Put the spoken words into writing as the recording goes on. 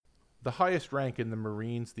The highest rank in the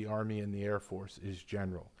Marines, the Army, and the Air Force is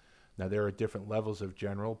general. Now, there are different levels of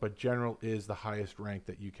general, but general is the highest rank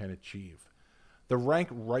that you can achieve. The rank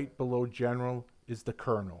right below general is the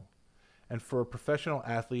colonel. And for a professional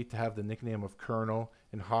athlete to have the nickname of colonel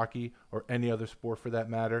in hockey or any other sport for that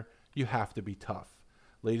matter, you have to be tough.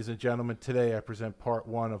 Ladies and gentlemen, today I present part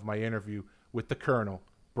one of my interview with the colonel,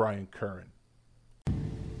 Brian Curran.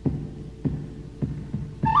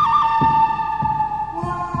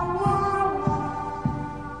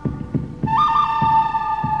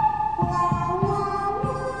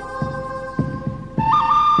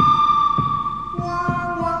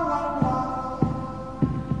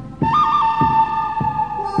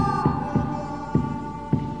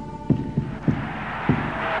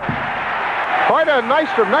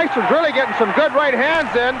 Nystrom's really getting some good right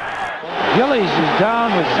hands in. Gillies is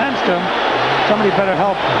down with Sandstrom. Somebody better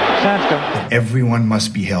help Sandstrom. Everyone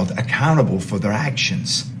must be held accountable for their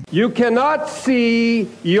actions. You cannot see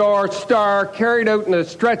your star carried out in a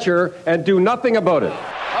stretcher and do nothing about it.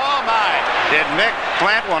 Oh my! Did Mick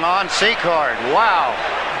plant one on C-card? Wow!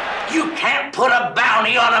 You can't put a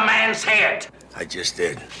bounty on a man's head. I just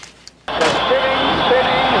did. Spinning.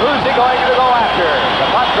 Who's he going to go after? The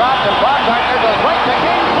puck drops and Baumgartner goes right to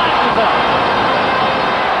King, flashes him.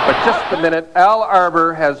 But just a minute, Al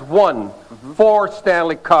Arbour has won 4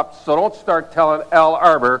 Stanley Cups, so don't start telling Al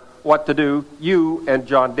Arbour what to do, you and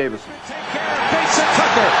John Davison. Take care of Mason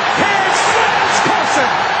Tucker. Here's Franz Carlson.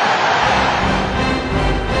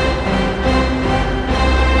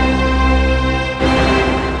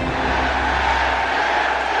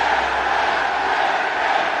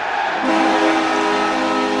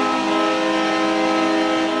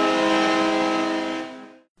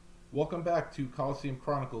 Welcome back to Coliseum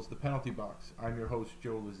Chronicles, The Penalty Box. I'm your host,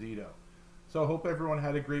 Joe Lazito. So I hope everyone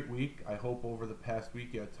had a great week. I hope over the past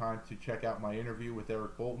week you had time to check out my interview with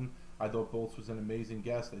Eric Bolton. I thought Bolts was an amazing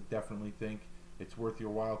guest. I definitely think it's worth your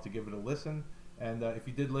while to give it a listen. And if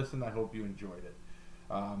you did listen, I hope you enjoyed it.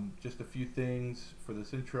 Just a few things for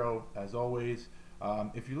this intro, as always.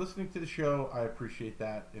 If you're listening to the show, I appreciate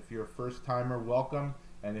that. If you're a first-timer, welcome.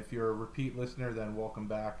 And if you're a repeat listener, then welcome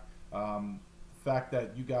back. The fact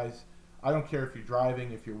that you guys, I don't care if you're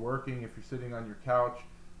driving, if you're working, if you're sitting on your couch,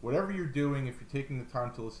 whatever you're doing, if you're taking the time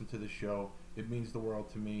to listen to the show, it means the world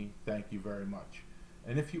to me. Thank you very much.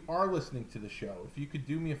 And if you are listening to the show, if you could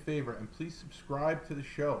do me a favor and please subscribe to the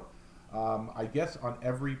show. I guess on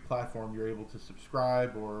every platform you're able to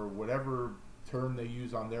subscribe, or whatever term they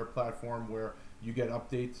use on their platform, where you get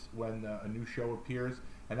updates when a new show appears.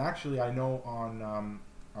 And actually, I know on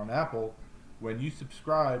Apple, when you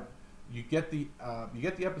subscribe, you get the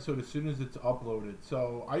episode as soon as it's uploaded.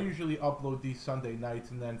 So I usually upload these Sunday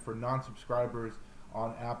nights, and then for non-subscribers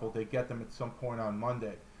on Apple, they get them at some point on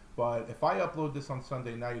Monday. But if I upload this on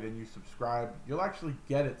Sunday night and you subscribe, you'll actually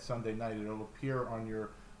get it Sunday night. It'll appear on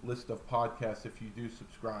your list of podcasts if you do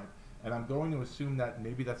subscribe. And I'm going to assume that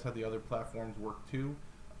maybe that's how the other platforms work too.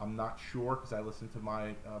 I'm not sure because I listen to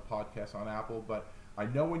my podcast on Apple, but I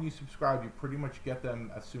know when you subscribe, you pretty much get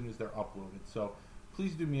them as soon as they're uploaded. So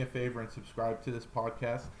please do me a favor and subscribe to this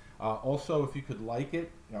podcast. Also, if you could like it,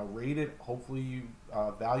 rate it. Hopefully you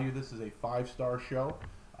value this as a 5-star show.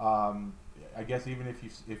 I guess even if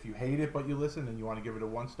you hate it but you listen and you want to give it a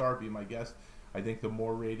 1-star, be my guest. I think the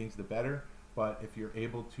more ratings, the better. But if you're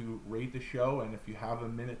able to rate the show, and if you have a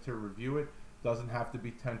minute to review it, doesn't have to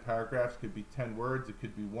be 10 paragraphs. Could be 10 words. It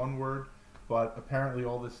could be 1 word. But apparently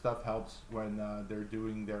all this stuff helps when they're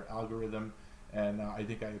doing their algorithm, and I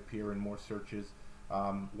think I appear in more searches.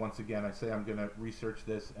 Once again, I say I'm going to research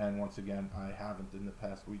this, and once again, I haven't in the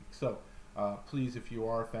past week. So please, if you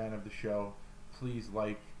are a fan of the show, please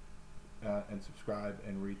like and subscribe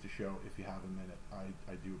and read the show if you have a minute.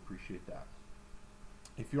 I do appreciate that.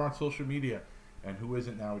 If you're on social media, and who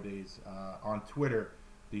isn't nowadays, on Twitter,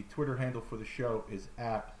 the Twitter handle for the show is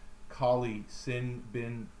at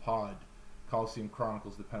ColiSinBinPod. Coliseum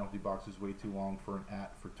Chronicles, The Penalty Box is way too long for an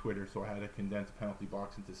 @ for Twitter, so I had to condense Penalty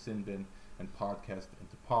Box into Sinbin and podcast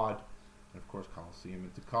into pod, and of course Coliseum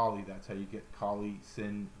into Collie. That's how you get Collie,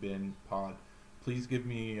 Sin, Bin, Pod. Please give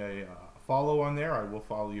me a follow on there. I will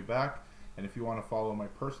follow you back. And if you want to follow my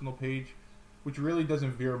personal page, which really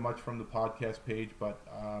doesn't veer much from the podcast page, but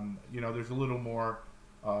there's a little more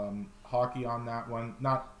hockey on that one.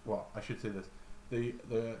 I should say this: the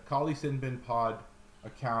Collie, Sin, Bin, Pod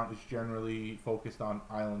account is generally focused on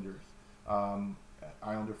Islanders,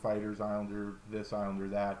 Islander fighters, Islander this, Islander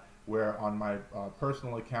that. Where on my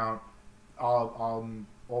personal account, all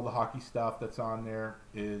the hockey stuff that's on there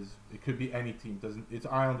it could be any team. It's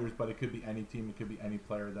Islanders, but it could be any team. It could be any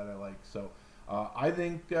player that I like. So I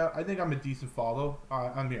think I'm a decent follow.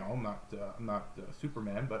 I'm not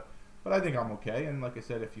Superman, but I think I'm okay. And like I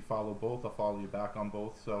said, if you follow both, I'll follow you back on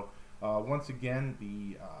both. So once again,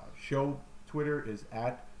 the show Twitter is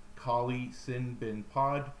at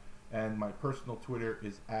KaliSinBinPod, and my personal Twitter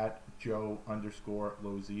is at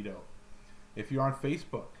Joe_Lozito. If you're on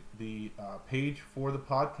Facebook, the page for the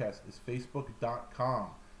podcast is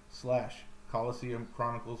facebook.com/Coliseum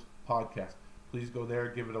Chronicles Podcast. Please go there,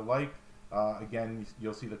 give it a like. Again,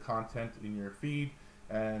 you'll see the content in your feed.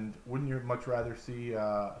 And wouldn't you much rather see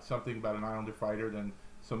something about an Islander fighter than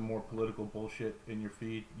some more political bullshit in your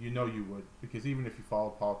feed? You know you would, because even if you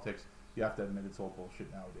follow politics, you have to admit it's all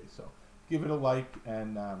bullshit nowadays. So give it a like,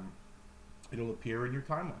 and it'll appear in your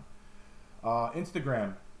timeline.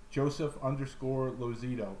 Instagram,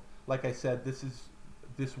 Joseph_Lozito. Like I said, this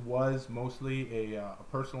was mostly a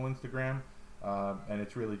personal Instagram, and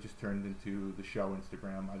it's really just turned into the show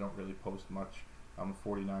Instagram. I don't really post much. I'm a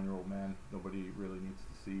 49-year-old man. Nobody really needs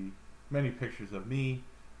to see many pictures of me.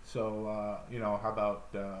 So, how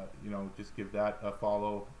about, just give that a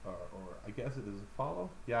follow, or I guess it is a follow?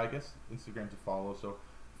 Yeah, I guess Instagram's a follow. So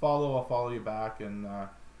follow, I'll follow you back, and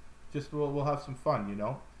we'll have some fun,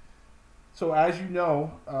 So as you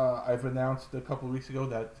know, I've announced a couple of weeks ago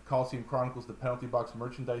that Coliseum Chronicles, the Penalty Box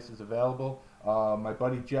merchandise is available. My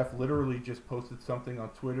buddy Jeff literally just posted something on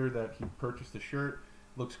Twitter that he purchased a shirt.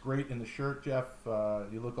 Looks great in the shirt, Jeff.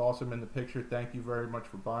 You look awesome in the picture. Thank you very much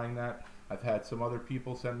for buying that. I've had some other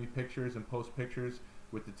people send me pictures and post pictures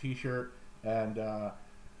with the t-shirt. And,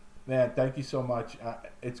 man, thank you so much.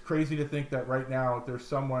 It's crazy to think that right now there's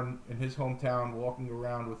someone in his hometown walking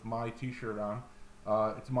around with my t-shirt on.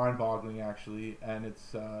 It's mind-boggling, actually, and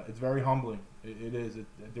it's very humbling. It is.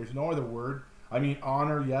 There's no other word. I mean,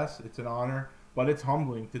 honor, yes, it's an honor, but it's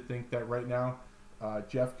humbling to think that right now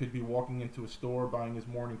Jeff could be walking into a store, buying his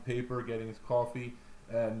morning paper, getting his coffee,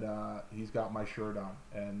 and he's got my shirt on,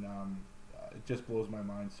 and it just blows my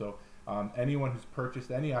mind. So anyone who's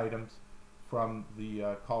purchased any items from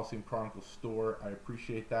the Coliseum Chronicles store, I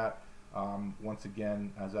appreciate that. Once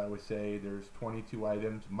again, as I always say, there's 22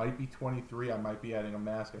 items, might be 23. I might be adding a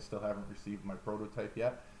mask. I still haven't received my prototype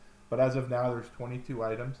yet, but as of now, there's 22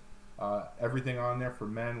 items. Everything on there for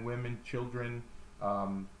men, women, children.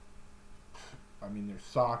 There's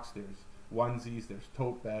socks, there's onesies, there's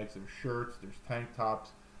tote bags, there's shirts, there's tank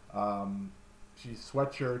tops,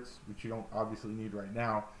 sweatshirts, which you don't obviously need right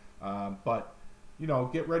now, but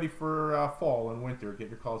get ready for fall and winter. Get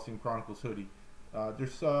your Coliseum Chronicles hoodie.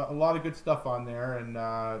 There's a lot of good stuff on there, and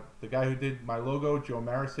the guy who did my logo, Joe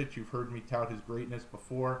Marisic, you've heard me tout his greatness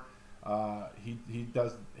before. He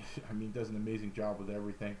does an amazing job with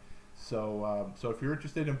everything. So if you're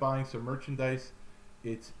interested in buying some merchandise,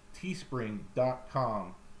 it's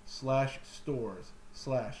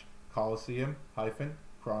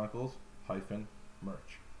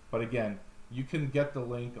teespring.com/stores/Coliseum-Chronicles-merch. But again, you can get the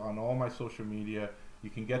link on all my social media. You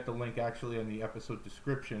can get the link actually in the episode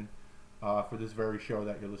description for this very show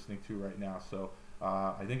that you're listening to right now. So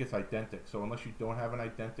I think it's Identic. So unless you don't have an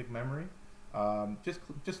Identic memory, just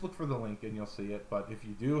look for the link and you'll see it. But if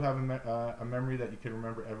you do have a memory that you can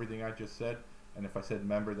remember everything I just said, and if I said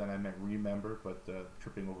member, then I meant remember, but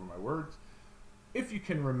tripping over my words. If you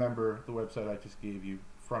can remember the website I just gave you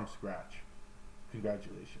from scratch,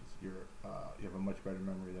 congratulations. You have a much better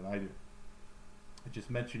memory than I do. I just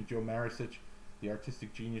mentioned Joe Marisic, the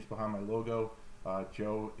artistic genius behind my logo.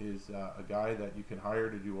 Joe is a guy that you can hire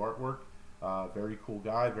to do artwork. Very cool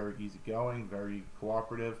guy, very easygoing, very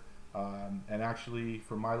cooperative. And actually,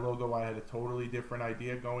 for my logo, I had a totally different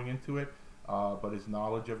idea going into it. But his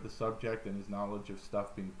knowledge of the subject and his knowledge of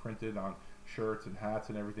stuff being printed on shirts and hats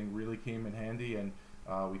and everything really came in handy, and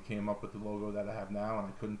we came up with the logo that I have now, and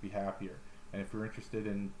I couldn't be happier. And if you're interested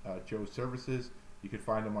in Joe's services, you can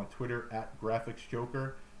find him on Twitter at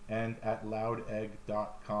GraphicsJoker and at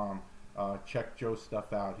loudegg.com. Check Joe's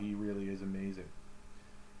stuff out. He really is amazing.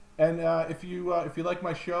 And if you like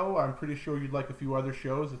my show, I'm pretty sure you'd like a few other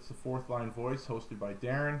shows. It's the Fourth Line Voice, hosted by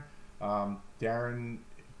Darren. Darren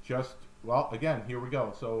again, here we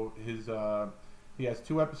go. So he has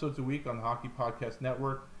 2 episodes a week on the Hockey Podcast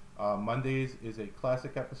Network. Mondays is a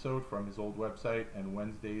classic episode from his old website, and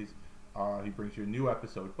Wednesdays he brings you a new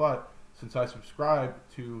episode. But since I subscribe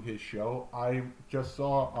to his show, I just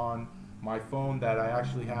saw on my phone that I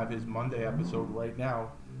actually have his Monday episode right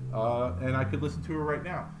now, and I could listen to it right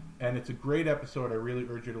now. And it's a great episode. I really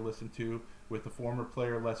urge you to listen to, with the former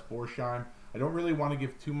player Les Borsheim. I don't really want to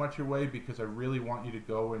give too much away because I really want you to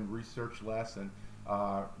go and research Les and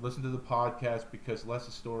listen to the podcast, because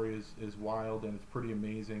Les' story is wild and it's pretty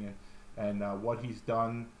amazing, and what he's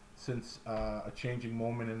done since a changing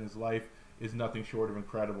moment in his life is nothing short of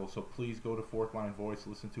incredible. So please go to Fourth Line Voice,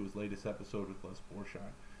 listen to his latest episode with Les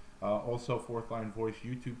Borsheim. Also, Fourth Line Voice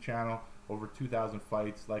YouTube channel, over 2,000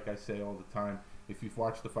 fights. Like I say all the time, if you've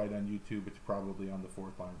watched the fight on YouTube, it's probably on the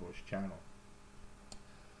Fourth Line Voice channel.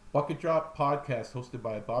 Bucket Drop Podcast, hosted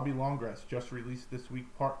by Bobby Longgrass, just released this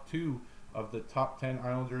week part 2 of the Top 10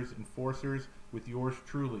 Islanders Enforcers with yours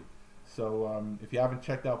truly. So if you haven't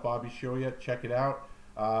checked out Bobby's show yet, check it out.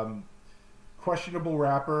 Questionable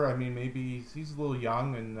rapper. I mean, maybe he's a little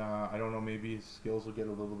young, and I don't know, maybe his skills will get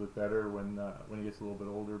a little bit better when he gets a little bit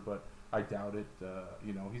older, but I doubt it.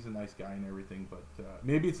 He's a nice guy and everything, but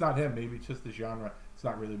maybe it's not him. Maybe it's just the genre. It's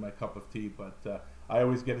not really my cup of tea, but I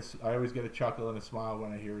always get a chuckle and a smile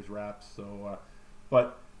when I hear his raps. So,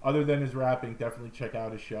 but other than his rapping, definitely check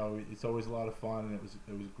out his show. It's always a lot of fun, and it was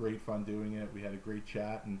great fun doing it. We had a great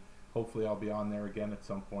chat, and hopefully I'll be on there again at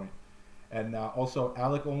some point. And also,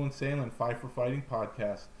 Alec Olin-Salin, Five for Fighting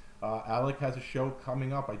podcast. Alec has a show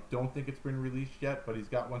coming up. I don't think it's been released yet, but he's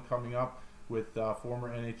got one coming up with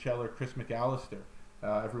former NHLer Chris McAllister.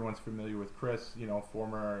 Everyone's familiar with Chris,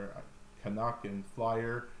 former Canuck and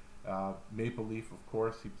Flyer, Maple Leaf, of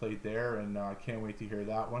course. He played there, and I can't wait to hear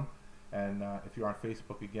that one. And if you're on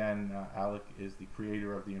Facebook again, Alec is the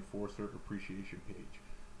creator of the Enforcer Appreciation page.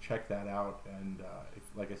 Check that out. And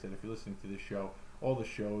like I said, if you're listening to this show, all the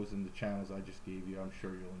shows and the channels I just gave you, I'm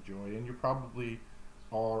sure you'll enjoy, and you probably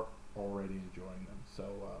are already enjoying them. So,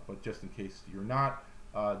 but just in case you're not,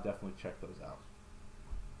 definitely check those out.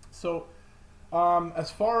 So,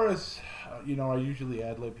 as far as I usually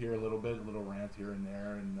ad-lib here a little rant here and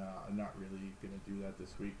there, and I'm not really going to do that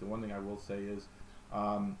this week. The one thing I will say is,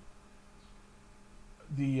 as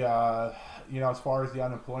far as the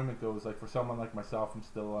unemployment goes, like for someone like myself, I'm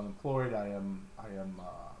still unemployed. I am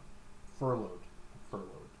furloughed,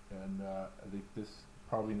 and I think this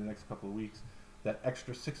probably in the next couple of weeks, that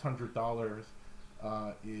extra $600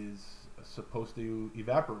 is supposed to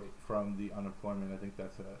evaporate from the unemployment. I think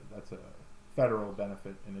that's a federal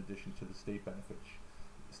benefit in addition to the state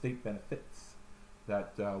benefits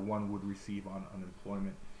that one would receive on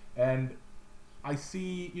unemployment. And I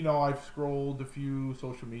see, I've scrolled a few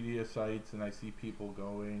social media sites, and I see people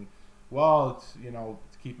going, well, it's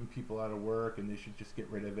keeping people out of work, and they should just get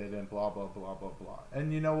rid of it, and blah, blah, blah, blah, blah.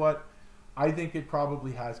 And you know what? I think it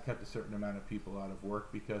probably has kept a certain amount of people out of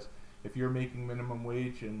work, because if you're making minimum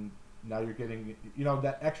wage and now you're getting,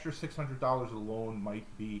 that extra $600 alone might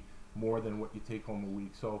be more than what you take home a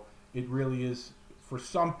week. So it really is, for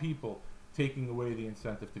some people, taking away the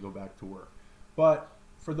incentive to go back to work. But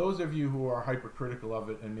for those of you who are hypercritical of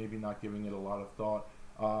it and maybe not giving it a lot of thought,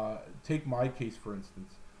 take my case, for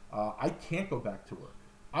instance. I can't go back to work.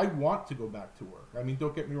 I want to go back to work. I mean,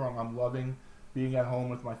 don't get me wrong. I'm loving being at home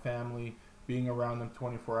with my family, being around them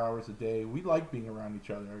 24 hours a day. We like being around each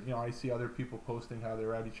other. I see other people posting how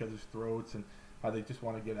they're at each other's throats and how they just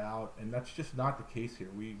want to get out, and that's just not the case here.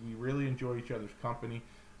 We really enjoy each other's company.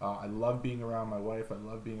 I love being around my wife. I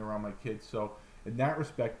love being around my kids. So in that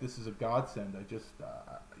respect, this is a godsend. I just,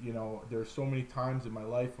 there's so many times in my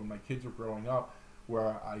life when my kids were growing up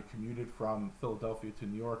where I commuted from Philadelphia to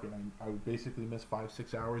New York, and I would basically miss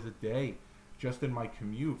 5-6 hours a day just in my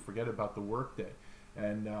commute, forget about the work day.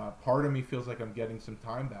 And part of me feels like I'm getting some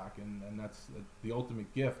time back, and that's the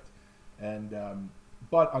ultimate gift. And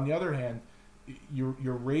but on the other hand,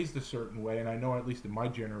 you're raised a certain way, and I know at least in my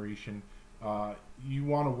generation, you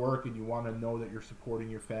want to work and you want to know that you're supporting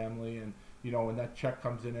your family, and when that check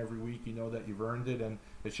comes in every week, you know that you've earned it, and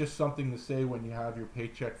it's just something to say when you have your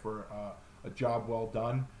paycheck for a job well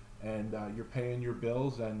done, and you're paying your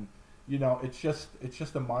bills, and it's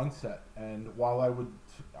just a mindset. And while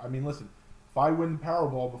listen, if I win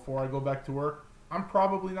Powerball before I go back to work, I'm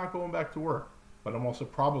probably not going back to work, but I'm also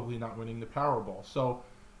probably not winning the Powerball. So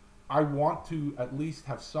I want to at least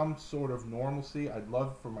have some sort of normalcy. I'd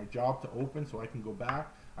love for my job to open so I can go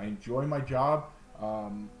back. I enjoy my job.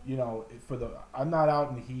 I'm not out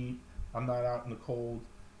in the heat. I'm not out in the cold.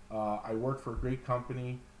 I work for a great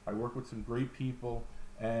company. I work with some great people,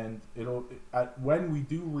 and when we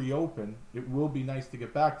do reopen, it will be nice to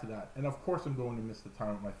get back to that. And of course, I'm going to miss the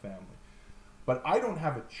time with my family, but I don't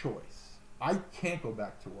have a choice. I can't go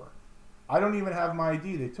back to work. I don't even have my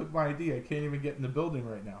ID. They took my ID. I can't even get in the building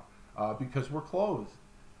right now because we're closed.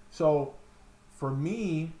 So for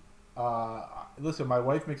me, listen, my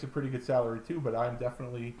wife makes a pretty good salary too, but I'm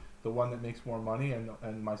definitely the one that makes more money,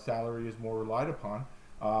 and my salary is more relied upon.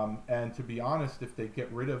 And to be honest, if they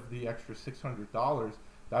get rid of the extra $600,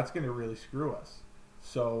 that's going to really screw us.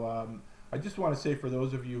 So I just want to say, for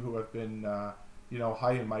those of you who have been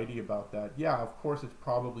high and mighty about that, yeah, of course it's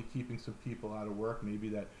probably keeping some people out of work, maybe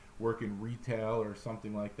that work in retail or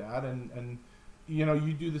something like that, and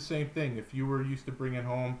you do the same thing. If you were used to bringing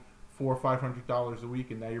home $400 or $500 a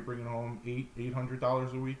week, and now you're bringing home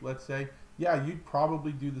 $800 a week, let's say, yeah, you'd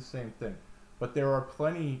probably do the same thing. But there are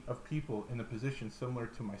plenty of people in a position similar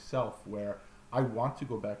to myself where I want to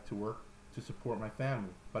go back to work to support my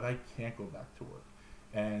family, but I can't go back to work.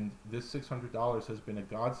 And this $600 has been a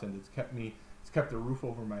godsend. It's kept a roof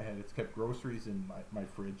over my head. It's kept groceries in my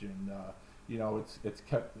fridge, and it's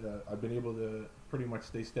kept. I've been able to pretty much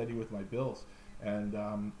stay steady with my bills. And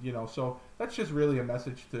so that's just really a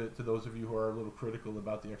message to those of you who are a little critical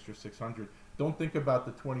about the extra 600. Don't think about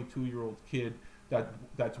the 22-year-old kid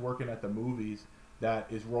that's working at the movies that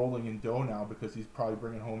is rolling in dough now because he's probably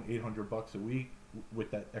bringing home $800 a week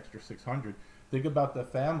with that extra 600. Think about the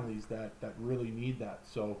families that really need that.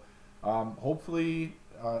 So hopefully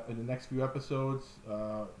in the next few episodes,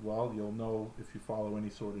 you'll know if you follow any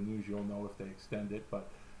sort of news, you'll know if they extend it. But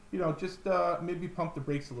just maybe pump the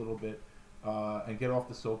brakes a little bit. And get off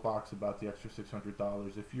the soapbox about the extra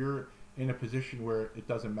 $600. If you're in a position where it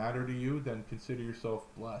doesn't matter to you, then consider yourself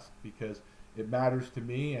blessed, because it matters to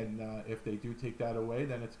me, and if they do take that away,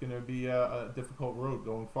 then it's going to be a difficult road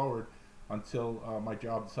going forward until my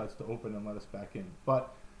job decides to open and let us back in.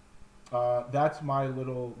 But that's my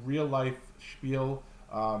little real-life spiel.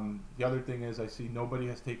 The other thing is I see nobody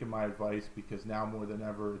has taken my advice, because now more than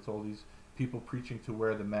ever it's all these people preaching to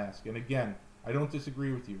wear the mask. And again, I don't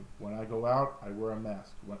disagree with you. When I go out, I wear a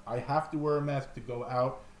mask. When I have to wear a mask to go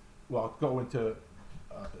out, go into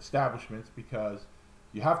establishments, because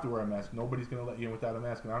you have to wear a mask. Nobody's going to let you in without a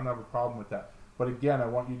mask, and I don't have a problem with that. But again, I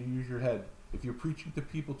want you to use your head. If you're preaching to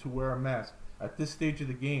people to wear a mask, at this stage of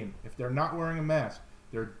the game, if they're not wearing a mask,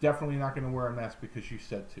 they're definitely not going to wear a mask because you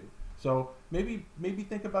said to. So maybe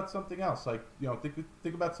think about something else. Like,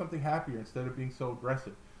 think about something happier instead of being so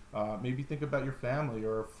aggressive. Maybe think about your family,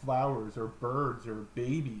 or flowers, or birds, or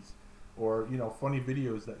babies, or funny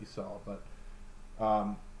videos that you saw. But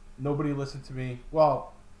nobody listened to me.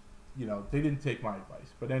 Well, they didn't take my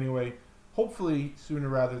advice. But anyway, hopefully sooner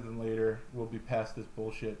rather than later we'll be past this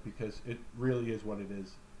bullshit, because it really is what it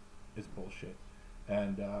is. It's bullshit.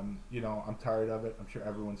 And I'm tired of it. I'm sure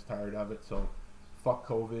everyone's tired of it. So fuck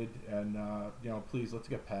COVID, and please, let's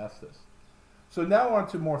get past this. So now on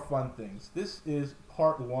to more fun things. This is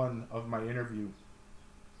part one of my interview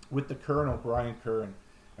with the Colonel, Brian Curran.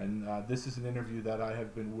 And this is an interview that I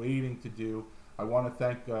have been waiting to do. I want to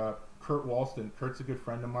thank Kurt Walston. Kurt's a good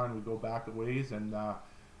friend of mine. We go back a ways, and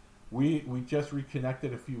we just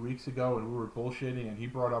reconnected a few weeks ago, and we were bullshitting, and he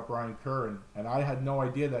brought up Brian Curran. And I had no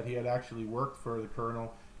idea that he had actually worked for the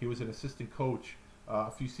Colonel. He was an assistant coach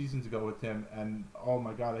a few seasons ago with him, and oh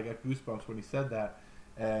my God, I got goosebumps when he said that.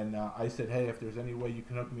 And I said, hey, if there's any way you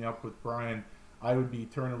can hook me up with Brian, I would be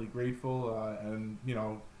eternally grateful. And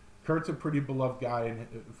Kurt's a pretty beloved guy, and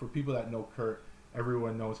for people that know Kurt,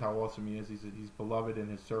 everyone knows how awesome he is. He's beloved in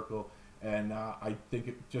his circle, and I think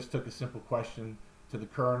it just took a simple question to the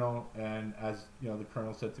Colonel, and as the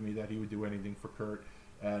Colonel said to me that he would do anything for Kurt,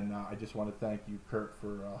 and I just want to thank you, Kurt,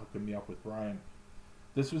 for hooking me up with Brian.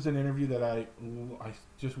 This was an interview that I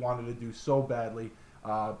just wanted to do so badly.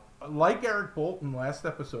 Like Eric Bolton last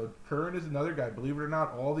episode, Curran is another guy. Believe it or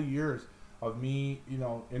not, all the years of me,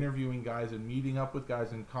 interviewing guys and meeting up with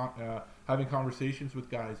guys and having conversations with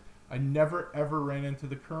guys, I never ever ran into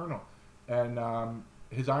the Colonel. And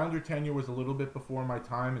his Islander tenure was a little bit before my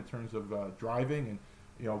time in terms of driving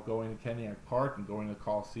and going to Kenyak Park and going to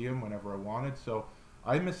Coliseum whenever I wanted. So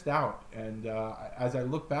I missed out. And as I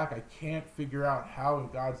look back, I can't figure out how in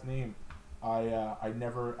God's name I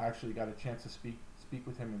never actually got a chance to speak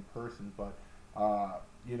with him in person. But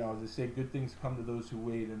as they say, good things come to those who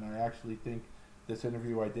wait, and I actually think this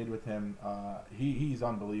interview I did with him, he's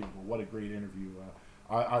unbelievable. What a great interview.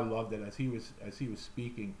 I loved it. As he was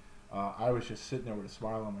speaking, I was just sitting there with a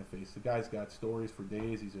smile on my face. The guy's got stories for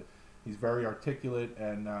days. He's very articulate,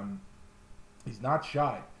 and he's not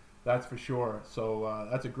shy, that's for sure. So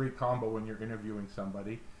that's a great combo when you're interviewing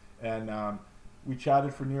somebody. And we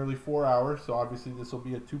chatted for nearly 4 hours, so obviously this will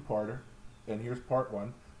be a two-parter. And here's part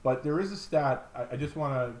one. But there is a stat. I just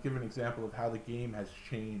want to give an example of how the game has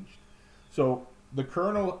changed. So the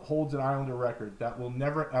Colonel holds an Islander record that will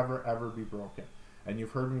never, ever, ever be broken. And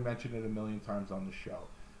you've heard me mention it a million times on the show.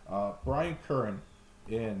 Brian Curran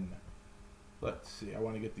in, let's see, I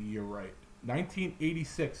want to get the year right,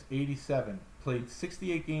 1986-87, played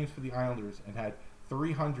 68 games for the Islanders and had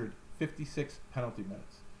 356 penalty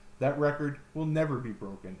minutes. That record will never be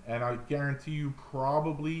broken. And I guarantee you,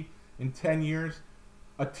 probably in 10 years,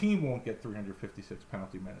 a team won't get 356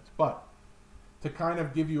 penalty minutes. But to kind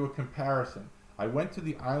of give you a comparison, I went to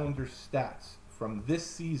the Islanders stats from this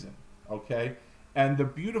season, okay? And the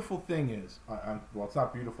beautiful thing is, well, it's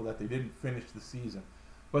not beautiful that they didn't finish the season,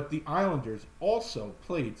 but the Islanders also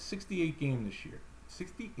played 68 games this year.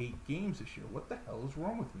 68 games this year. What the hell is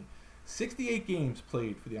wrong with me? 68 games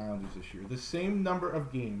played for the Islanders this year. The same number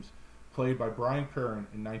of games played by Brian Curran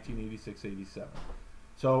in 1986-87.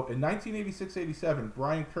 So in 1986-87,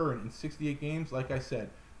 Brian Curran in 68 games, like I said,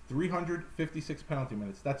 356 penalty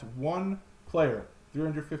minutes. That's one player,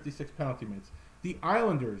 356 penalty minutes. The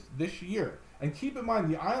Islanders this year, and keep in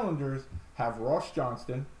mind, the Islanders have Ross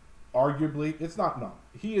Johnston, arguably, it's not known.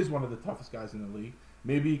 He is one of the toughest guys in the league.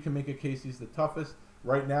 Maybe you can make a case he's the toughest.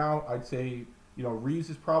 Right now, I'd say, Reeves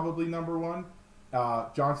is probably number one.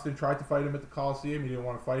 Johnston tried to fight him at the Coliseum. He didn't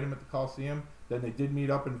want to fight him at the Coliseum. Then they did meet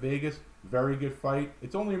up in Vegas. Very good fight.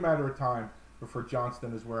 It's only a matter of time before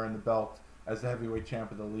Johnston is wearing the belt as the heavyweight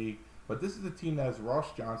champ of the league. But this is a team that has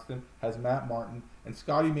Ross Johnston, has Matt Martin, and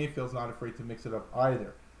Scotty Mayfield's not afraid to mix it up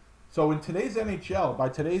either. So in today's NHL, by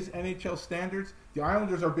today's NHL standards, the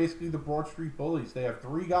Islanders are basically the Broad Street Bullies. They have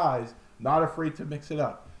three guys not afraid to mix it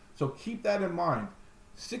up. So keep that in mind.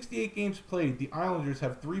 68 games played, the Islanders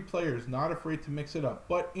have three players not afraid to mix it up.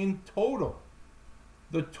 But in total,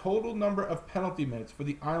 the total number of penalty minutes for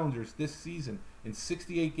the Islanders this season in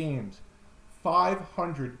 68 games,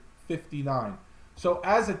 559. So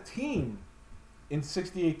as a team, in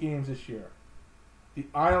 68 games this year, the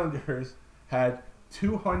Islanders had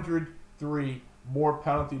 203 more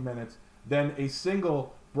penalty minutes than a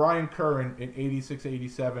single Brian Curran in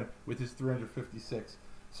 86-87 with his 356.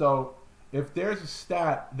 So if there's a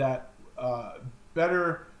stat that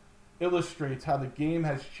better illustrates how the game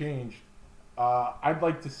has changed, I'd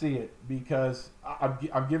like to see it, because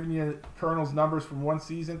I'm giving you Colonel's numbers from one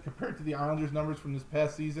season compared to the Islanders' numbers from this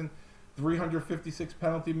past season. 356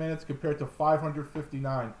 penalty minutes compared to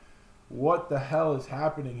 559. What the hell is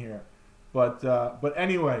happening here? But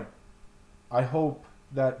anyway, I hope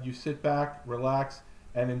that you sit back, relax,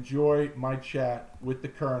 and enjoy my chat with the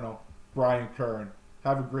Colonel, Brian Curran.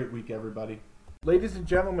 Have a great week, everybody. Ladies and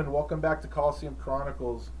gentlemen, welcome back to Coliseum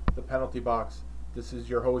Chronicles, the Penalty Box. This is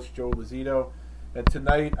your host, Joe Lazito, and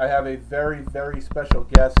tonight I have a very, very special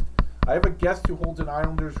guest. I have a guest who holds an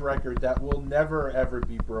Islanders record that will never, ever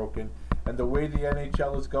be broken. And the way the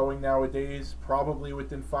NHL is going nowadays, probably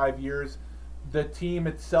within 5 years, the team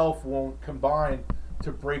itself won't combine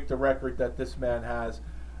to break the record that this man has.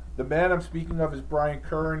 The man I'm speaking of is Brian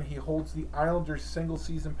Curran. He holds the Islanders'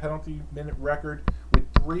 single-season penalty minute record with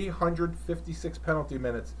 356 penalty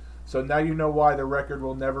minutes. So now you know why the record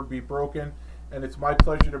will never be broken. And it's my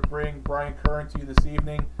pleasure to bring Brian Curran to you this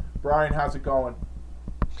evening. Brian, how's it going?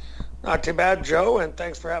 Not too bad, Joe, and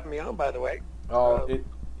thanks for having me on, by the way.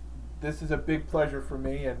 This is a big pleasure for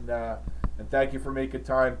me, and thank you for making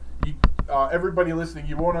time. Everybody listening,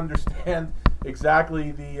 you won't understand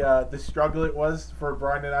exactly the struggle it was for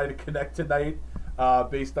Brian and I to connect tonight,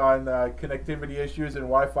 based on connectivity issues and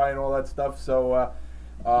Wi-Fi and all that stuff. So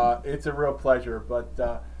it's a real pleasure.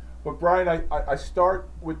 But Brian, I start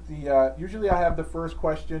with the. Usually I have the first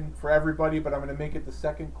question for everybody, but I'm going to make it the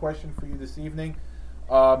second question for you this evening.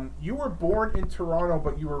 You were born in Toronto,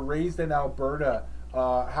 but you were raised in Alberta.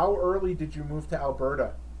 How early did you move to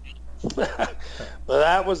Alberta? Well,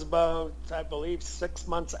 that was about, I believe, 6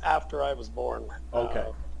 months after I was born. Okay.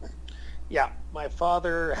 Yeah, my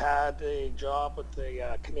father had a job with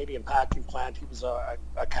the Canadian packing plant. He was a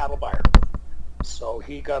cattle buyer. So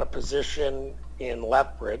he got a position in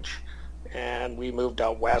Lethbridge, and we moved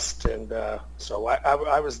out west. And so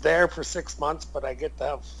I was there for 6 months, but I get to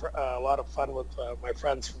have a lot of fun with my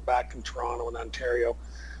friends from back in Toronto and Ontario.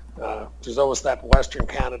 There's always that Western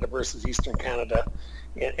Canada versus Eastern Canada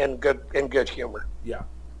in good humor. Yeah.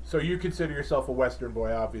 So you consider yourself a Western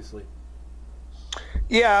boy, obviously.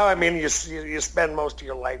 Yeah, I mean, you spend most of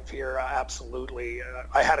your life here, absolutely.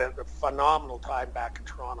 I had a phenomenal time back in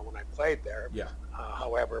Toronto when I played there. Yeah.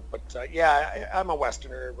 However, but yeah, I'm a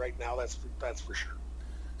Westerner right now, that's for sure.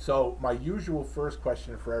 So my usual first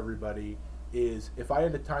question for everybody is, if I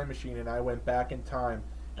had a time machine and I went back in time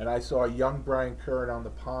and I saw a young Brian Curran on the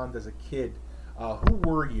pond as a kid, who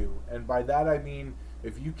were you? And by that I mean,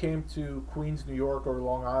 if you came to Queens, New York, or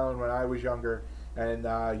Long Island when I was younger, and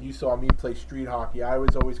you saw me play street hockey, I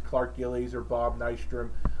was always Clark Gillies or Bob Nystrom.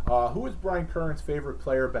 Who was Brian Curran's favorite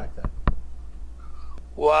player back then?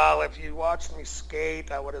 Well, if you watched me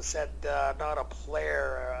skate, I would have said not a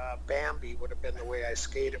player. Bambi would have been the way I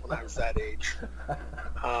skated when I was that age.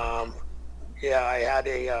 Yeah, I had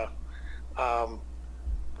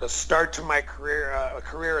the start to my career, a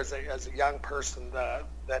career as a young person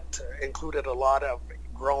that included a lot of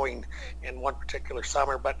growing in one particular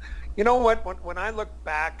summer. But you know what? When I look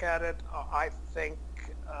back at it, I think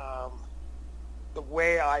the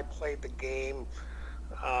way I played the game,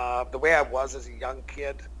 the way I was as a young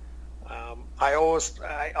kid, I always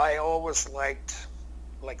liked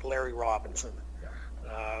like Larry Robinson.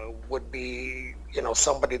 Would be,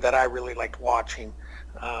 somebody that I really liked watching.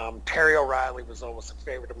 Terry O'Reilly was always a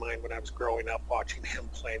favorite of mine when I was growing up, watching him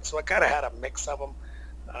playing. So I kind of had a mix of them,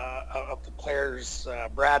 of the players.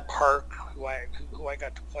 Brad Park, who I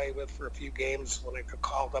got to play with for a few games when I got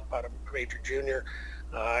called up out of Major Junior.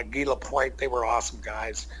 Guy Lapointe, they were awesome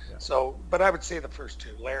guys. Yeah. So, but I would say the first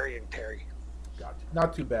two, Larry and Terry. Gotcha.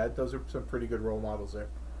 Not too bad. Those are some pretty good role models there.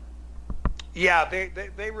 Yeah,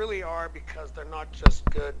 they really are, because they're not just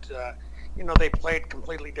good. They played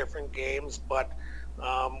completely different games, but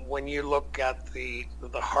when you look at the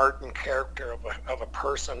heart and character of a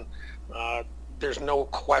person, there's no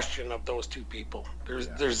question of those two people. There's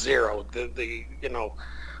zero. Very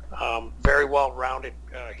well-rounded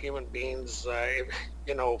human beings.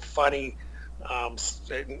 Funny.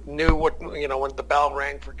 Knew what when the bell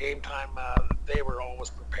rang for game time, they were always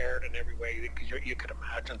prepared in every way you could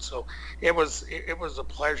imagine. So it was a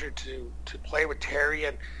pleasure to play with Terry,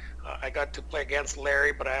 and I got to play against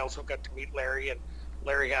Larry, but I also got to meet Larry, and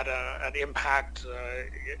Larry had an impact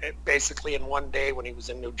basically in one day when he was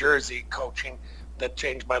in New Jersey coaching that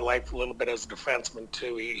changed my life a little bit as a defenseman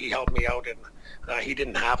too. He helped me out, and he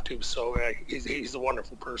didn't have to. So he's a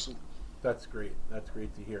wonderful person. That's great. That's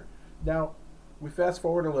great to hear. Now, we fast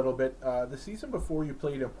forward a little bit. The season before you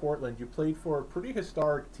played in Portland, you played for a pretty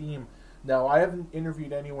historic team. Now, I haven't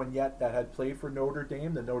interviewed anyone yet that had played for Notre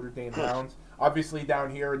Dame, the Notre Dame Hounds. Obviously, down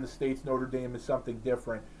here in the States, Notre Dame is something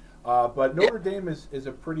different. But Notre Dame is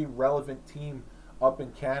a pretty relevant team up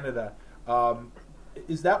in Canada.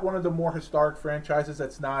 Is that one of the more historic franchises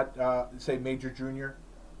that's not, say, Major Junior?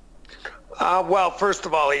 Well, first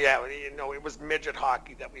of all, yeah, it was midget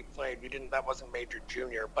hockey that we played. That wasn't Major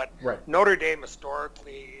Junior, but right. Notre Dame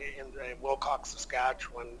historically in Wilcox,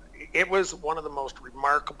 Saskatchewan, it was one of the most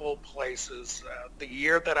remarkable places. The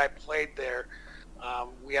year that I played there,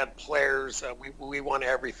 we had players. We won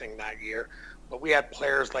everything that year, but we had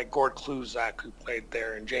players like Gord Kluzak, who played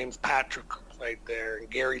there, and James Patrick, who played there, and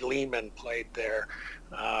Gary Lehman played there.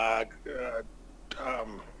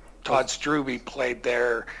 Todd Struve played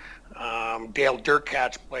there. Dale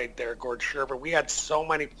Durkach played there. Gord Sherver. We had so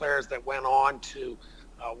many players that went on to,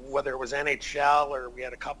 whether it was NHL or we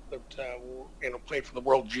had a couple that played for the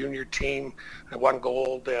World Junior team and won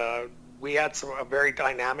gold. We had a very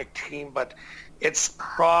dynamic team, but it's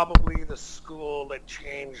probably the school that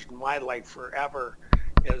changed my life forever.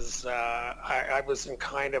 I was in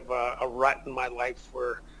kind of a rut in my life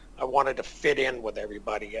where I wanted to fit in with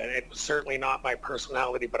everybody, and it was certainly not my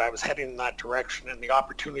personality, but I was heading in that direction. And the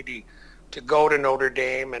opportunity to go to Notre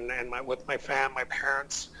Dame and with my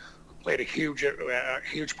parents, who played a huge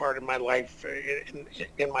part in my life,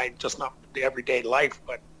 in my just not the everyday life,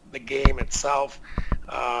 but the game itself.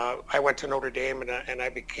 I went to Notre Dame and I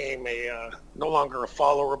became no longer a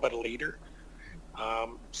follower but a leader.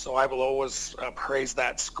 So I will always praise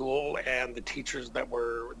that school and the teachers that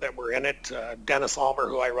were in it. Dennis Almer,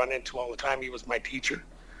 who I run into all the time, he was my teacher.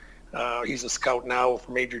 He's a scout now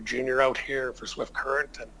for Major Junior out here for Swift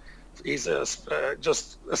Current, and he's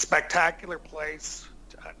just a spectacular place.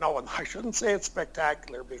 No, I shouldn't say it's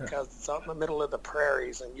spectacular because it's out in the middle of the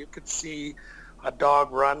prairies, and you could see a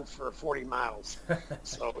dog run for 40 miles.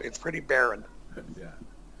 So it's pretty barren.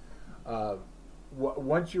 Yeah.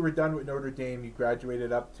 Once you were done with Notre Dame, you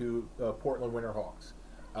graduated up to Portland Winterhawks.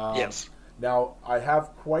 Yes. Now, I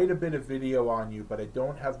have quite a bit of video on you, but I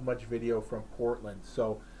don't have much video from Portland.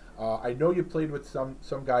 So I know you played with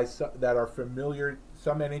some guys that are familiar,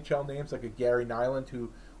 some NHL names, like a Gary Nyland,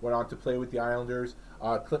 who went on to play with the Islanders,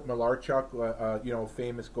 Clint Malarchuk,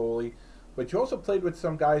 famous goalie. But you also played with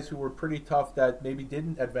some guys who were pretty tough that maybe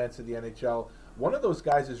didn't advance to the NHL. One of those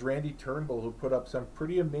guys is Randy Turnbull, who put up some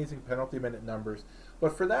pretty amazing penalty minute numbers.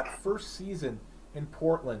 But for that first season in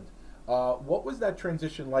Portland, what was that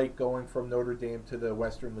transition like going from Notre Dame to the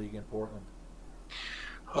Western League in Portland?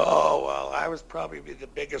 Oh, well, I was probably the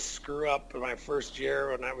biggest screw-up in my first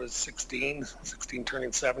year when I was 16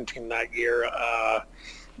 turning 17 that year.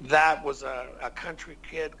 That was a country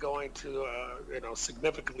kid going to a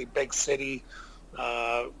significantly big city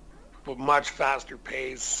with much faster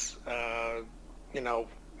pace.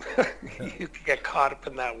 you could get caught up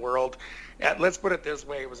in that world. And let's put it this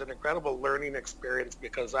way: it was an incredible learning experience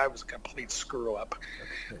because I was a complete screw up.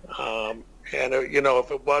 And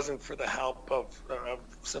if it wasn't for the help of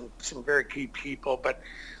some very key people, but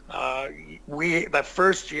that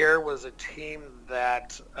first year was a team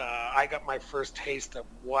that I got my first taste of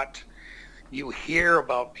what you hear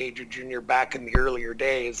about Major Junior back in the earlier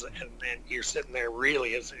days, and you're sitting there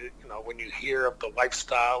really as when you hear of the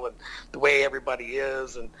lifestyle and the way everybody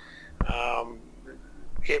is, and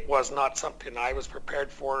it was not something I was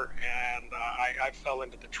prepared for, and I fell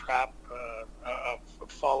into the trap of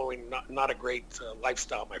following not a great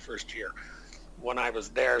lifestyle my first year when I was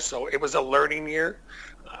there. So it was a learning year.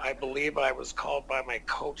 I believe I was called by my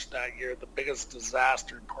coach that year the biggest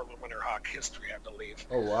disaster in Portland Winterhawk history, I believe.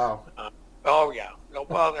 Oh, wow. Oh yeah,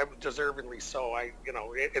 well, deservedly so.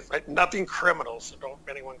 It's nothing criminal, so don't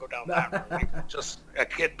anyone go down that road. Just a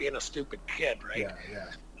kid being a stupid kid, right?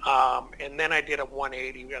 Yeah. And then I did a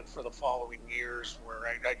 180 for the following years, where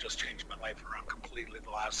I just changed my life around completely. The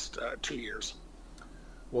last 2 years.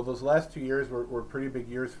 Well, those last 2 years were pretty big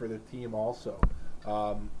years for the team, also.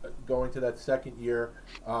 Going to that second year,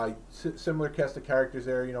 similar cast of characters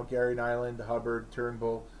there. Gary Nyland, Hubbard,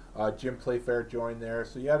 Turnbull. Jim Playfair joined there,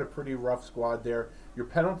 so you had a pretty rough squad there. Your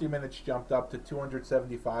penalty minutes jumped up to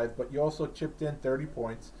 275, but you also chipped in 30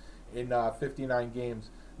 points in 59 games.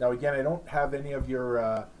 Now, again, I don't have any of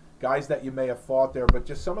your guys that you may have fought there, but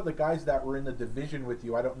just some of the guys that were in the division with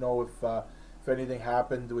you. I don't know if anything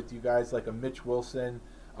happened with you guys, like a Mitch Wilson,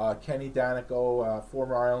 Kenny Danico,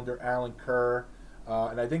 former Islander Alan Kerr,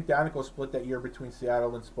 and I think Danico split that year between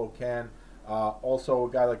Seattle and Spokane. Also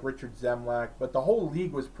a guy like Richard Zemlak, but the whole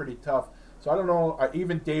league was pretty tough. So I don't know,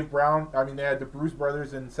 even Dave Brown, they had the Bruce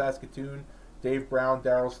brothers in Saskatoon, Dave Brown,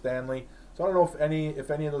 Darryl Stanley. So I don't know if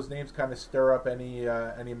any of those names kind of stir up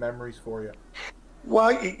any memories for you.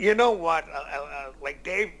 Well, you know what, like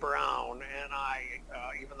Dave Brown and I,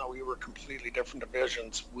 even though we were completely different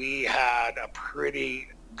divisions, we had a pretty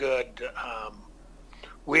good,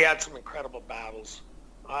 we had some incredible battles.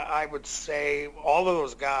 I would say all of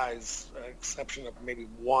those guys, exception of maybe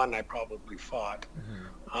one, I probably fought.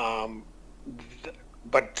 Mm-hmm.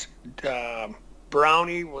 But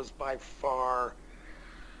Brownie was by far,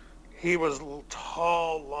 he was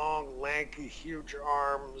tall, long, lanky, huge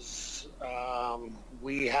arms.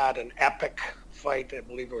 We had an epic fight, I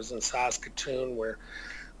believe it was in Saskatoon, where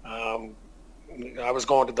I was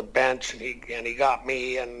going to the bench and he got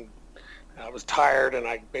me, and I was tired and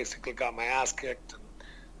I basically got my ass kicked.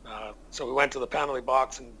 So we went to the penalty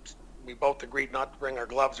box and we both agreed not to bring our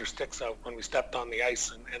gloves or sticks out when we stepped on the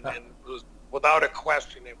ice. And it was, without a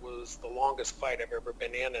question, it was the longest fight I've ever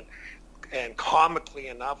been in. And comically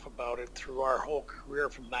enough about it, through our whole career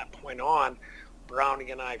from that point on,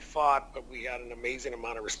 Brownie and I fought, but we had an amazing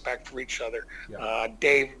amount of respect for each other. Yeah.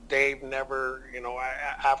 Dave never,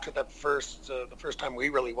 after that the first time we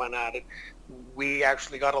really went at it, we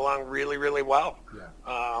actually got along really, really well.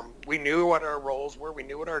 Yeah. We knew what our roles were. We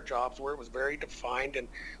knew what our jobs were. It was very defined. And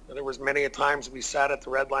there was many a times we sat at the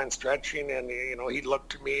red line stretching, and he'd look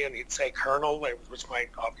to me and he'd say Colonel, which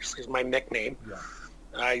obviously is my nickname.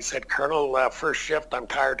 Yeah. He said, Colonel, first shift, I'm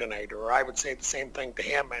tired tonight. Or I would say the same thing to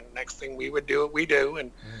him, and next thing we would do, we do.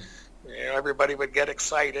 And everybody would get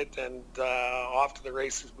excited, and off to the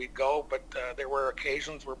races we'd go. But there were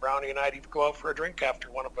occasions where Brownie and I'd even go out for a drink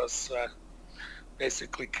after one of us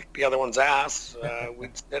basically kicked the other one's ass.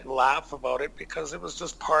 We'd sit and laugh about it because it was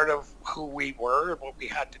just part of who we were and what we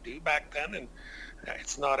had to do back then. And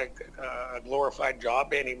it's not a glorified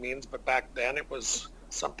job by any means, but back then it was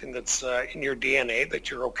something that's in your DNA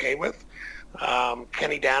that you're okay with.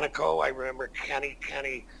 Kenny Danico, I remember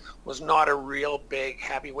Kenny was not a real big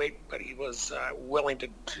heavyweight, but he was willing to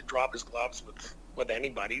drop his gloves with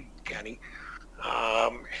anybody, Kenny.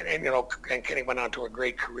 And Kenny went on to a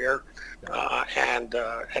great career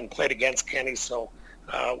and played against Kenny. So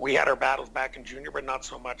we had our battles back in junior, but not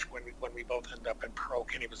so much when we both ended up in pro.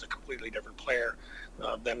 Kenny was a completely different player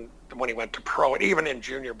than when he went to pro, and even in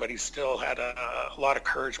junior, but he still had a lot of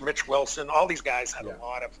courage. Mitch Wilson, all these guys had a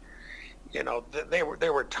lot of, they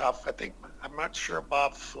were tough. I think, I'm not sure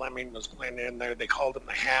Bob Fleming was playing in there. They called him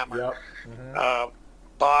the Hammer. Yep. Mm-hmm.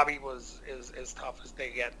 Bobby was as tough as they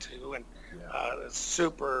get too, and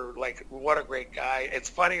super, like, what a great guy. It's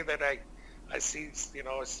funny that I see, it's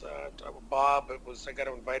Bob. I got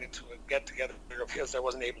invited to a get together of his. I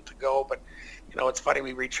wasn't able to go, but it's funny,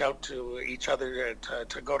 we reach out to each other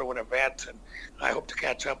to go to an event, and I hope to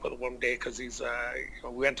catch up with him one day because he's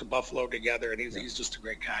we went to Buffalo together, and he's just a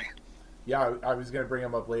great guy. Yeah, I was going to bring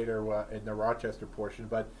him up later in the Rochester portion,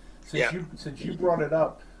 but since you brought it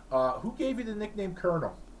up, who gave you the nickname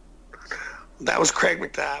Colonel? That was Craig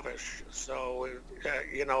McTavish. So,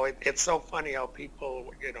 it's so funny how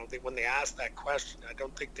people, when they ask that question, I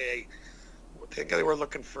don't think they were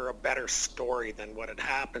looking for a better story than what had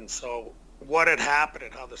happened. So what had happened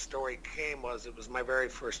and how the story came was it was my very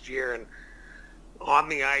first year, and on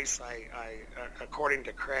the ice, I according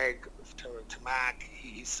to Craig, to Mac,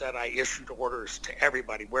 he said I issued orders to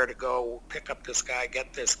everybody where to go, pick up this guy,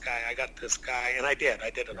 get this guy, I got this guy, and I did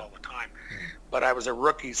it all the time. But I was a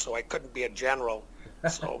rookie, so I couldn't be a general,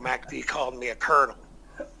 so Mac D called me a colonel.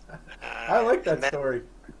 I like that story.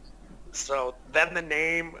 So then the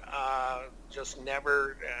name just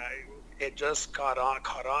never, it just caught on,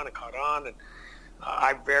 and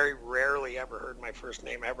I very rarely ever heard my first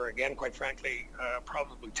name ever again. Quite frankly,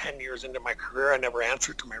 probably 10 years into my career, I never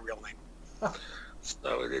answered to my real name.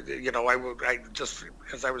 So, I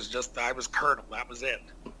was Colonel. That was it.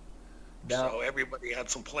 Now, so everybody had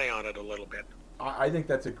some play on it a little bit. I think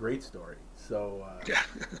that's a great story. So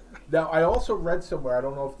now I also read somewhere, I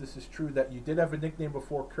don't know if this is true, that you did have a nickname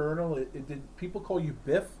before Colonel. Did people call you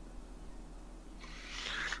Biff?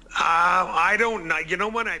 I don't know. You know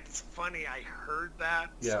what? It's funny. I heard that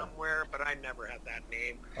somewhere, but I never had that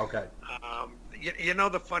name. Okay.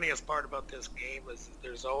 The funniest part about this game is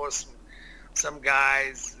there's always some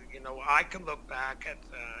guys. I can look back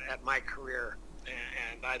at my career,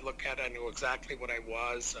 and I look at it, I knew exactly what I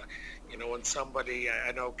was. When somebody,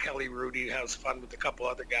 I know Kelly Rudy has fun with a couple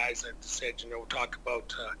other guys that said, talk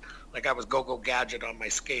about like I was Go-Go Gadget on my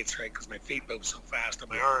skates, right? Because my feet move so fast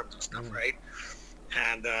and my arms and stuff, right?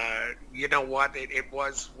 And you know what? It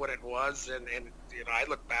was what it was, and I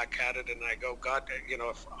look back at it and I go, God,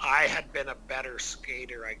 if I had been a better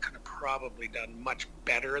skater, I could have probably done much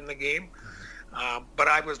better in the game. But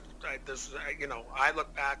I look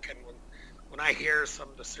back, and when I hear some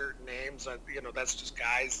of the certain names, that's just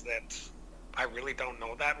guys that I really don't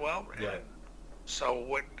know that well. Right. And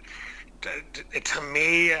so to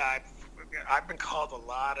me, I've been called a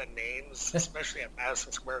lot of names, especially at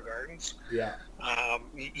Madison Square Gardens. Yeah.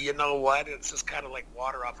 You know what? It's just kind of like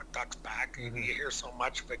water off a duck's back. Mm-hmm. You hear so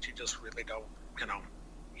much of it, you just really don't,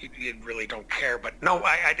 you really don't care. But no,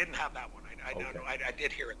 I didn't have that one. I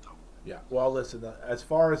did hear it, though. Yeah. Well, listen, as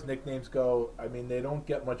far as nicknames go, I mean, they don't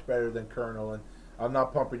get much better than Colonel, and I'm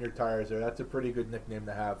not pumping your tires there. That's a pretty good nickname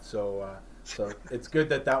to have. So it's good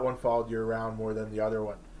that one followed you around more than the other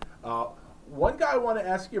one. One guy I want to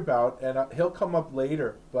ask you about, and he'll come up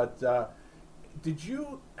later, but did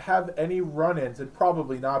you have any run-ins, and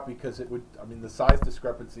probably not because the size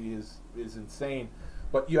discrepancy is insane,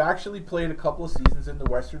 but you actually played a couple of seasons in the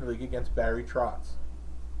Western League against Barry Trotz.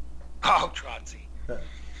 Oh, Trotzy.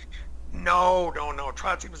 No.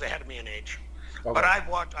 Trotzy was ahead of me in age. Okay. But I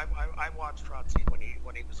watched Trotzy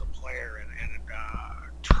when he was a player, and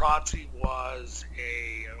Trotzy was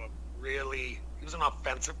he was an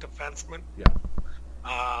offensive defenseman. Yeah.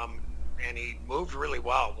 And he moved really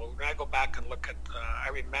well. When I go back and look at, I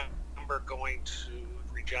remember going to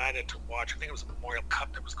Regina to watch, I think it was a Memorial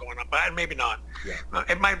Cup that was going on, but maybe not. Yeah.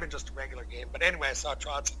 It might have been just a regular game. But anyway, I saw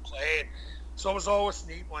Trotzy play, and so it was always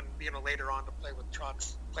neat when, later on to play for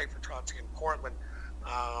Trotzy in Portland,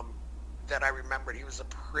 that I remembered he was a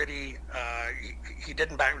pretty, he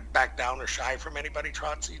didn't back down or shy from anybody,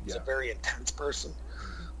 Trotzy. He was a very intense person.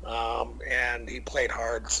 And he played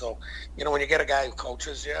hard. So, when you get a guy who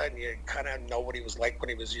coaches you and you kind of know what he was like when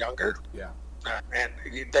he was younger, and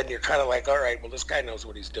then you're kind of like, all right, well, this guy knows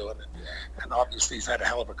what he's doing. And obviously he's had a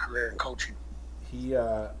hell of a career in coaching.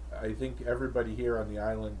 I think everybody here on the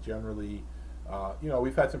island generally,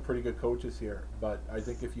 we've had some pretty good coaches here, but I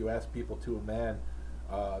think if you ask people to a man,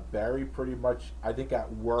 Barry pretty much, I think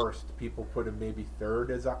at worst, people put him maybe third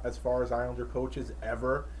as far as Islander coaches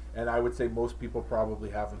ever. And I would say most people probably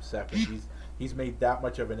have him second. He's made that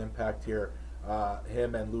much of an impact here.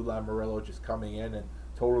 Him and Lou Lamoriello just coming in and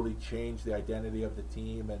totally changed the identity of the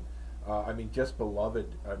team. And just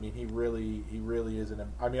beloved. I mean, he really is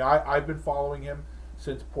I've been following him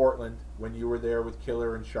since Portland when you were there with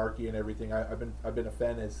Killer and Sharky and everything. I've been a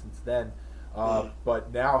fan since then.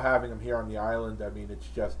 But now having him here on the island, it's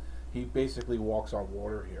just he basically walks on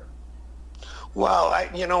water here. Well,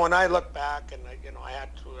 when I look back and, I had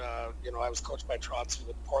to, I was coached by Trotzy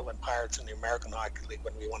with Portland Pirates in the American Hockey League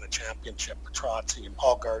when we won a championship with Trotzy, and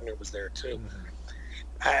Paul Gardner was there too.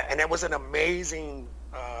 Mm-hmm. And it was an amazing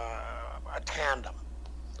tandem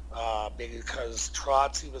because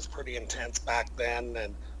Trotzy was pretty intense back then,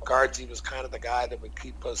 and Guardsy was kind of the guy that would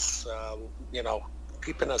keep us,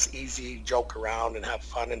 keeping us easy, joke around and have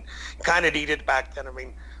fun, and kind of needed back then.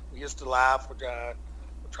 We used to laugh with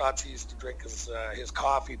Trotzy used to drink his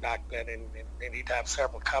coffee back then, and he'd have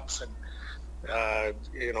several cups, and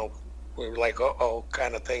we were like, uh-oh,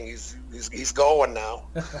 kind of thing. He's going now.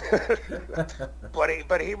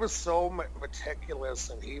 but he was so meticulous,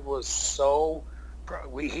 and he was so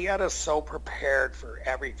he had us so prepared for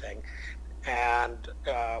everything. And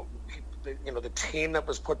the team that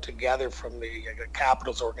was put together from the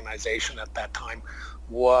Capitals organization at that time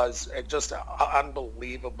was just an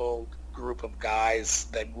unbelievable group of guys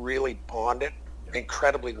that really bonded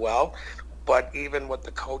incredibly well. But even with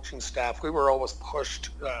the coaching staff, we were always pushed.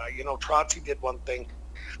 Trotzy did one thing.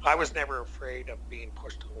 I was never afraid of being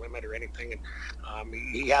pushed to the limit or anything. And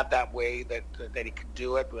he had that way that he could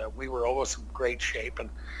do it. We were always in great shape. And,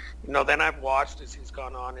 then I've watched as he's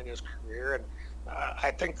gone on in his career. And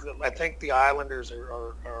I think the Islanders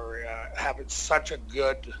are having such a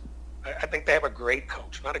good, I think they have a great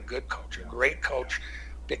coach, not a good coach, a great coach.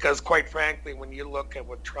 Because quite frankly, when you look at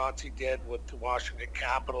what Trotzy did with the Washington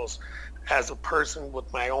Capitals, as a person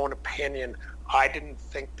with my own opinion, I didn't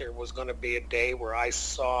think there was going to be a day where I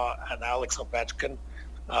saw an Alex Ovechkin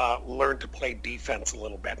learn to play defense a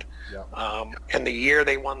little bit. Yeah. And the year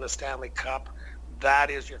they won the Stanley Cup, that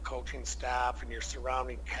is your coaching staff and your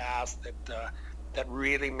surrounding cast that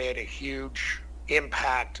really made a huge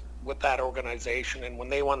impact with that organization. And when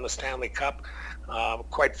they won the Stanley Cup,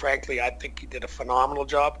 quite frankly, I think he did a phenomenal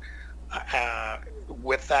job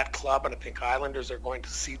with that club, and I think Islanders are going to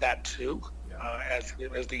see that too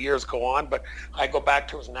as the years go on. But I go back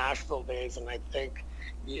to his Nashville days, and I think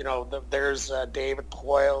there's David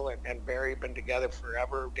Poile and Barry have been together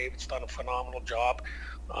forever. David's done a phenomenal job,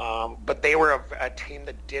 but they were a team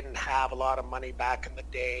that didn't have a lot of money back in the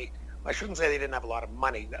day. I shouldn't say they didn't have a lot of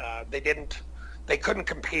money. They couldn't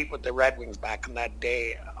compete with the Red Wings back in that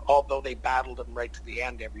day, although they battled them right to the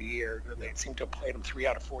end every year. They seemed to have played them 3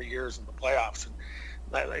 out of 4 years in the playoffs, and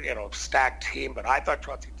stacked team. But I thought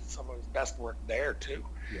Trotzy did some of his best work there too.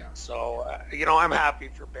 Yeah. So I'm happy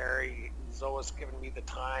for Barry. He's always given me the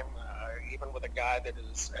time, even with a guy that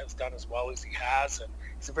has done as well as he has, and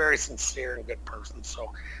he's a very sincere and good person.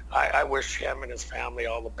 So I wish him and his family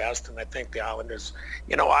all the best, and I think the Islanders,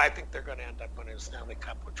 I think they're going to end up winning the Stanley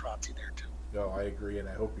Cup with Trotzy there too. No, I agree, and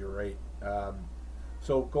I hope you're right.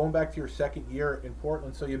 So going back to your second year in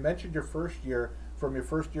Portland, so you mentioned your first year. From your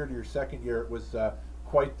first year to your second year, it was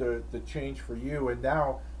quite the change for you. And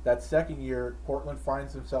now that second year, Portland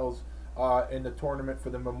finds themselves in the tournament for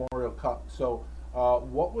the Memorial Cup. So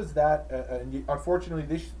what was that? Unfortunately,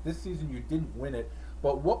 this season you didn't win it.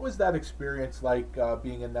 But what was that experience like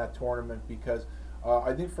being in that tournament? Because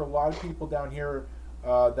I think for a lot of people down here,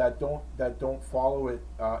 that don't follow it,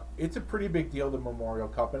 it's a pretty big deal, the Memorial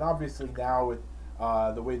Cup, and obviously now with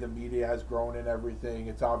the way the media has grown and everything,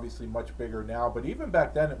 it's obviously much bigger now. But even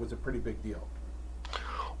back then, it was a pretty big deal.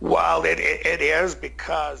 Well, it is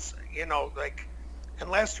because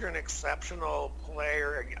unless you're an exceptional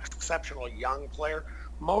player, exceptional young player,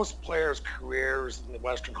 most players' careers in the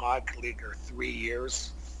Western Hockey League are 3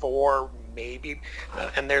 years, 4 maybe,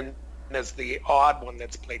 and then there's the odd one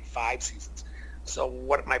that's played 5 seasons. So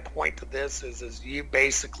what my point to this is you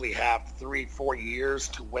basically have 3-4 years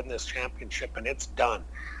to win this championship, and it's done.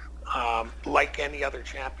 Like any other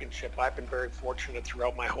championship, I've been very fortunate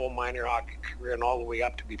throughout my whole minor hockey career and all the way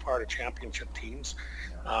up to be part of championship teams.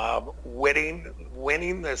 Winning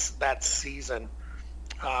that season,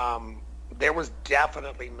 there was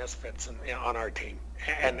definitely misfits on our team,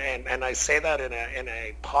 and I say that in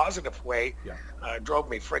a positive way. Yeah. Drove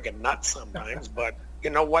me friggin' nuts sometimes, but. You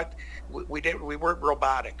know what? We weren't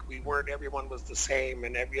robotic. Everyone was the same,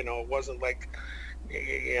 and it wasn't like,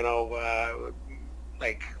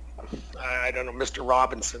 like I don't know, Mr.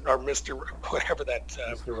 Robinson or Mr. whatever that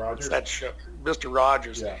Mr. Rogers. That show, Mr.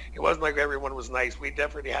 Rogers. Yeah. It wasn't like everyone was nice. We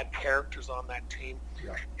definitely had characters on that team,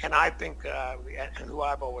 yeah. And I think, and who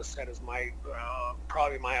I've always said is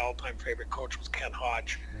probably my all-time favorite coach was Ken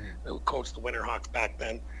Hodge, who coached the Winterhawks back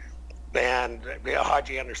then. And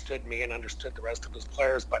Haji understood me and understood the rest of his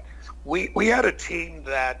players. But we had a team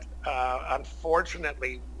that,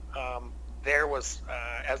 unfortunately, there was,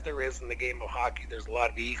 as there is in the game of hockey, there's a lot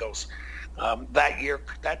of egos. That year,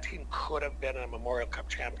 that team could have been a Memorial Cup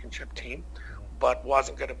championship team, but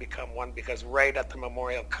wasn't going to become one because right at the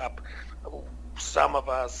Memorial Cup, some of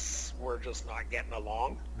us were just not getting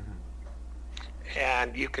along. Mm-hmm.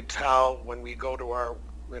 And you could tell when we go to our,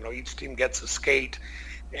 each team gets a skate,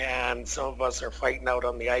 and some of us are fighting out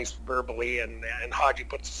on the ice verbally, and Haji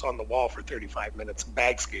puts us on the wall for 35 minutes and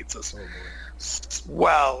bag skates us. Oh,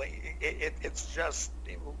 well, it's just,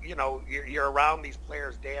 you're around these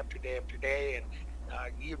players day after day after day,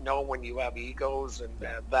 and when you have egos and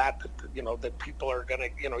that people are going to,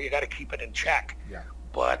 you got to keep it in check. Yeah.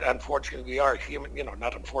 But unfortunately, we are human.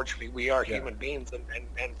 Not unfortunately, we are human beings, and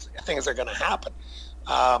things are going to happen.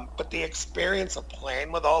 But the experience of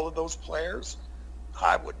playing with all of those players,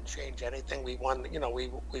 I wouldn't change anything. We won.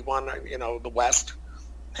 We won. The West.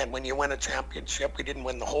 And when you win a championship, we didn't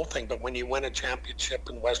win the whole thing, but when you win a championship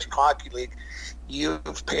in the Western Hockey League,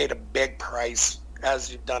 you've paid a big price, as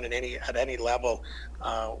you've done at any level.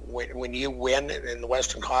 When you win in the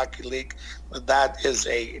Western Hockey League, that is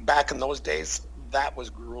back in those days, that was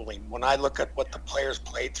grueling. When I look at what the players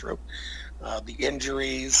played through, the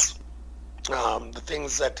injuries, the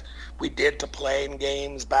things that we did to play in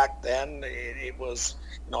games back then, it was,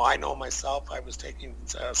 I know myself, I was taking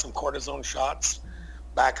some cortisone shots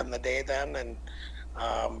back in the day then, and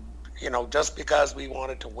just because we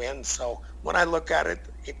wanted to win. So when I look at it,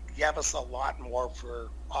 it gave us a lot more for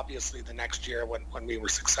obviously the next year when we were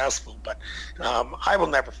successful. But I will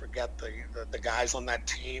never forget the guys on that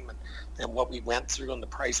team and what we went through and the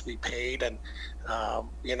price we paid. And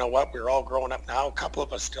you know what, we're all growing up now. A couple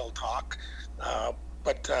of us still talk,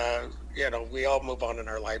 but we all move on in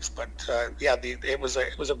our lives. But it was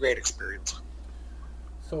a great experience.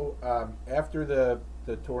 So after the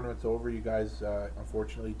tournament's over, you guys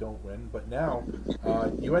unfortunately don't win, but now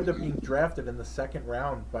you end up being drafted in the second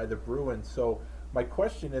round by the Bruins. So my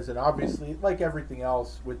question is, and obviously like everything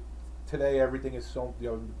else with today, everything is so,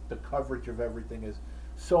 the coverage of everything is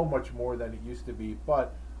so much more than it used to be,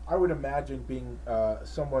 but I would imagine being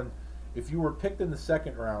someone, if you were picked in the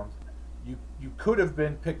second round, you could have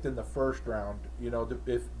been picked in the first round,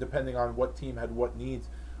 if depending on what team had what needs.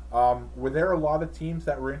 Were there a lot of teams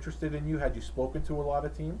that were interested in you? Had you spoken to a lot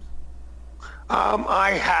of teams?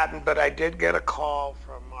 I hadn't, but I did get a call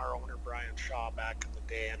from our owner, Brian Shaw, back in the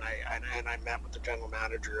day, and I met with the general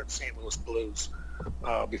manager at St. Louis Blues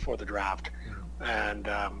before the draft. And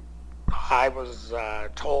I was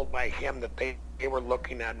told by him that they were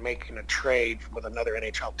looking at making a trade with another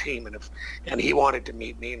NHL team, and he wanted to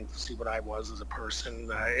meet me and see what I was as a person.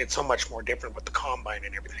 It's so much more different with the combine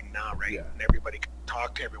and everything now, right? Yeah. And everybody can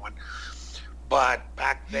talk to everyone. But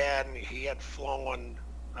back then, he had flown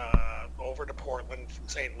over to Portland from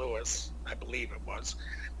St. Louis, I believe it was,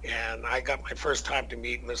 and I got my first time to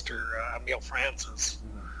meet Mr. Emile Francis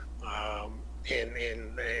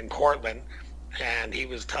in Portland. And he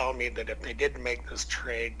was telling me that if they didn't make this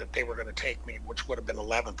trade, that they were going to take me, which would have been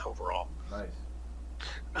 11th overall. Nice.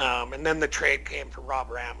 And then the trade came for Rob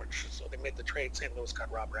Ramage. So they made the trade. St. Louis got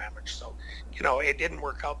Rob Ramage. So, it didn't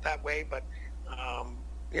work out that way. But,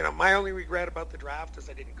 my only regret about the draft is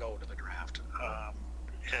I didn't go to the draft.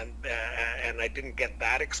 And I didn't get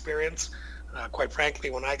that experience. Quite frankly,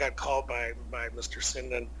 when I got called by Mr.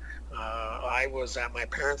 Sinden, I was at my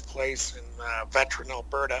parents' place in Veteran,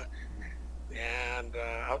 Alberta, and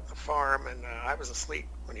out the farm, and I was asleep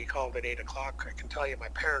when he called at 8 o'clock. I can tell you my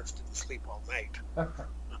parents didn't sleep all night.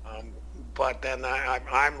 But then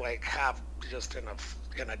I'm like half just in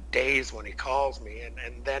a daze when he calls me,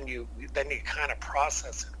 and then you kind of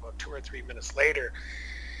process it about 2 or 3 minutes later,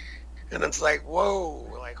 and it's like, whoa,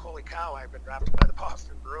 like, holy cow, I've been drafted by the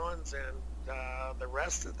Boston Bruins. And the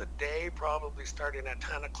rest of the day, probably starting at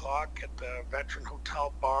 10 o'clock at the Veteran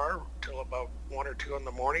Hotel bar till about 1 or 2 in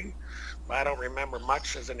the morning. I don't remember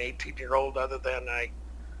much as an 18-year-old other than I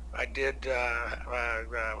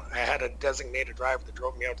had a designated driver that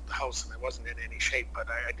drove me out to the house, and I wasn't in any shape, but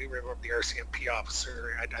I do remember the RCMP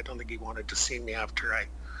officer. I don't think he wanted to see me after I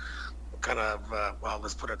kind of,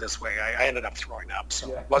 let's put it this way, I ended up throwing up,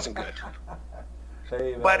 so it wasn't good.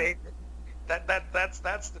 Hey, but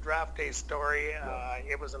that's the draft day story.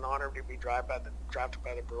 It was an honor to be drafted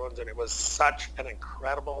by the Bruins, and it was such an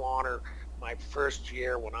incredible honor my first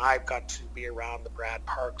year when I got to be around the Brad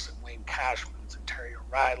Parks and Wayne Cashmans and Terry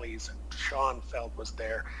O'Reillys, and Sean Feld was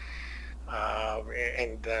there,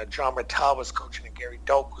 and John Martel was coaching, and Gary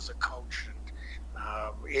Doak was a coach. And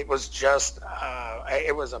it was just,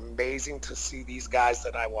 it was amazing to see these guys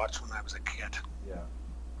that I watched when I was a kid. Yeah,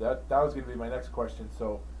 that was going to be my next question.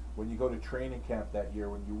 So when you go to training camp that year,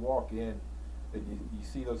 when you walk in and you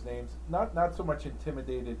see those names, not so much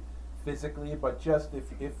intimidated physically, but just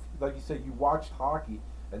if like you said, you watched hockey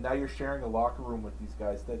and now you're sharing a locker room with these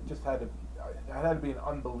guys, that just had to be an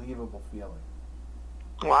unbelievable feeling.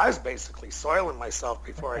 Well, I was basically soiling myself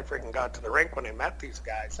before I freaking got to the rink when I met these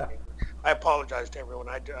guys. I mean, I apologize to everyone.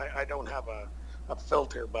 I don't have a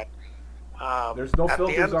filter, but there's no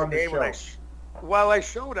filters on the show. I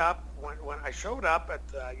showed up when I showed up at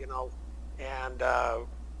and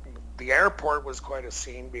the airport was quite a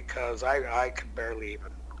scene because I could barely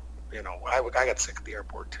even, I got sick at the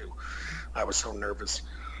airport too. I was so nervous.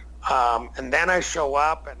 And then I show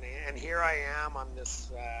up and here I am on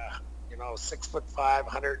this, 6'5",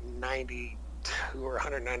 192 or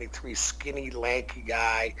 193, skinny, lanky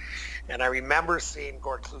guy. And I remember seeing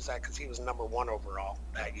Gord Kluzak because he was number 1 overall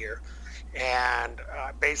that year. And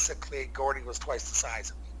basically, Gordy was twice the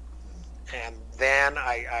size of me. And then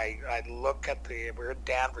I look at we're in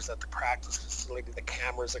Danvers at the practice facility, the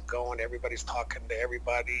cameras are going, everybody's talking to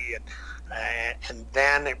everybody. And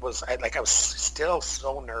then it was, I was still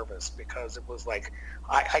so nervous because it was like,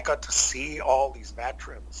 I got to see all these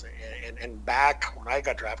veterans. And back when I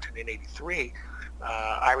got drafted in 83,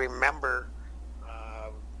 I remember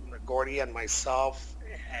Gordy and myself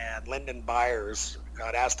and Lyndon Byers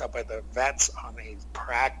got asked out by the vets on a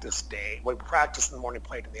practice day. We practiced in the morning,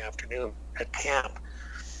 played in the afternoon at camp.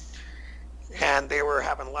 And they were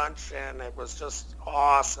having lunch, and it was just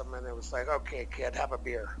awesome. And it was like, okay, kid, have a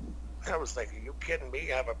beer. I was like, are you kidding me?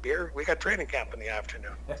 Have a beer? We got training camp in the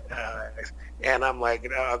afternoon. And I'm like,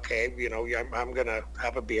 okay, I'm going to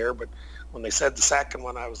have a beer. But when they said the second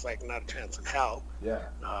one, I was like, not a chance in hell. Yeah.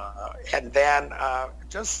 And then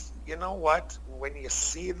just, you know what? When you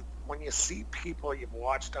see people you've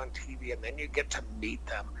watched on TV and then you get to meet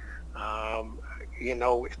them,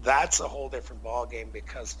 that's a whole different ballgame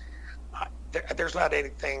because there's not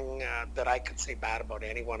anything that I could say bad about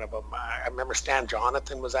any one of them. I remember Stan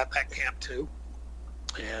Jonathan was at that camp too.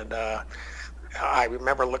 And I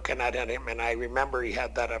remember looking at him, and I remember he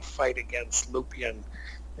had that fight against Lupien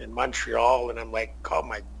in Montreal, and I'm like, oh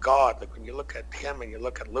my God, like when you look at him and you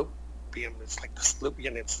look at Lupien, it's like this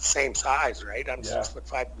Lupien, it's the same size, right? I'm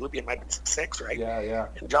 6'5", Lupien might be 6'6", right? Yeah.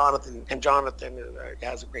 And Jonathan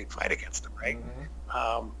has a great fight against him, right?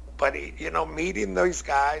 Mm-hmm. But meeting those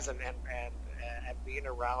guys and being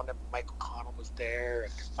around him, Mike O'Connell was there,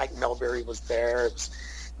 and Mike Milbury was there.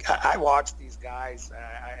 I watched these guys.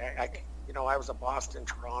 I was a Boston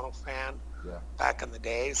Toronto fan back in the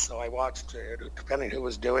day, so I watched depending who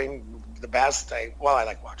was doing the best. I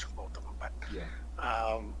like watching both of them, but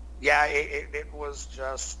it was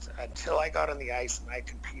just until I got on the ice and I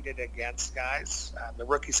competed against guys. The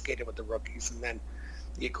rookies skated with the rookies, and then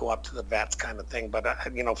you go up to the vets kind of thing. But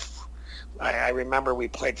I remember we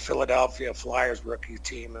played Philadelphia Flyers rookie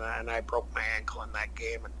team, and I broke my ankle in that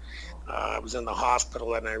game, and I was in the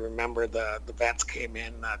hospital. And I remember the vets came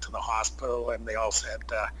in to the hospital, and they all said,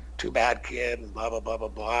 "Too bad, kid," and blah blah blah blah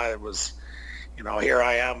blah. It was, here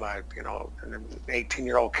I am, an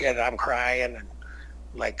 18-year-old kid. I'm crying, and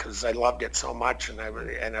because I loved it so much, and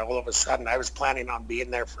all of a sudden I was planning on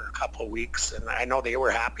being there for a couple of weeks, and I know they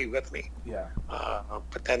were happy with me. Yeah.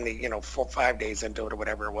 But then 4 or 5 days into it or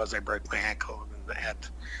whatever it was, I broke my ankle in the head.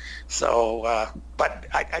 So, but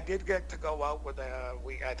I did get to go out with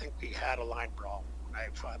I think we had a line brawl when I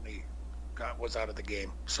finally was out of the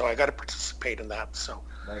game. So I got to participate in that. So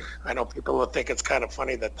nice. I know people will think it's kind of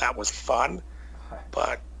funny that was fun,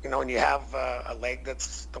 but when you have a leg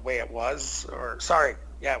that's the way it was,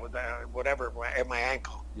 with whatever, my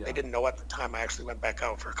ankle, they didn't know at the time. I actually went back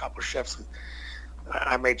out for a couple of shifts, and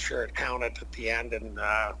I made sure it counted at the end, and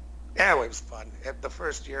it was fun. The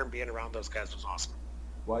first year being around those guys was awesome.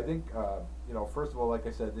 Well, I think, first of all, like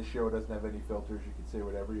I said, this show doesn't have any filters. You can say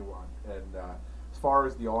whatever you want. And as far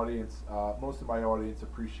as the audience, most of my audience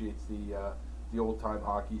appreciates the old-time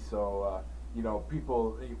hockey, so...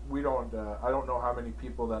 people, I don't know how many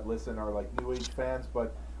people that listen are like new age fans,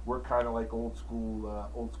 but we're kind of like old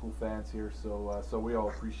school fans here. So we all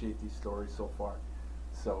appreciate these stories so far.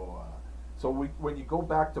 So when you go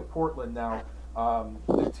back to Portland now,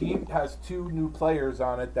 the team has 2 new players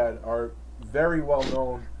on it that are very well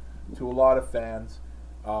known to a lot of fans,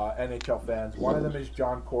 NHL fans. One of them is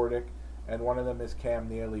John Kordic, and one of them is Cam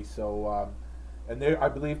Neely. So, and I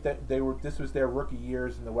believe that this was their rookie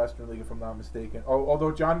years in the Western League, if I'm not mistaken.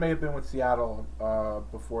 Although John may have been with Seattle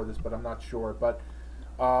before this, but I'm not sure. But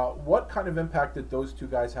what kind of impact did those 2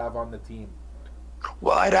 guys have on the team?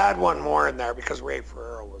 Well, I'd add one more in there because Ray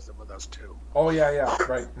Ferraro was with us too. Oh yeah,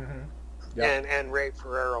 right. Mm-hmm. Yeah. And Ray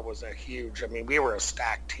Ferraro was a huge. I mean, we were a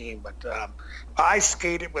stacked team. But I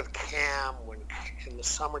skated with Cam in the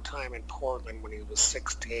summertime in Portland when he was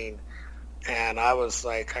 16. And I was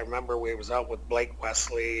like, I remember we was out with Blake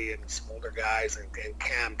Wesley and some older guys, and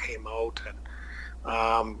Cam came out, and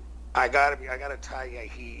I gotta tell you,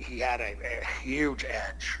 he had a huge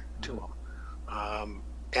edge to him,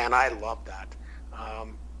 and I loved that.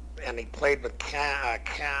 And he played with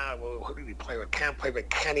who did he play with? Cam played with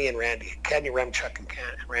Kenny Remchuk and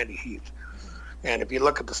Randy Heath. And if you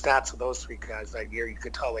look at the stats of those 3 guys that year, you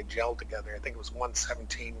could tell they gelled together. I think it was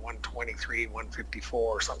 117, 123, 154,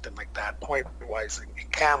 or something like that, point-wise.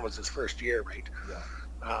 And Cam was his first year, right?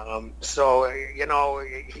 Yeah. So,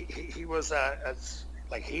 he was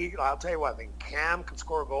I'll tell you what, I think Cam could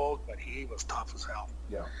score goals, but he was tough as hell.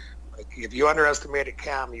 Yeah. Like, if you underestimated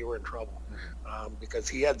Cam, you were in trouble, because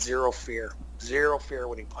he had zero fear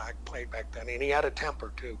when he played back then, and he had a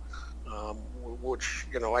temper too. Which,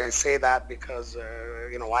 I say that because I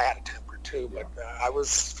had a temper too, but I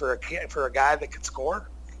was for a guy that could score.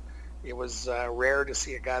 It was rare to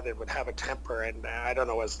see a guy that would have a temper, and I don't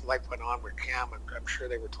know, as life went on with Cam, I'm sure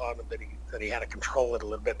they were telling him that he had to control it a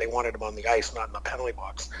little bit. They wanted him on the ice, not in the penalty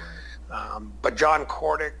box. But John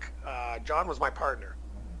Kordic, John was my partner,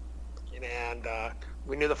 and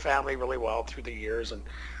we knew the family really well through the years. And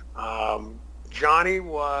Johnny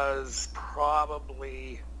was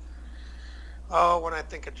probably, when I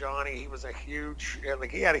think of Johnny, he was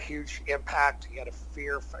he had a huge impact. He had a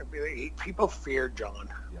fear. People feared John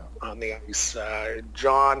on the ice.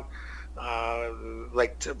 John,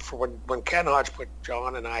 when Ken Hodge put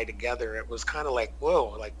John and I together, it was kind of like,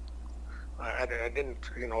 whoa, like, I didn't,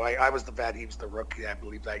 I was the vet, he was the rookie, I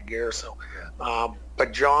believe, that year. So,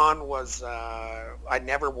 but John was, I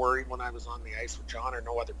never worried when I was on the ice with John, or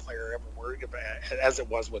no other player ever worried about it, as it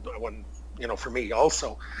was when for me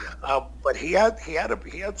also. But he had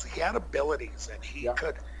abilities, and he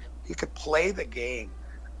could play the game.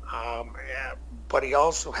 But he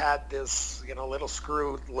also had this, little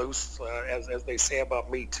screw loose, as they say about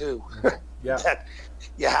me too. That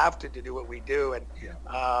you have to do what we do, and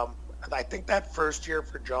I think that first year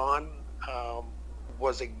for John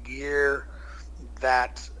was a year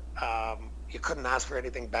that you couldn't ask for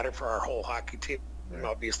anything better for our whole hockey team. Right.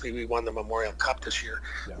 Obviously, we won the Memorial Cup this year,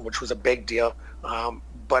 which was a big deal.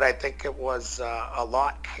 But I think it was a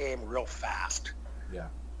lot came real fast. Yeah.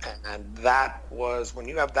 And that was, when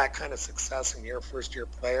you have that kind of success and you're a first-year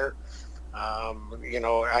player,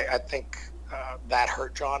 I think that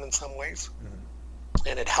hurt John in some ways. Mm-hmm.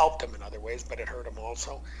 And it helped him in other ways, but it hurt him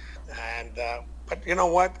also. And but you know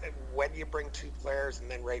what? When you bring two players and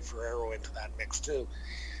then Ray Ferraro into that mix too,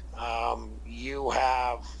 you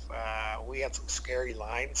have we had some scary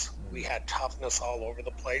lines. Mm-hmm. We had toughness all over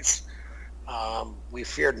the place. We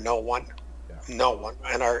feared no one, and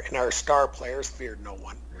our star players feared no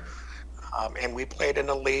one. And we played in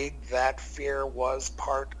a league that fear was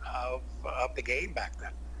part of the game back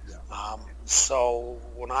then. So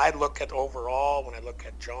when I look at overall, when I look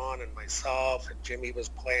at John and myself, and Jimmy was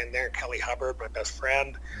playing there, Kelly Hubbard, my best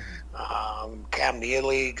friend, Cam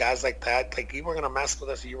Neely, guys like that, like, you were going to mess with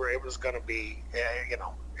us, it was going to be,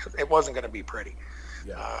 it wasn't going to be pretty.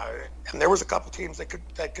 And there was a couple teams that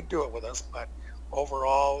could do it with us, but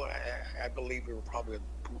overall, I believe we were probably,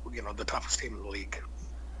 the toughest team in the league.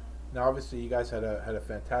 Now, obviously, you guys had a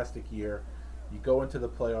fantastic year. You go into the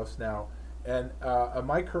playoffs now. And am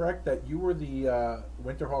I correct that you were the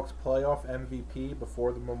Winterhawks playoff MVP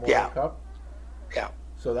before the Memorial Cup? Yeah.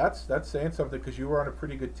 So that's saying something, because you were on a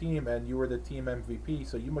pretty good team and you were the team MVP.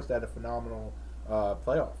 So you must have had a phenomenal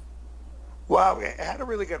playoff. Well, we had a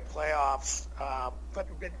really good playoffs, but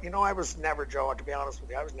I was never, Joe, to be honest with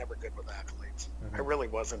you, I was never good with athletes. Mm-hmm. I really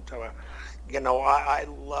wasn't. I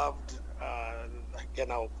loved,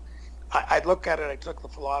 I look at it, I took the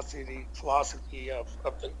philosophy of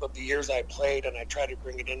the years I played, and I tried to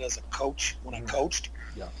bring it in as a coach when I coached.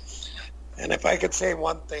 Yeah. And if I could say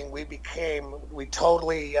one thing, we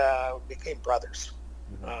totally became brothers.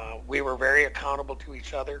 Mm-hmm. We were very accountable to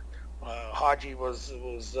each other. Haji was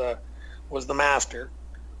the master,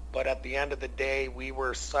 but at the end of the day, we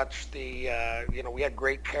were such we had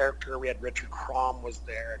great character. We had Richard Crom was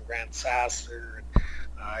there, and Grant Sasser,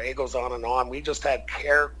 and it goes on and on. We just had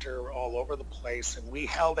character all over the place, and we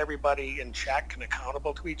held everybody in check and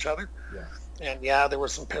accountable to each other. Yeah. And there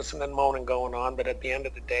was some pissing and moaning going on, but at the end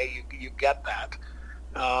of the day, you get that.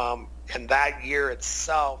 And that year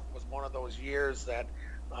itself was one of those years that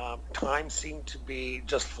time seemed to be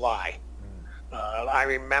just fly. I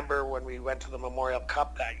remember when we went to the Memorial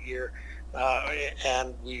Cup that year,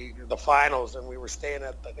 and the finals, and we were staying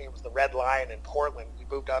at, I think it was the Red Lion in Portland. We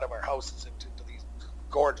moved out of our houses into these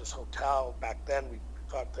gorgeous hotel. Back then, we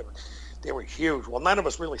thought they were huge. Well, none of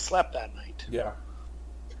us really slept that night. Yeah.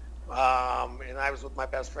 And I was with my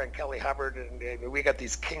best friend Kelly Hubbard, and we got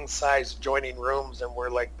these king-size joining rooms, and we're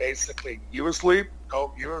like, basically, you asleep?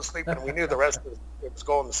 Oh, you asleep? And we knew the rest of it was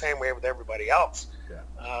going the same way with everybody else.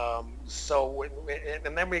 Yeah.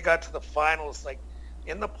 And then we got to the finals. Like,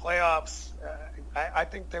 in the playoffs, I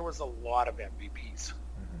think there was a lot of MVPs.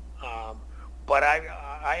 Mm-hmm. But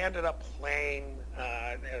I ended up playing,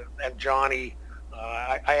 and Johnny,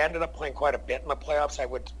 I ended up playing quite a bit in the playoffs. I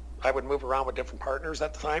would move around with different partners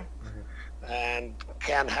at the time. Mm-hmm. And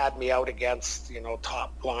Ken had me out against,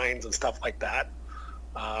 top lines and stuff like that.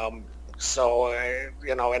 So,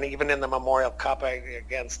 and even in the Memorial Cup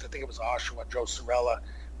against, I think it was Oshawa, Joe Sorella,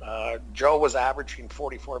 Joe was averaging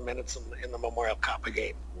 44 minutes in the Memorial Cup a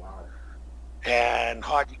game. Wow. And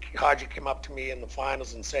Haji came up to me in the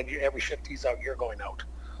finals and said, every shift he's out, you're going out.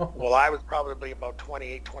 Well, I was probably about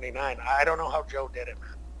 28, 29. I don't know how Joe did it,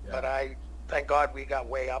 man. Yeah. But thank God we got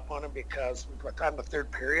way up on him, because by the time the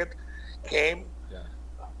third period came,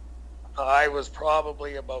 I was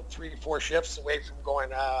probably about 3-4 shifts away from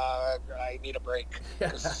going, I need a break.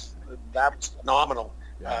 Because that was phenomenal.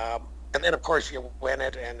 Yeah. And then, of course, you win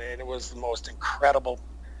it, and it was the most incredible.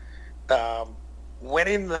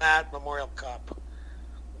 Winning that Memorial Cup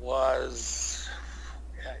was,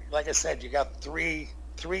 like I said, you got three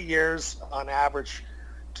years on average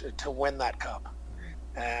to win that cup.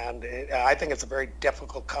 And I think it's a very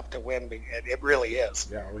difficult cup to win. It really is.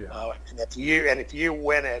 Yeah, oh yeah. And if you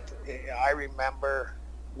win it, I remember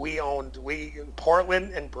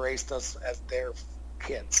Portland embraced us as their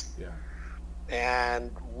kids. Yeah.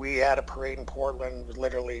 And we had a parade in Portland,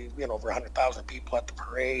 literally, over 100,000 people at the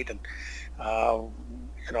parade, and I'll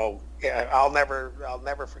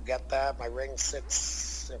never forget that. My ring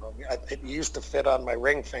sits, it used to fit on my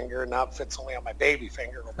ring finger, now it fits only on my baby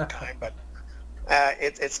finger over time, but.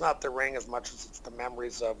 It's not the ring as much as it's the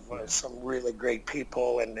memories of some really great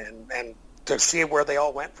people, and to see where they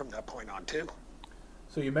all went from that point on too.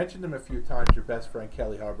 So you mentioned him a few times, your best friend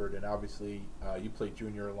Kelly Hubbard, and obviously you played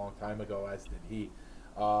junior a long time ago, as did he.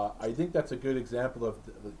 I think that's a good example of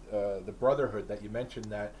the brotherhood that you mentioned,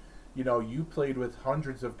 that you played with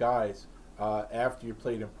hundreds of guys after you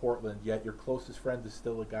played in Portland, yet your closest friend is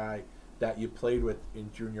still a guy that you played with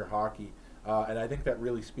in junior hockey. And I think that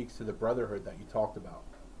really speaks to the brotherhood that you talked about.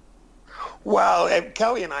 Well,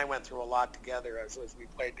 Kelly and I went through a lot together as we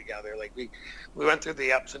played together. Like we went through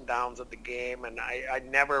the ups and downs of the game, and I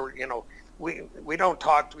never, we don't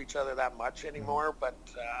talk to each other that much anymore. But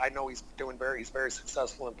I know he's very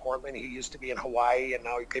successful in Portland. He used to be in Hawaii, and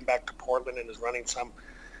now he came back to Portland and is running some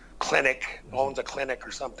clinic, owns a clinic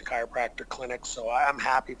or something, chiropractor clinic. So I'm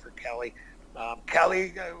happy for Kelly. Kelly,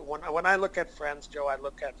 when I look at friends, Joe, I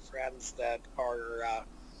look at friends that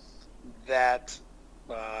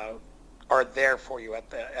are there for you at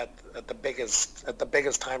the biggest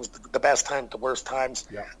times, the best times, the worst times.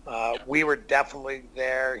 Yeah. We were definitely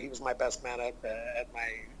there. He was my best man at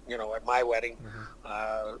my wedding.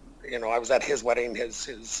 Mm-hmm. I was at his wedding.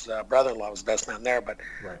 His brother-in-law was best man there. But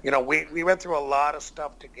right. We went through a lot of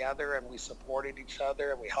stuff together, and we supported each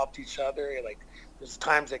other, and we helped each other. Like, there's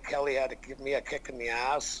times that Kelly had to give me a kick in the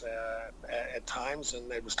ass at times,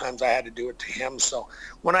 and there was times I had to do it to him. So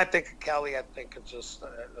when I think of Kelly, I think of just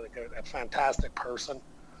like a fantastic person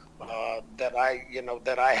that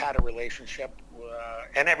I had a relationship,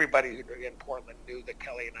 and everybody in Portland knew that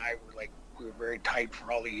Kelly and I were we were very tight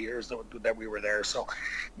for all the years that we were there. So,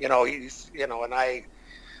 and I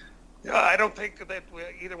don't think that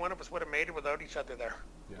either one of us would have made it without each other there.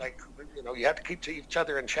 Yeah. You had to keep each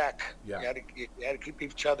other in check. Yeah. You had to keep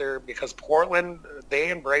each other, because Portland, they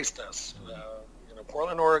embraced us. Mm-hmm.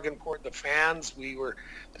 Portland, Oregon, the fans, the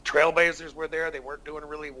Trailblazers were there. They weren't doing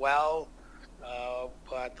really well,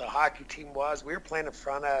 but the hockey team we were playing in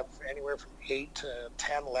front of anywhere from 8 to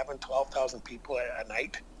 10, 11, 12,000 people a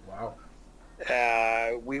night. Wow.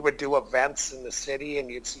 We would do events in the city, and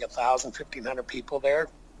you'd see 1,000, 1,500 people there.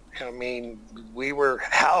 I mean, we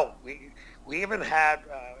even had,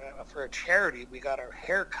 for a charity, we got our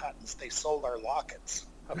hair cut and they sold our lockets.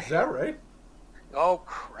 Is that right? Oh,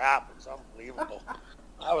 crap. It was unbelievable.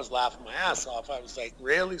 I was laughing my ass off. I was like,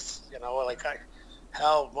 really?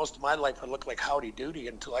 Most of my life I looked like Howdy Doody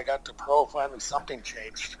until I got to pro. Finally, something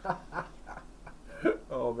changed.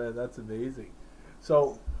 Oh, man, that's amazing.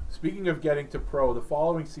 So, speaking of getting to pro, the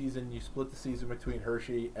following season, you split the season between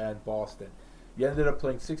Hershey and Boston. You ended up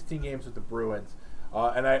playing 16 games with the Bruins,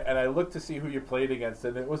 and I looked to see who you played against,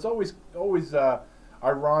 and it was always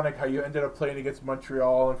ironic how you ended up playing against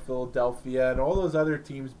Montreal and Philadelphia and all those other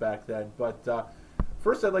teams back then. But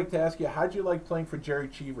first, I'd like to ask you, how'd you like playing for Jerry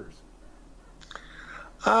Cheevers?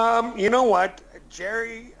 You know what,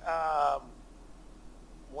 Jerry?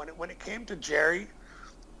 When it came to Jerry,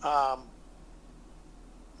 I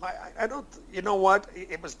don't. You know what?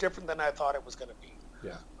 It was different than I thought it was going to be.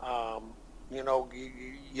 Yeah.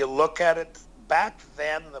 You look at it, back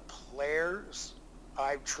then the players,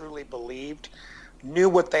 I truly believed, knew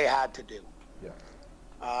what they had to do.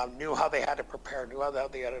 Yeah. Knew how they had to prepare, knew how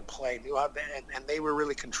they had to play, and they were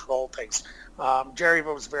really control things. Jerry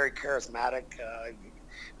was very charismatic.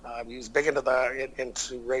 He was big into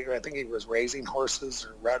I think he was raising horses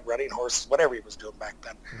or running horses, whatever he was doing back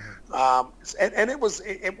then. And it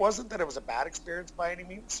wasn't that it was a bad experience by any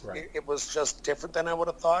means. Right. It was just different than I would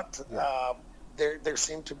have thought. Yeah. There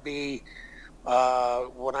seemed to be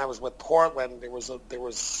when I was with Portland, there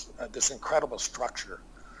was this incredible structure.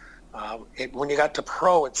 When you got to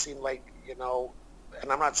pro, it seemed like, and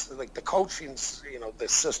I'm not like the coaching's, the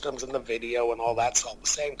systems and the video and all that's all the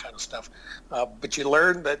same kind of stuff. But you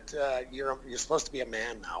learn that you're supposed to be a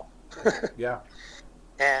man now. Yeah.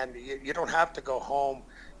 And you don't have to go home,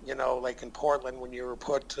 like in Portland when you were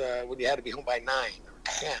when you had to be home by 9 or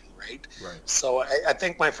 10, right? Right. So I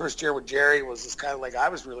think my first year with Jerry was just kind of like I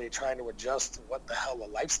was really trying to adjust to what the hell the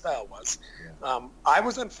lifestyle was. Yeah. I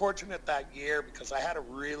was unfortunate that year because I had a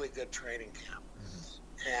really good training camp.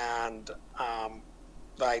 And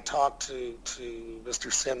I talked to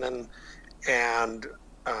Mr. Sinnen and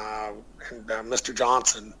Mr.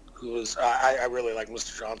 Johnson, who was I really like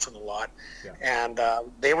Mr. Johnson a lot. Yeah. And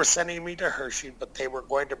they were sending me to Hershey, but they were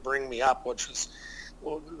going to bring me up, which is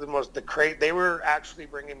they were actually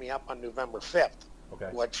bringing me up on November 5th,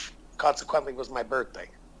 which consequently was my birthday.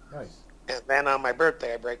 Nice. And then on my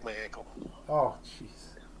birthday, I break my ankle. Oh, jeez.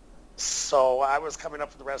 So I was coming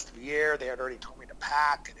up for the rest of the year. They had already told me to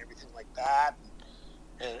pack and everything like that.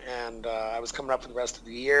 And I was coming up for the rest of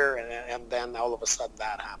the year, and then all of a sudden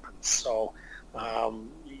that happened. So,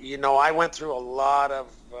 I went through a lot of,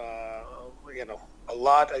 I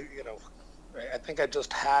think I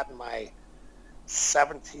just had my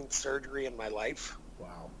 17th surgery in my life.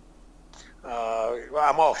 Wow.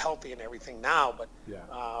 I'm all healthy and everything now, but yeah.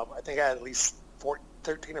 I think I had at least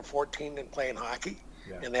 13 or 14 in playing hockey.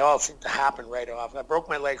 Yeah. And they all seemed to happen right off. I broke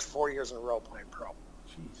my legs 4 years in a row playing pro.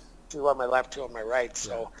 Jeez. 2 on my left, 2 on my right.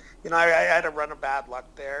 So, I had a run of bad luck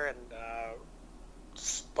there. And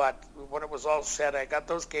but when it was all said, I got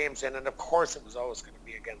those games in. And, of course, it was always going to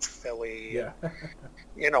be against Philly. Yeah.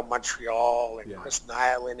 And, Montreal and Chris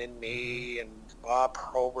Nyland and me and Bob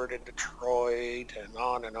Probert in Detroit and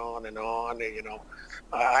on and on and on. And,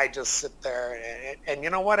 I just sit there. And you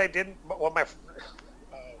know what I didn't? What my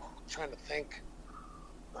trying to think.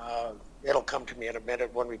 It'll come to me in a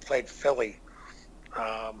minute when we played Philly.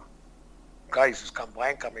 Guys just come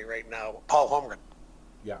blank on me right now. Paul Holmgren.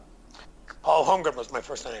 Yeah. Paul Holmgren was my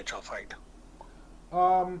first NHL fight.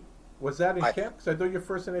 Was that in camp? Because I thought your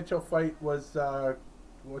first NHL fight was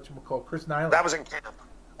Chris Nyland. That was in camp.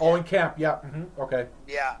 Oh, in camp, yeah. Mm-hmm. Okay.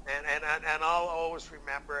 Yeah, and I'll always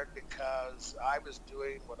remember it because I was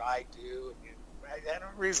doing what I do. And the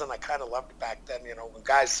reason I kind of loved it back then, when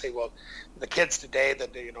guys say, well, the kids today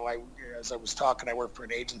that, as I was talking, I work for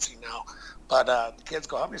an agency now, but the kids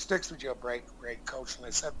go, how many sticks would you break, coach? And I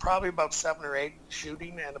said, probably about 7 or 8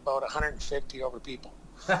 shooting and about 150 over people.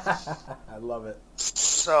 I love it.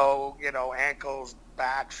 So, ankles,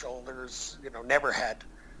 back, shoulders, never head.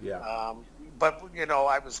 Yeah. But,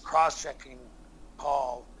 I was cross-checking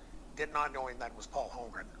Paul, did not knowing that it was Paul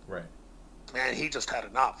Holmgren. Right. And he just had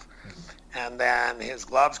enough. And then his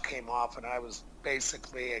gloves came off, and I was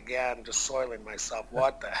basically, again, just soiling myself.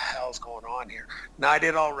 What the hell's going on here? Now, I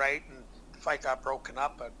did all right, and the fight got broken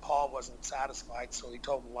up, but Paul wasn't satisfied, so he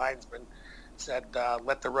told the linesman, said,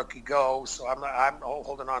 let the rookie go. So I'm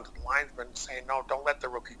holding on to the linesman saying, no, don't let the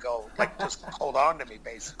rookie go. Like, just hold on to me,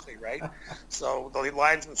 basically, right? So the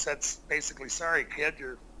linesman said, basically, sorry, kid,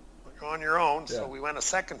 you're on your own. Yeah. So we went a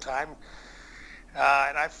second time.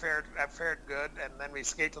 And I fared good, and then we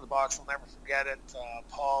skate to the box. I'll never forget it.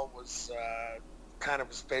 Paul was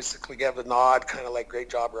was basically gave a nod, kind of like great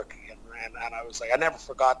job, rookie, and I was like, I never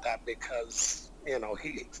forgot that because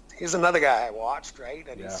he's another guy I watched, right,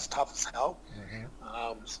 and he's tough as hell.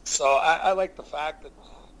 Mm-hmm. So I like the fact that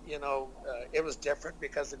it was different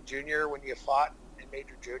because in junior when you fought in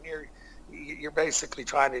major junior, you're basically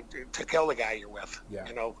trying to kill the guy you're with. Yeah.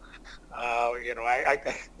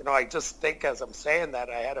 I just think as I'm saying that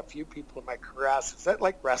I had a few people in my career ask, is that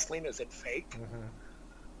like wrestling? Is it fake? Mm-hmm.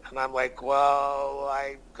 And I'm like, well,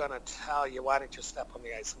 I'm gonna tell you. Why don't you step on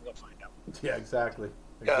the ice and you'll find out? Yeah, exactly.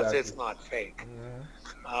 Because it's not fake.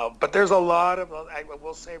 Mm-hmm. But there's a lot of. I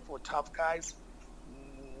will say for tough guys,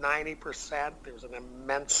 90% there's an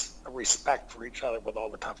immense respect for each other with all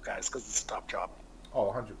the tough guys because it's a tough job. Oh,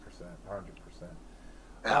 100%.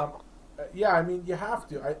 Yeah, I mean, you have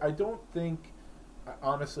to. I don't think,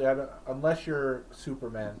 honestly, unless you're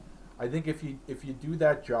Superman, I think if you do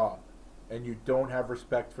that job and you don't have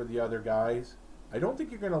respect for the other guys, I don't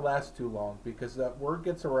think you're going to last too long because that word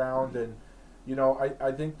gets around and,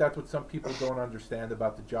 I think that's what some people don't understand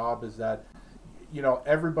about the job is that,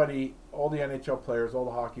 everybody, all the NHL players, all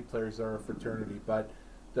the hockey players are a fraternity, but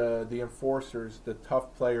the enforcers, the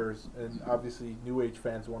tough players, and obviously New Age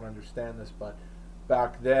fans won't understand this, but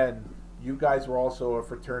back then you guys were also a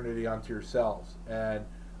fraternity unto yourselves, and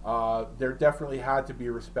there definitely had to be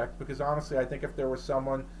respect, because honestly I think if there was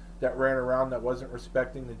someone that ran around that wasn't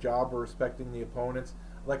respecting the job or respecting the opponents,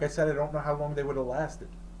 like I said, I don't know how long they would have lasted.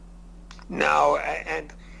 No,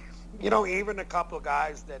 and even a couple of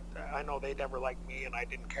guys that I know they never liked me and I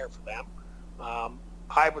didn't care for them,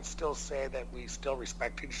 I would still say that we still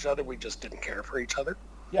respected each other. We just didn't care for each other.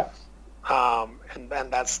 Yeah. And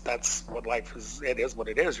that's what life is. It is what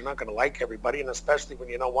it is. You're not going to like everybody, and especially when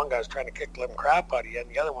one guy's trying to kick living crap out of you, and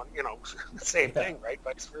the other one, the same thing, right?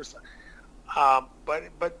 Vice versa. But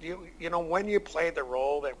when you play the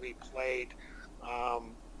role that we played,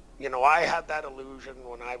 I had that illusion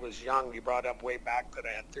when I was young. You brought up way back that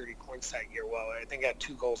I had 30 points that year. Well, I think I had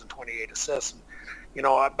 2 goals and 28 assists. And,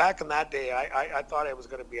 back in that day, I thought I was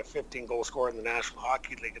going to be a 15-goal scorer in the National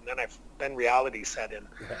Hockey League, and then reality set in.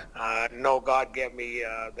 Yeah. No, God gave me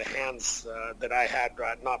the hands that I had,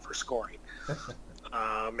 not for scoring.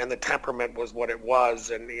 And the temperament was what it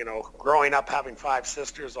was. And, growing up having 5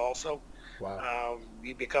 sisters also, wow.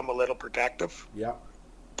 You become a little protective. Yeah.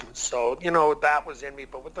 So, that was in me.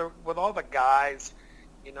 But with all the guys,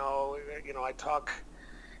 I talk,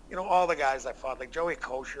 all the guys I fought, like Joey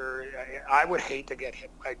Kosher, I would hate to get hit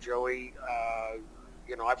by Joey.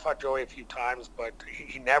 I fought Joey a few times, but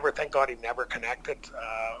he never, thank God he never connected.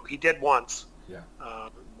 He did once. Yeah.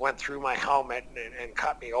 Went through my helmet and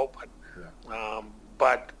cut me open. Yeah.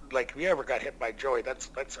 But, like, if you ever got hit by Joey, that's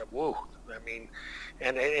a woo. I mean,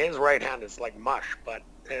 and his right hand is like mush, but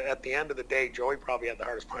at the end of the day, Joey probably had the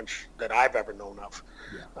hardest punch that I've ever known of.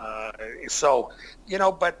 Yeah.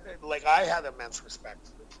 But like I had immense respect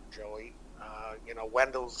for Joey.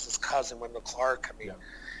 Wendell's his cousin, Wendell Clark. I mean,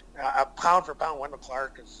 pound for pound, Wendell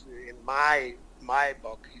Clark is, in my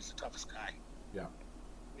book, he's the toughest guy. Yeah.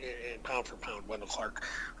 In pound for pound, Wendell Clark.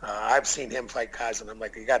 I've seen him fight guys, and I'm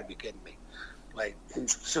like, you got to be kidding me. Like,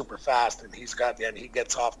 he's super fast, and he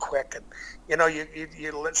gets off quick, and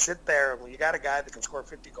you sit there, and when you got a guy that can score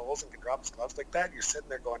 50 goals and can drop his gloves like that, you're sitting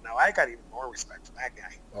there going, now I got even more respect for that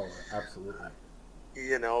guy. Oh, absolutely.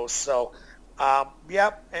 So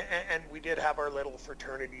and we did have our little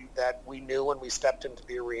fraternity that we knew when we stepped into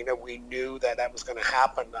the arena. We knew that was going to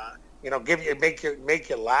happen. Make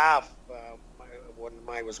you laugh. When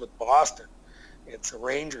I was with Boston, it's a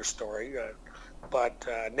Ranger story, but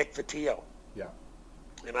Nick Vitillo. Yeah.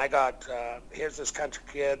 And I got, here's this country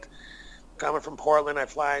kid coming from Portland. I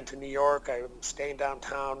fly into New York. I'm staying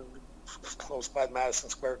downtown close by the Madison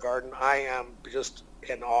Square Garden. I am just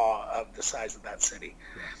in awe of the size of that city.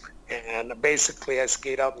 Yeah. And basically I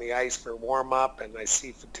skate out on the ice for warm up, and I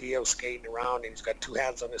see Vitillo skating around, and he's got 2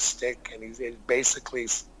 hands on his stick, and he's basically,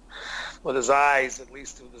 with his eyes, at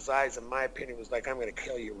least with his eyes, in my opinion, was like, I'm going to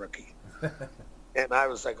kill you, rookie. And I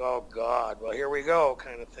was like, oh, God, well, here we go,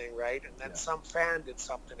 kind of thing, right? And then some fan did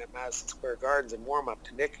something at Madison Square Gardens in warm-up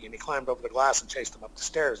to Nicky, and he climbed over the glass and chased him up the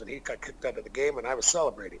stairs, and he got kicked out of the game, and I was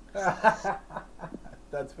celebrating.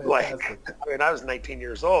 That's fantastic. I was 19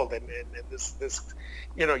 years old, and this this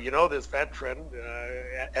veteran,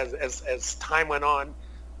 as time went on,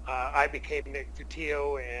 I became Nick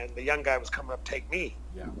Vitillo, and the young guy was coming up to take me.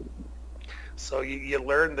 Yeah. So you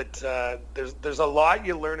learn that there's a lot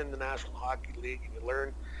you learn in the National Hockey League, and you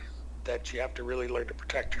learn that you have to really learn to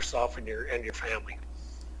protect yourself and your family.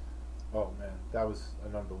 Oh man, that was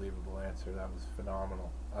an unbelievable answer. That was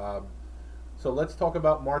phenomenal. So let's talk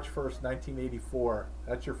about March 1st, 1984.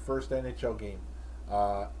 That's your first NHL game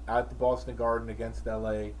at the Boston Garden against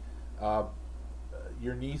LA.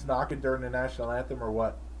 Your knees knocking during the national anthem, or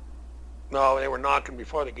what? No, they were knocking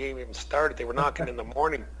before the game even started. They were knocking in the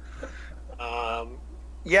morning.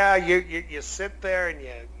 You sit there, and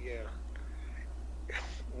you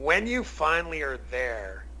when you finally are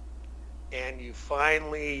there and you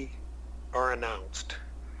finally are announced,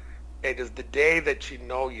 it is the day that you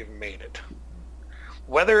know you've made it.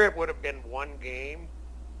 Whether it would have been one game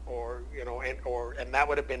or that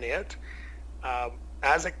would have been it.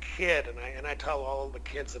 As a kid, and I tell all the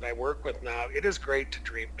kids that I work with now, it is great to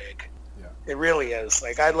dream big. Yeah. It really is.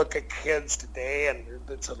 Like, I look at kids today, and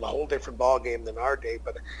it's a whole different ball game than our day.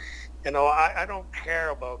 But I don't care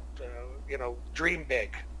about dream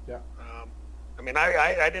big. Yeah.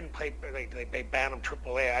 I didn't play. They played Bantam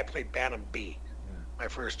AAA. I played Bantam B, my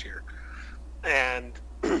first year, and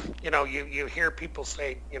you hear people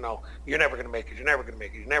say, you're never going to make it. You're never going to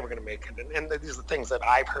make it. You're never going to make it. And these are the things that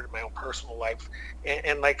I've heard in my own personal life.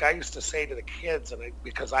 And like I used to say to the kids,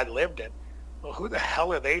 because I lived it, well, who the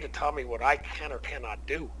hell are they to tell me what I can or cannot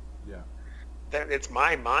do? Yeah. it's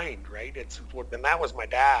my mind, right? And that was my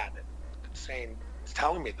dad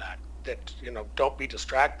telling me that don't be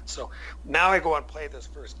distracted. So now I go and play this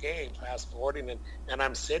first game, fast forwarding, and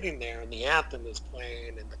I'm sitting there, and the anthem is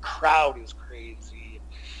playing, and the crowd is crazy.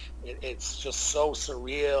 It's just so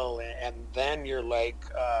surreal, and then you're like,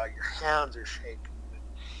 your hands are shaking.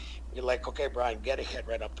 You're like, okay, Brian, get a hit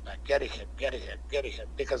right up the back. Get a hit.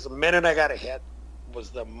 Because the minute I got a hit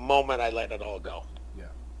was the moment I let it all go. Yeah.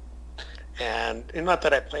 And not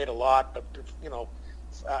that I played a lot, but,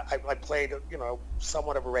 I played,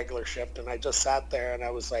 somewhat of a regular shift, and I just sat there and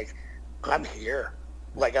I was like, I'm here.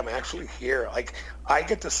 Like, I'm actually here. Like, I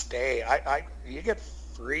get to stay. You get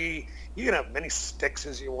free. You can have many sticks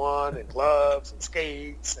as you want, and gloves and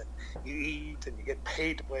skates, and you eat, and you get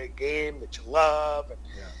paid to play a game that you love.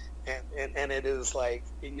 And it is like,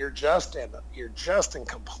 you're just in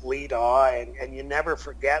complete awe, and you never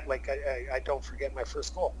forget. Like, I don't forget my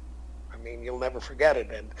first goal. I mean, you'll never forget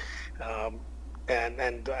it.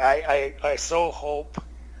 And I so hope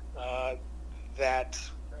that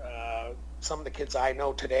some of the kids I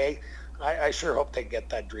know today, I sure hope they get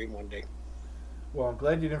that dream one day. Well, I'm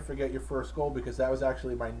glad you didn't forget your first goal, because that was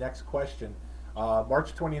actually my next question.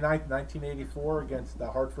 March 29th, 1984 against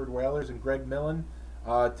the Hartford Whalers and Greg Millen.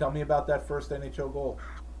 Tell me about that first NHL goal.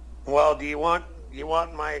 Well, do you want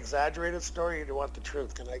my exaggerated story, or do you want the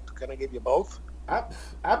truth? Can I give you both?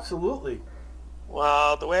 Absolutely.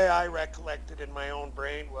 Well, the way I recollected in my own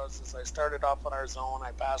brain was, as I started off on our zone,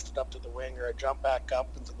 I passed it up to the winger, I jumped back up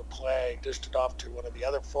into the play, dished it off to one of the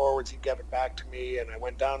other forwards, he gave it back to me, and I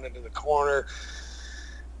went down into the corner,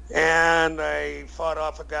 and I fought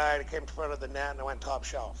off a guy that came in front of the net, and I went top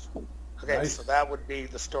shelf. Okay, nice. So that would be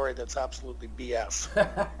the story that's absolutely BS.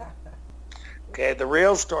 Okay, the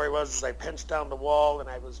real story was I pinched down the wall, and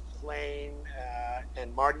I was playing,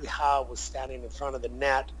 and Marty Howe was standing in front of the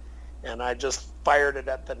net, and I just fired it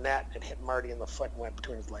at the net and hit Marty in the foot and went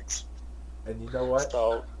between his legs. And you know what?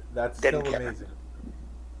 So that's still amazing.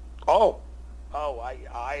 I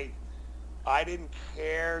didn't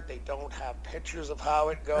care. They don't have pictures of how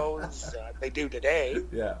it goes. They do today.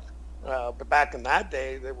 Yeah. But back in that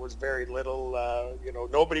day, there was very little.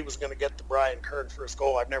 Nobody was going to get the Brian Kern first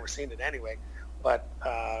goal. I've never seen it anyway. But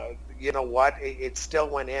you know what? It still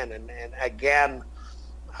went in, and again.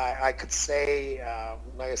 I could say,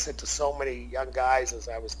 like I said to so many young guys as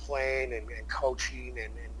I was playing and coaching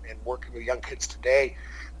and working with young kids today,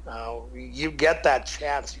 you get that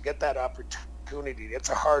chance, you get that opportunity. It's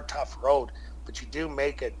a hard, tough road, but you do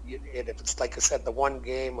make it. And if it's, like I said, the one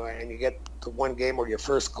game, and you get the one game or your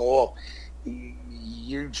first goal,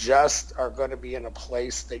 you just are going to be in a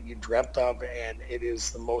place that you dreamt of, and it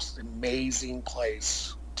is the most amazing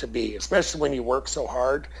place to be, especially when you work so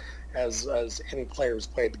hard. As any player who's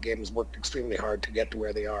played the game has worked extremely hard to get to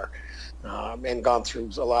where they are, and gone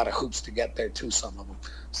through a lot of hoops to get there too, some of them.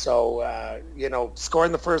 So,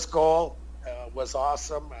 scoring the first goal was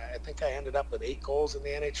awesome. I think I ended up with 8 goals in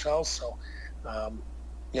the NHL. So, I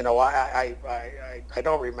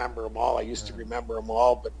don't remember them all. I used to remember them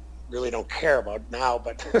all, but really don't care about it now.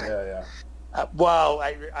 But yeah. Well,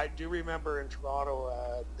 I do remember in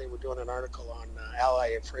Toronto, they were doing an article on Al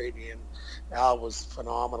Iafrate, and Al was a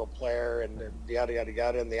phenomenal player, and yada, yada,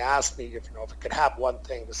 yada. And they asked me if I could have one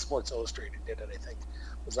thing, the Sports Illustrated did it, I think,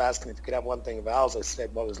 was asking if you could have one thing of Al's. I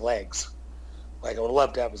said, well, his legs. Like, I would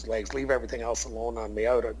love to have his legs. Leave everything else alone on me.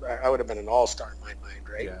 I would have been an all-star in my mind,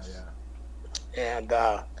 right? Yeah. And,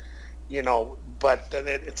 but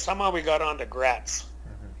then somehow we got on to Gretz.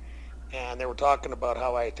 And they were talking about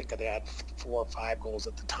how I think they had 4 or 5 goals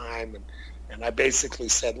at the time. And I basically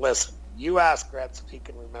said, listen, you ask Gretz if he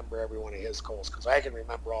can remember every one of his goals, because I can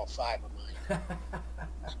remember all 5 of mine.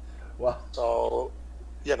 Well, so,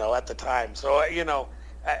 at the time. So, you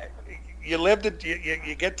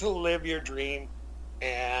get to live your dream.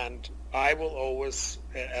 And I will always,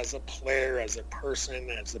 as a player, as a person,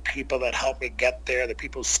 as the people that helped me get there, the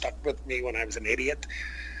people who stuck with me when I was an idiot,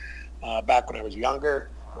 back when I was younger,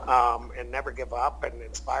 and never give up, and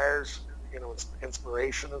inspires,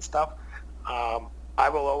 inspiration and stuff. I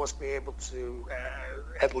will always be able to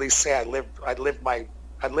at least say I lived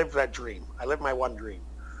that dream. I lived my one dream,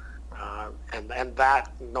 and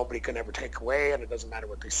that nobody can ever take away, and it doesn't matter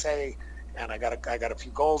what they say. And I got a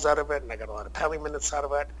few goals out of it, and I got a lot of penalty minutes out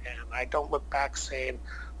of it, and I don't look back saying,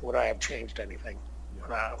 would I have changed anything?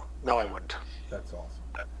 Yeah. No, I wouldn't. That's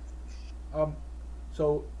awesome.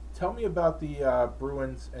 So tell me about the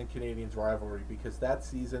Bruins and Canadiens rivalry, because that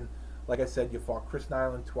season, like I said, you fought Chris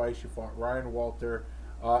Nyland twice, you fought Ryan Walter.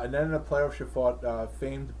 And then in the playoffs, you fought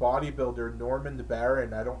famed bodybuilder Norman the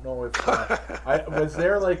Baron. I don't know if was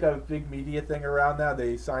there like a big media thing around that?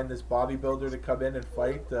 They signed this bodybuilder to come in and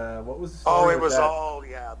fight. What was the story? It was all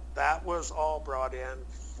that was all brought in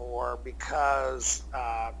because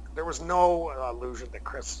there was no illusion that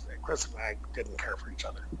Chris and I didn't care for each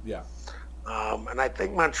other. Yeah. And I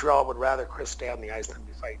think Montreal would rather Chris stay on the ice than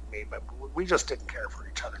be fighting me, but we just didn't care for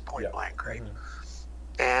each other, point blank, right? Mm-hmm.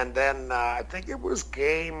 And then I think it was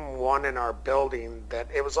game 1 in our building that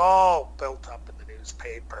it was all built up in the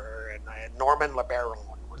newspaper, and Norman LeBaron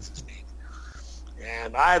was his name.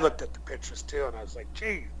 And I looked at the pictures too, and I was like,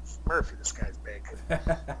 geez, Murphy, this guy's big.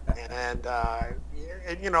 and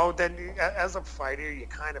then as a fighter, you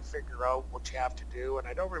kind of figure out what you have to do. And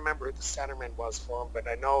I don't remember who the centerman was for him, but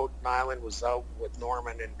I know Nyland was out with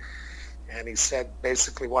Norman, and he said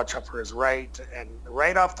basically watch out for his right. And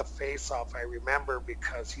right off the face-off, I remember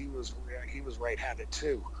because he was right-handed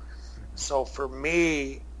too. So for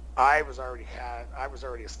me, I was already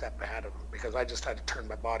a step ahead of him because I just had to turn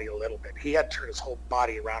my body a little bit. He had to turn his whole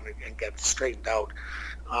body around and get straightened out,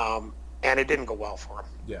 and it didn't go well for him.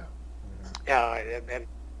 Yeah.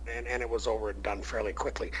 And it was over and done fairly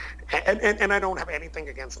quickly. And I don't have anything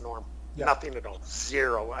against Norm. Yeah. Nothing at all.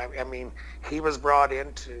 Zero. I mean, he was brought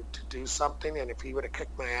in to do something, and if he would have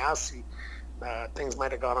kicked my ass, things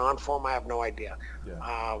might have gone on for him. I have no idea.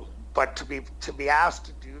 Yeah. But to be asked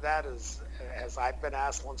to do that as I've been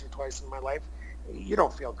asked once or twice in my life, you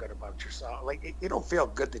don't feel good about yourself. Like, you don't feel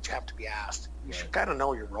good that you have to be asked. You should kind of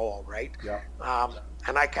know your role, right? Yeah.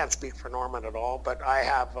 And I can't speak for Norman at all, but I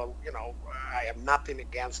have, I have nothing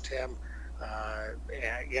against him.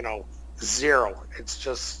 Zero. It's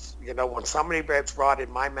just, when somebody gets brought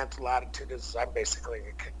in, my mental attitude is I'm basically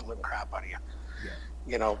going to kick the living crap out of you.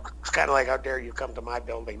 Yeah. It's kind of like, how dare you come to my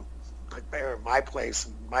building, my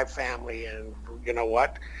place, my family, and you know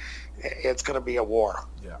what? It's going to be a war.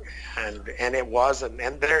 Yeah. And it was, and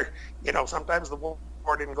there, sometimes the war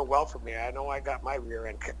didn't go well for me. I know I got my rear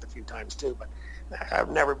end kicked a few times too, but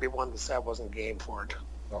I'd never be one to say I wasn't game for it.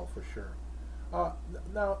 Oh, for sure.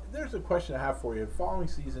 Now, there's a question I have for you. The following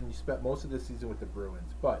season, you spent most of the season with the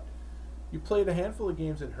Bruins, but you played a handful of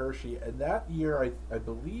games in Hershey, and that year, I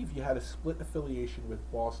believe you had a split affiliation with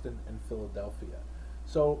Boston and Philadelphia.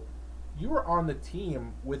 So you were on the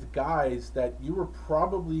team with guys that you were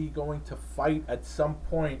probably going to fight at some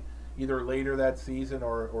point, either later that season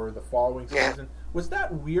or the following season. Was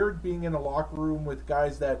that weird being in a locker room with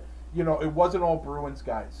guys that, it wasn't all Bruins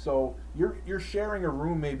guys? So you're sharing a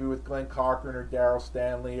room maybe with Glenn Cochran or Darryl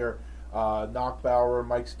Stanley or Knockbauer or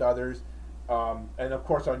Mike Stuthers. And of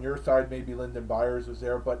course on your side maybe Lyndon Byers was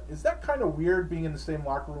there. But is that kind of weird being in the same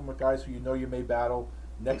locker room with guys who you may battle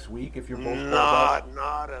next week if you're both not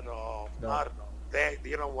at all. No. Not at all. They,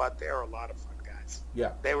 you know what? They were a lot of fun guys.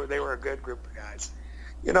 Yeah. They were a good group of guys.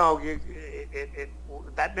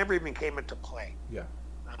 That never even came into play. Yeah.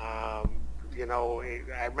 I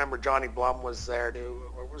remember Johnny Blum was there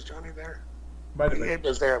too. Or was Johnny there? Might have been. It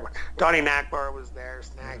was there. Donnie Nackbar was there.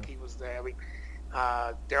 Snacky was there. I mean,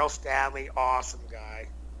 Darryl Stanley, awesome guy.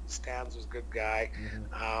 Stans was a good guy.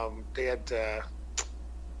 Mm-hmm. They had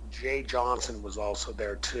Jay Johnson was also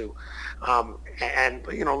there too, and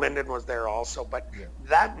Lyndon was there also. But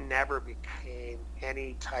that never became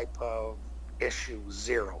any type of issue.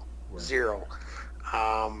 Zero.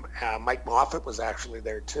 Mike Moffat was actually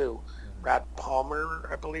there too. Mm-hmm. Brad Palmer,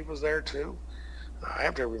 I believe, was there too. I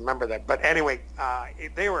have to remember that. But anyway,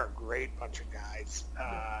 they were a great bunch of guys.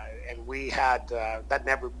 And we had, that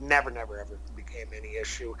never ever became any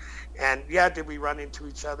issue. And did we run into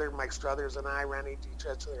each other? Mike Struthers and I ran into each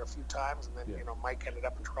other a few times. And then, Mike ended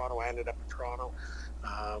up in Toronto. I ended up in Toronto.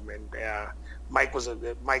 Mike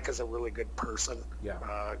is a really good person. Yeah.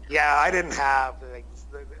 I didn't have,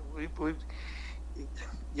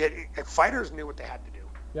 fighters knew what they had to do.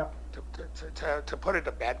 Yeah. To put it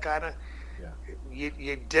to bed, kind of. Yeah.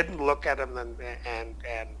 You didn't look at them and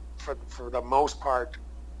for the most part,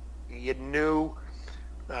 you knew.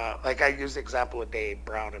 Like I use the example of Dave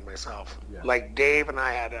Brown and myself. Yeah. Like Dave and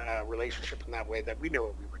I had a relationship in that way that we knew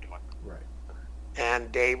what we were doing. Right.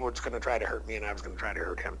 And Dave was going to try to hurt me, and I was going to try to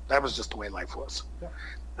hurt him. That was just the way life was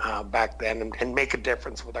back then, and make a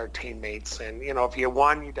difference with our teammates. And if you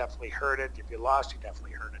won, you definitely heard it. If you lost, you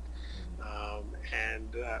definitely heard it.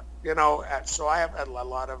 So I have a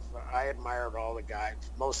lot of, I admired all the guys,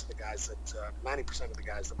 most of the guys that, 90% of the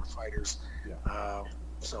guys that were fighters. Yeah.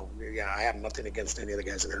 I have nothing against any of the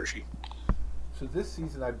guys in Hershey. So this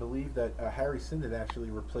season, I believe that Harry Sinden actually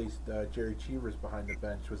replaced Jerry Cheevers behind the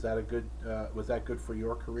bench. Was that good for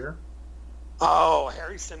your career? Oh,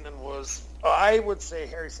 Harry Sinden was, I would say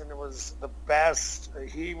Harry Sinden was the best.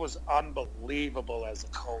 He was unbelievable as a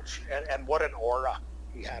coach, and what an aura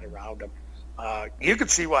he had around him. You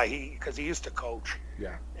could see why because he used to coach.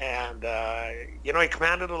 Yeah. And, he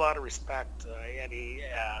commanded a lot of respect, and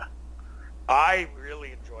I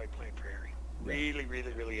really enjoyed playing for Harry. Really,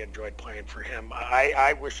 really, really enjoyed playing for him.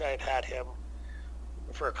 I wish I had him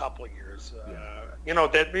for a couple of years.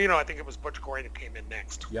 I think it was Butch Corey that came in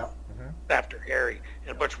next. Yeah. After Harry,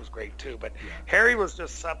 and Butch was great too. But Harry was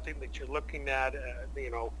just something that you're looking at.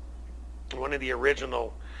 One of the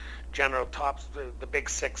original general tops, the big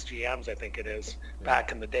six GMs, I think it is,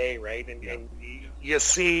 back in the day, right? And you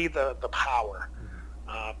see the power.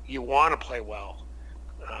 You want to play well.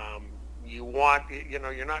 You want,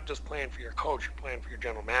 you're not just playing for your coach, you're playing for your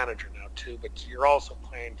general manager now too, but you're also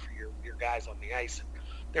playing for your guys on the ice. And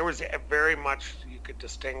there was very much you could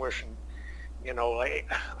distinguish. And,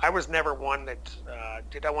 I was never one that,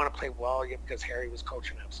 did I want to play well because Harry was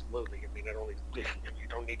coaching? Absolutely. I mean, you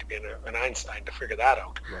don't need to be an Einstein to figure that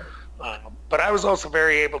out. Right. But I was also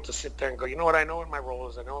very able to sit there and go, you know what, I know what my role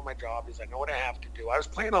is, I know what my job is, I know what I have to do. I was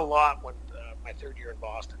playing a lot when my third year in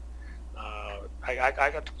Boston.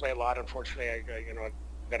 I got to play a lot. Unfortunately, I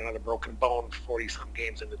got another broken bone 40-some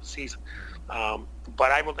games into the season.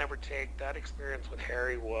 But I will never take that experience with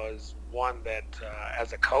Harry was one that,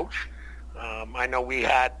 as a coach, I know we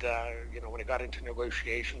had, when it got into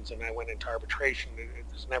negotiations and I went into arbitration, it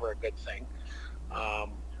was never a good thing.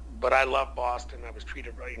 But I love Boston. I was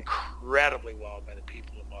treated incredibly well by the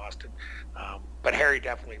people of Boston. But Harry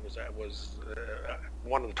definitely was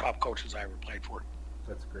one of the top coaches I ever played for.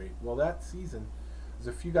 That's great. Well, that season,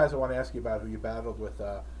 there's a few guys I want to ask you about who you battled with.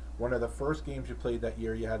 One of the first games you played that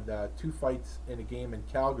year, you had 2 fights in a game in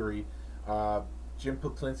Calgary. Jim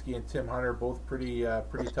Peplinski and Tim Hunter, both pretty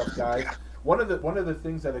tough guys. One of the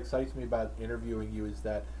things that excites me about interviewing you is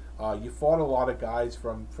that you fought a lot of guys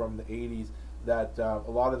from the 80s that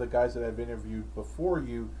a lot of the guys that I've interviewed before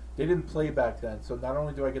you, they didn't play back then. So not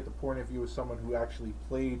only do I get the point of view of someone who actually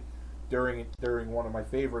played during one of my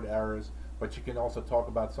favorite eras, but you can also talk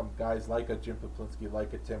about some guys like a Jim Peplinski,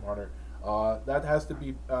 like a Tim Hunter. That has to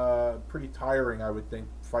be pretty tiring, I would think,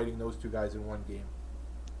 fighting those 2 guys in one game.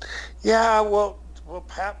 Yeah, well,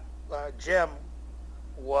 Jim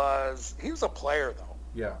he was a player though.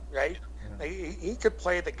 Yeah. Right? Mm-hmm. He could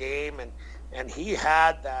play the game and he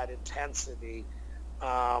had that intensity.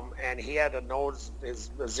 And he had his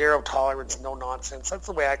zero tolerance, no nonsense. That's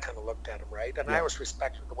the way I kind of looked at him, right? And I always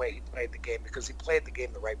respected the way he played the game because he played the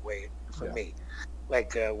game the right way for me.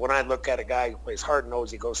 Like when I look at a guy who plays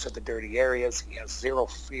hard-nosed, he goes to the dirty areas, he has zero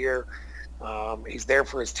fear. He's there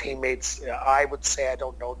for his teammates. I would say I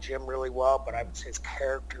don't know Jim really well, but I would say his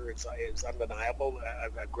character is undeniable,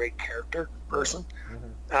 a great character person.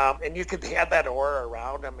 Mm-hmm. And you could have that aura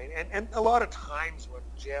around him. And a lot of times when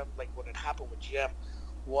it happened with Jim,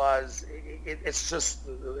 it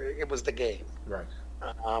was the game. Right.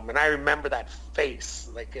 And I remember that face,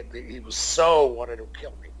 he was so wanted to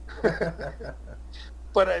kill me.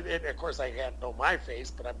 But of course, I can't know my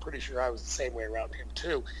face, but I'm pretty sure I was the same way around him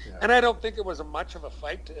too. Yeah. And I don't think it was much of a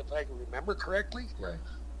fight, if I can remember correctly. Right.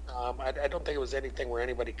 I don't think it was anything where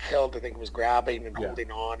anybody killed. I think it was grabbing and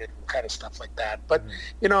holding on and kind of stuff like that. But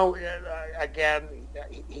again,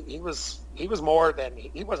 he was more than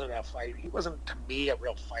he wasn't a fight. He wasn't to me a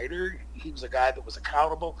real fighter. He was a guy that was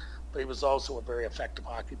accountable, but he was also a very effective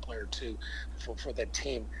hockey player too for that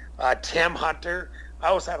team. Tim Hunter, I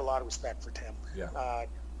always had a lot of respect for Tim. Yeah.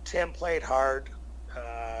 Tim played hard.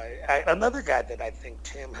 Another guy that I think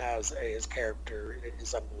Tim has, his character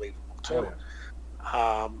is unbelievable too.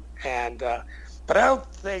 Oh, yeah. But I don't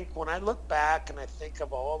think, when I look back and I think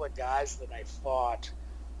of all the guys that I fought,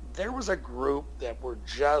 there was a group that were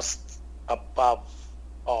just above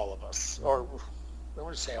all of us, or I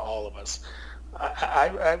wouldn't say all of us.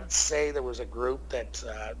 I would say there was a group that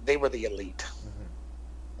they were the elite.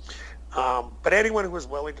 Mm-hmm. But anyone who was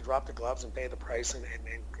willing to drop the gloves and pay the price and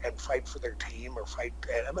fight for their team or fight,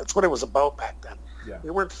 and that's what it was about back then. Yeah.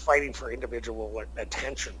 We weren't fighting for individual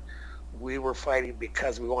attention. We were fighting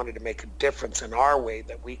because we wanted to make a difference in our way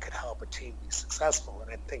that we could help a team be successful.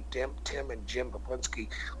 And I think Tim and Jim Peplinski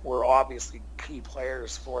were obviously key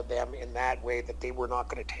players for them in that way, that they were not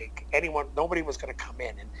going to take anyone, nobody was going to come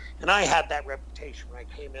in. And I had that reputation when I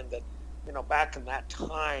came in that, back in that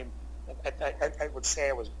time, I would say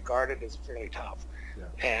I was regarded as fairly tough.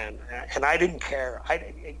 Yeah. And I didn't care.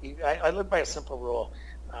 I lived by a simple rule,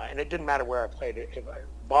 and it didn't matter where I played.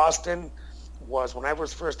 Boston was, when I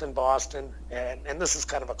was first in Boston, and this is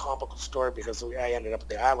kind of a comical story because I ended up with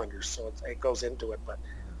the Islanders, so it goes into it. But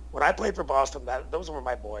when I played for Boston, those were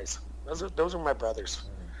my boys. Those are my brothers.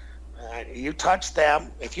 You touch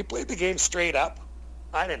them. If you played the game straight up,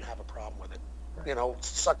 I didn't have a problem with it. You know,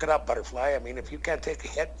 suck it up, butterfly. I mean, if you can't take a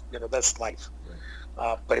hit, you know, that's life.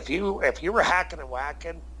 But if you were hacking and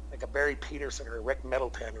whacking like a Barry Peterson or a Rick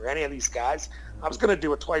Middleton or any of these guys, I was going to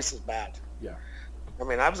do it twice as bad. Yeah. I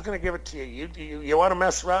mean, I was going to give it to you. You want to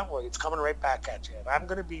mess around? Well, it's coming right back at you. And I'm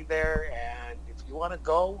going to be there, and if you want to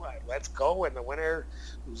go, let's go. And the winner,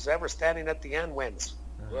 who's ever standing at the end, wins,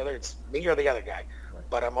 whether it's me or the other guy. Right.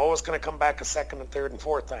 But I'm always going to come back a second and third and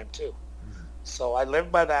fourth time too. So I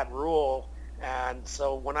live by that rule. And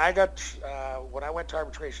so when I went to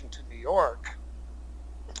arbitration to New York,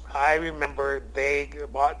 I remember the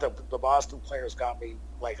Boston players got me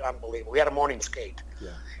like unbelievable. We had a morning skate. Yeah.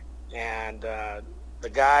 And the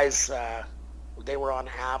guys, they were on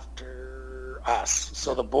after us.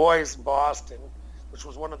 So the boys in Boston, which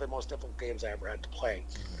was one of the most difficult games I ever had to play,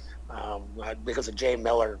 because of Jay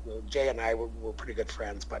Miller. Jay and I were pretty good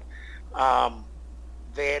friends, but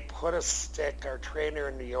they had put a stick, our trainer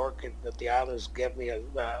in New York at the Islanders gave me a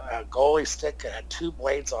goalie stick that had 2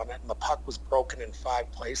 blades on it, and the puck was broken in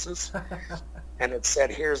 5 places. And it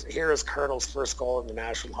said, here is Colonel's first goal in the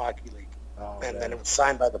National Hockey League. Oh, and then it was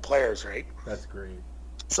signed by the players, right? That's great.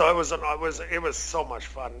 So it was so much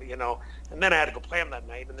fun, you know. And then I had to go play him that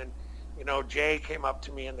night. And then, you know, Jay came up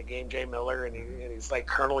to me in the game, Jay Miller, and he's like,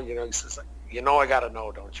 Colonel, you know, he says, you know I got to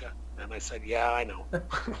know, don't you? And I said, yeah, I know.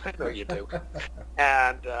 I know you do.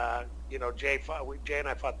 And, you know, Jay and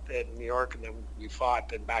I fought in New York, and then we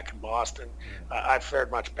fought back in Boston. I fared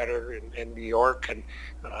much better in New York, and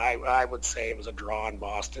I would say it was a draw in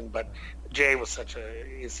Boston. But Jay was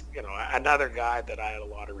he's, you know, another guy that I had a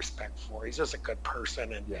lot of respect for. He's just a good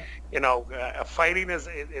person. And, you know, fighting is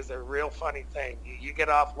a real funny thing. You get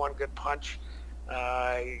off one good punch,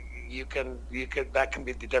 you can that can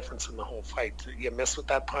be the difference in the whole fight. You miss with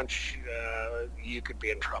that punch, you could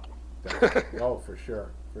be in trouble. Oh, for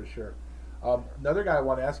sure. Another guy I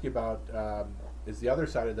want to ask you about is the other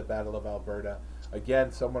side of the Battle of Alberta.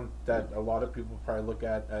 Again, someone that a lot of people probably look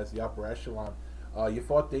at as the upper echelon. You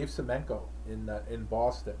fought Dave Semenko in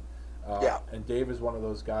Boston. And Dave is one of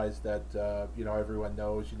those guys that you know, everyone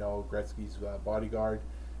knows. You know, Gretzky's bodyguard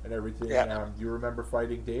and everything. Yeah. You remember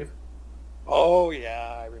fighting Dave? Oh,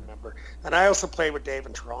 yeah, I remember. And I also played with Dave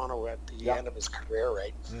in Toronto at the end of his career,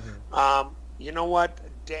 right? Mm-hmm. You know what?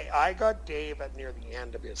 I got Dave at near the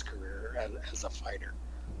end of his career as a fighter.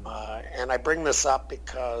 And I bring this up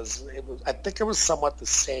because I think it was somewhat the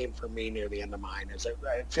same for me near the end of mine.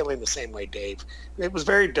 I'm feeling the same way, Dave. It was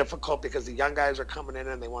very difficult because the young guys are coming in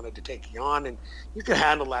and they wanted to take you on, and you can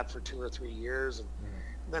handle that for 2 or 3 years. And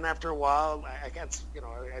then after a while, I guess, you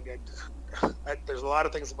know, there's a lot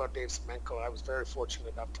of things about Dave Semenko. I was very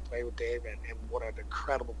fortunate enough to play with Dave, and what an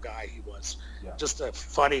incredible guy he was. Yeah. Just a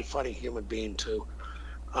funny human being too.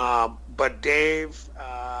 But Dave,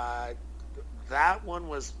 that one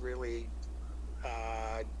was really,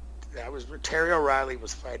 Terry O'Reilly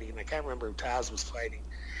was fighting. I can't remember who Taz was fighting.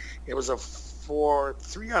 It was a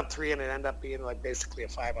 3-on-3, and it ended up being like basically a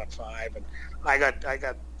 5-on-5. And I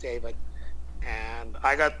got David. And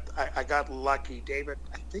I got lucky.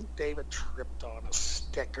 I think David tripped on a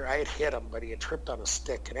stick, or I had hit him, but he had tripped on a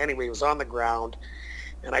stick. And anyway, he was on the ground,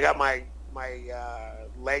 and I got my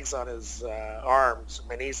legs on his arms,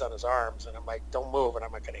 my knees on his arms, and I'm like, don't move, and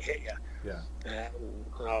I'm not going to hit you. Yeah. And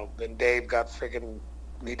you know, then Dave got friggin',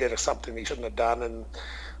 he did something he shouldn't have done,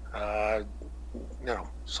 and you know,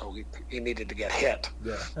 so he needed to get hit.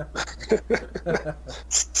 Yeah.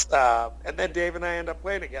 And then Dave and I end up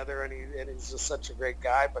playing together, and he's just such a great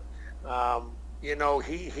guy. But you know,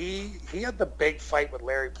 he had the big fight with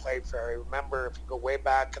Larry Playfair. I remember, if you go way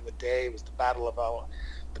back in the day, it was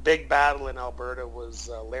the big battle in Alberta was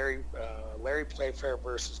Larry Playfair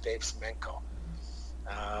versus Dave Semenko,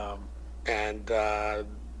 and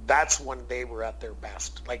that's when they were at their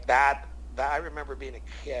best. Like that. I remember being a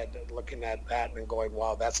kid looking at that and going,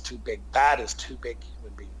 wow, that's too big. That is two big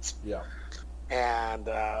human beings. Yeah. And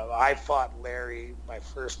I fought Larry my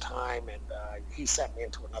first time, and he sent me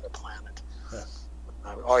into another planet.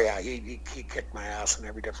 Yeah. He kicked my ass in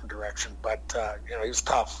every different direction. But, you know, he was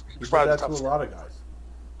tough. He was probably to a lot of guys.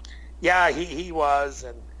 Yeah, he was.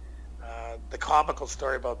 And the comical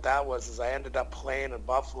story about that was I ended up playing in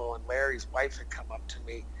Buffalo, and Larry's wife had come up to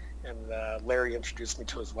me. And Larry introduced me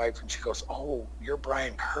to his wife, and she goes, "Oh, you're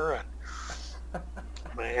Brian Curran."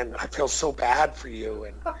 Man, I feel so bad for you.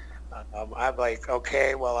 And I'm like,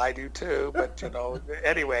 okay, well, I do too. But, you know,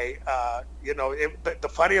 anyway, you know, the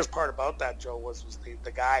funniest part about that, Joe, was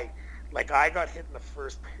the guy, like, I got hit in the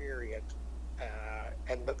first period,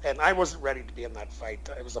 and I wasn't ready to be in that fight.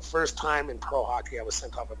 It was the first time in pro hockey I was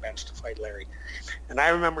sent off a bench to fight Larry. And I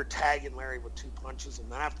remember tagging Larry with 2 punches,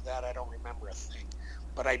 and then after that I don't remember a thing.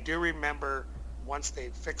 But I do remember once they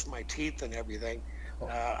fixed my teeth and everything,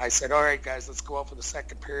 I said, all right, guys, let's go out for the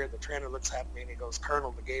second period. The trainer looks at me and he goes,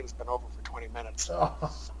 Colonel, the game's been over for 20 minutes.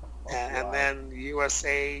 And then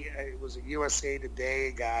USA, it was a USA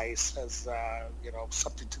Today guy says,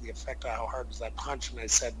 something to the effect of how hard was that punch. And I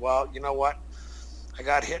said, well, you know what? I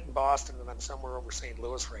got hit in Boston and I'm somewhere over St.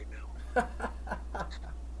 Louis right now.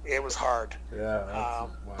 It was hard. Yeah. Wow.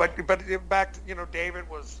 But back to, David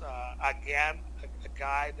was, again, a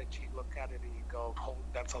guy that you look at it and you go, oh,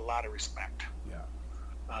 that's a lot of respect. Yeah.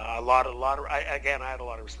 I had a lot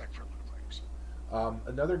of respect for a lot of players.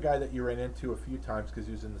 Another guy that you ran into a few times because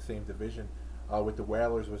he was in the same division with the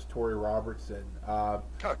Whalers was Torrey Robertson.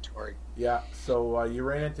 Torrey. Yeah, so you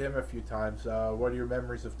ran into him a few times. What are your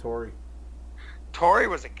memories of Torrey? Torrey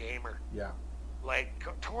was a gamer. Yeah. Like,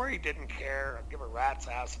 Torrey didn't care, I'd give a rat's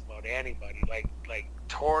ass about anybody. Like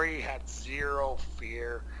Torrey had zero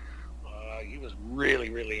fear. He was really,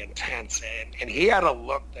 really intense. And he had a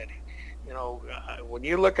look that, when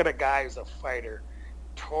you look at a guy who's a fighter,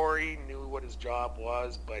 Torrey knew what his job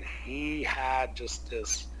was, but he had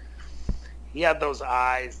he had those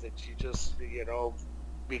eyes that you just,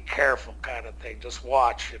 be careful kind of thing. Just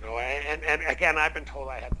watch, And again, I've been told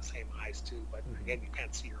I had the same eyes too, but again, you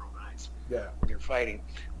can't see your own eyes when you're fighting.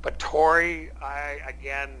 But Torrey,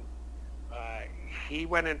 he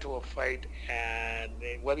went into a fight, and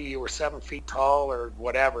whether you were 7 feet tall or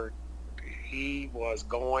whatever, he was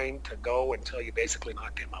going to go until you basically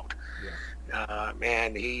knocked him out. Yeah.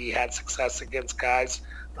 Man, he had success against guys,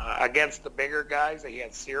 against the bigger guys. He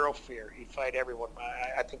had zero fear. He'd fight everyone.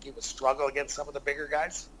 I think he would struggle against some of the bigger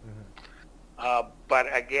guys.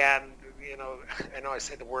 But again, I know I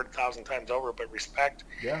said the word 1,000 times over, but respect.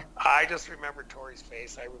 Yeah. I just remember Torrey's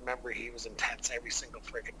face. I remember he was intense every single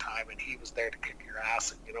friggin' time, and he was there to kick your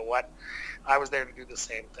ass. And you know what? I was there to do the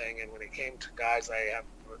same thing. And when it came to guys,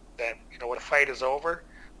 when a fight is over,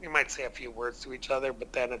 we might say a few words to each other,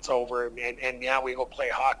 but then it's over. And yeah, we go play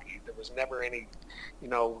hockey. There was never any,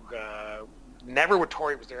 never with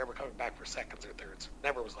Torrey was there ever coming back for seconds or thirds.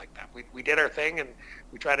 Never was like that. We did our thing, and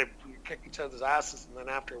we tried to kick each other's asses, and then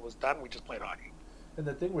after it was done, we just played hockey. And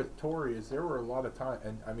the thing with Torrey is there were a lot of times,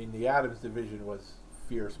 and I mean the Adams division was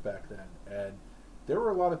fierce back then, and there were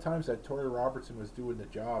a lot of times that Torrey Robertson was doing the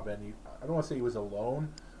job, and I don't want to say he was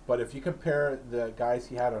alone, but if you compare the guys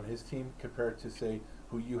he had on his team compared to, say,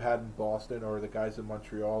 who you had in Boston or the guys in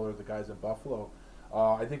Montreal or the guys in Buffalo,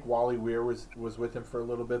 I think Wally Weir was with him for a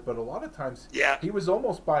little bit, but a lot of times he was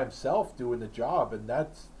almost by himself doing the job, and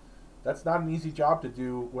that's not an easy job to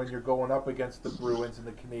do when you're going up against the Bruins and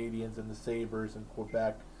the Canadiens and the Sabres and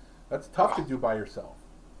Quebec. That's tough to do by yourself.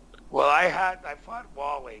 Well, I fought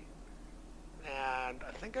Wally, and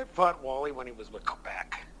I think I fought Wally when he was with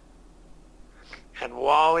Quebec. And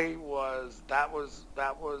Wally that was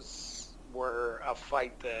where a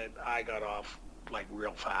fight that I got off like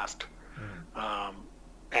real fast. That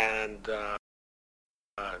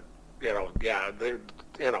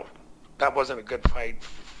wasn't a good fight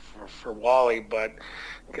for Wally, but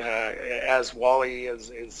as Wally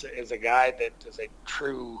is a guy that is a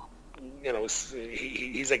true,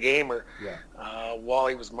 he's a gamer. Yeah.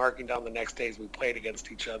 Wally was marking down the next days we played against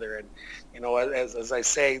each other, and as I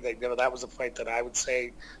say that that was a fight that I would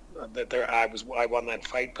say that I won that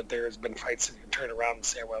fight, but there has been fights that you can turn around and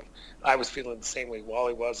say, well, I was feeling the same way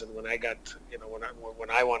Wally was, and when I got,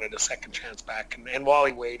 when I wanted a second chance back, and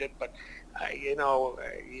Wally waited, but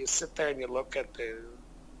you sit there and you look at the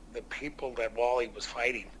people that Wally was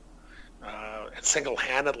fighting, and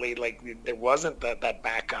single-handedly, like there wasn't that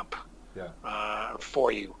backup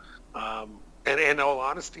for you. And in all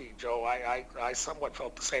honesty, Joe, I somewhat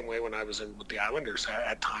felt the same way when I was with the Islanders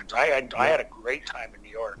at times. I had a great time in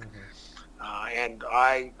New York. And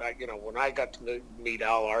I when I got to meet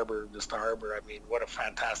Al Arbour, Mr. Arbour, I mean, what a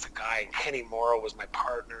fantastic guy. And Kenny Morrow was my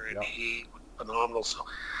partner, and he was phenomenal. So,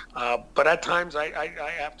 but at times I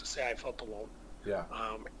have to say I felt alone. Yeah.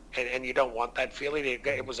 And you don't want that feeling.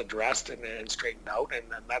 It was addressed and straightened out, and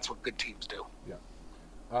that's what good teams do. Yeah.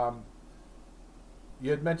 You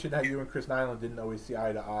had mentioned how you and Chris Nyland didn't always see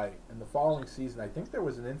eye to eye. In the following season, I think there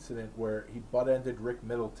was an incident where he butt-ended Rick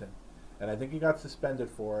Middleton, and I think he got suspended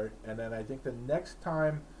for it. And then I think the next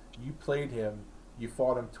time you played him, you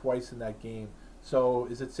fought him twice in that game. So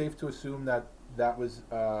is it safe to assume that was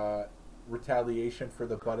retaliation for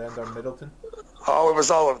the butt end on Middleton? Oh, it was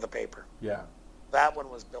all over the paper. Yeah. That one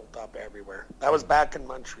was built up everywhere. That was back in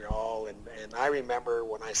Montreal, and I remember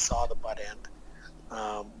when I saw the butt end,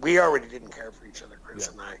 We already didn't care for each other, Chris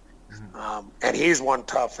and I. And he's one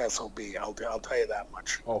tough SOB. I'll tell you that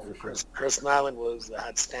much. Oh, for sure. Chris Nyland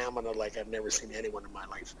had stamina like I've never seen anyone in my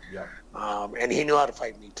life. Yeah. And he knew how to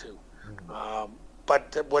fight me too.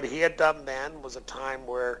 But what he had done then was a time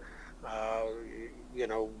where, I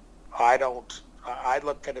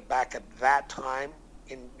look at it back at that time,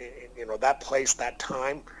 in that place, that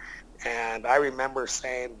time. And I remember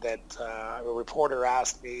saying that a reporter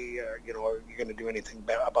asked me, are you going to do anything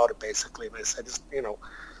about it, basically? And I said,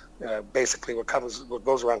 basically what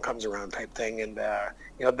goes around comes around type thing. And,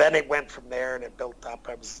 then it went from there and it built up.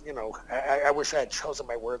 I was, I wish I had chosen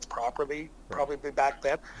my words properly, probably back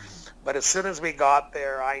then. But as soon as we got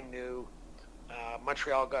there, I knew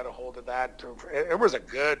Montreal got a hold of that.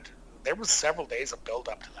 There was several days of build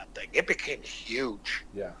up to that thing. It became huge.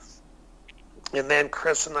 Yeah. And then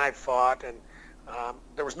Chris and I fought, and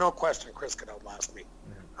there was no question Chris could outlast me.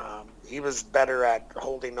 He was better at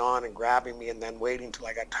holding on and grabbing me and then waiting till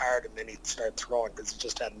I got tired, and then he'd start throwing because he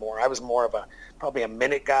just had more. I was more of probably a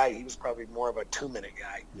minute guy. He was probably more of a 2-minute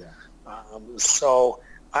guy. Yeah. So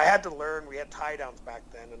I had to learn. We had tie downs back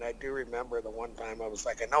then, and I do remember the one time I was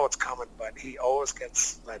like, I know it's coming, but he always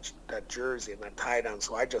gets that jersey and that tie down.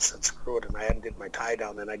 So I just said, screw it, and I undid my tie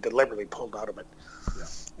down, and I deliberately pulled out of it. Yeah.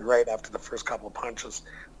 Right after the first couple of punches,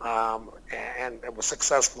 and it was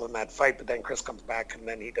successful in that fight. But then Chris comes back, and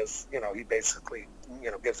then he does, he basically,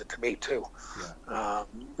 gives it to me too. Yeah.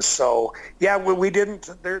 So yeah, we didn't.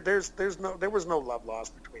 There was no love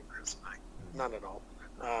lost between Chris and I, none at all.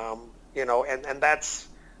 And that's,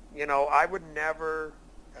 I would never.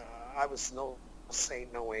 I was no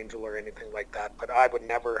saint, no angel, or anything like that. But I would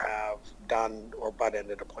never have done or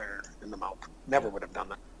butt-ended a player in the mouth. Never would have done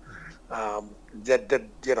that.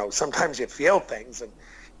 Sometimes you feel things and,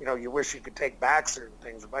 you wish you could take back certain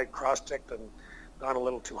things. If I cross-checked and gone a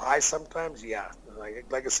little too high sometimes, yeah.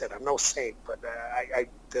 Like I said, I'm no saint, but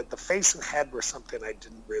the face and head were something I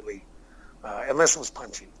didn't really, unless it was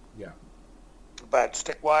punching. Yeah. But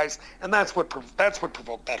stick-wise, and that's what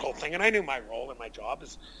provoked that whole thing. And I knew my role and my job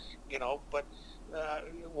is, but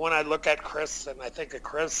when I look at Chris and I think of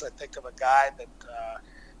Chris, I think of a guy that,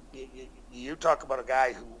 you talk about a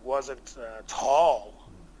guy who wasn't tall,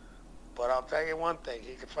 but I'll tell you one thing: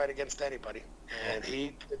 he could fight against anybody, and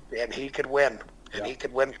he could win, and he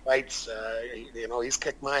could win fights. He's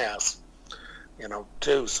kicked my ass,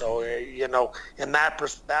 too. So in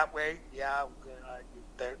that way, yeah.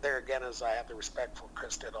 There again, as I have the respect for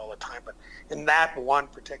Chris did all the time, but in that one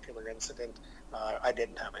particular incident, I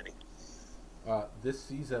didn't have any. This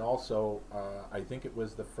season, also, I think it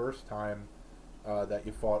was the first time that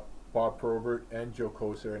you fought Bob Probert and Joe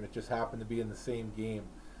Kocur, and it just happened to be in the same game.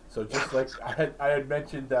 So just like I had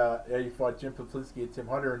mentioned, you fought Jim Poplinski and Tim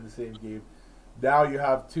Hunter in the same game. Now you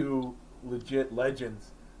have two legit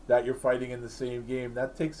legends that you're fighting in the same game.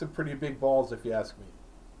 That takes some pretty big balls, if you ask me.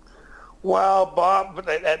 Well, Bob,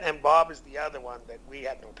 and Bob is the other one that we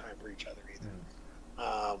had no time for each other either.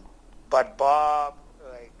 But Bob,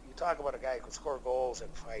 you talk about a guy who can score goals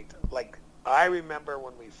and fight. I remember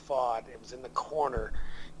when we fought, it was in the corner,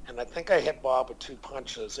 and I think I hit Bob with 2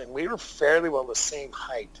 punches, and we were fairly well the same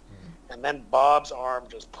height. And then Bob's arm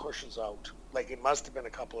just pushes out. It must have been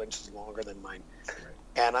a couple inches longer than mine. Right.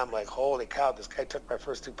 And I'm like, holy cow, this guy took my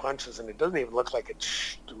first 2 punches, and it doesn't even look like it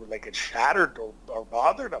shattered or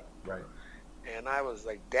bothered him. Right. And I was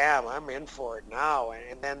like, damn, I'm in for it now.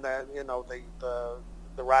 And then the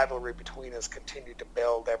rivalry between us continued to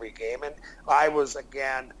build every game. And I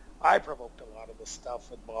provoked a lot of the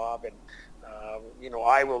stuff with Bob, and I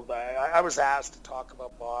was asked to talk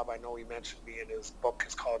about Bob. I know he mentioned me in his book.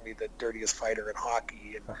 He's calling me the dirtiest fighter in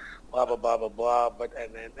hockey, and blah blah blah blah blah. But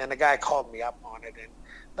and the guy called me up on it, and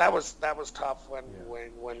that was tough when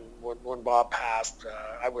Bob passed.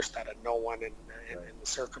 I wish that had no one in the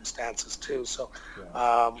circumstances too. So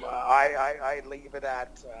I leave it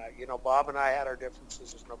at Bob and I had our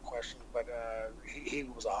differences. There's no question, but he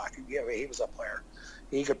was a hockey. Yeah, he was a player.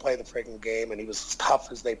 He could play the friggin' game, and he was as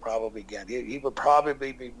tough as they probably get. He would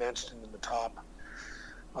probably be mentioned in the top.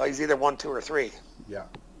 Well, he's either 1, 2, or 3. Yeah.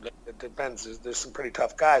 It depends. There's some pretty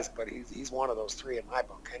tough guys, but he's one of those 3 in my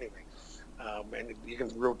book anyway. And you can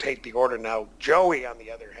rotate the order now. Joey, on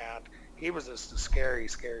the other hand, he was just a scary.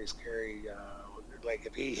 If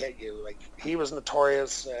he hit you, he was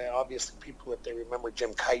notorious. Obviously, people, if they remember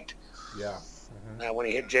Jim Kite. Yeah. When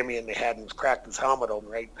he hit Jimmy in the head and cracked his helmet open,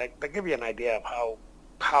 right? They give you an idea of how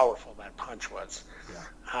powerful that punch was.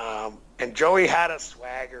 Yeah. And Joey had a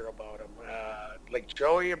swagger about him.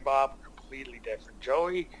 Joey and Bob were completely different.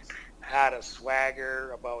 Joey had a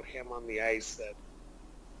swagger about him on the ice that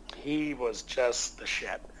he was just the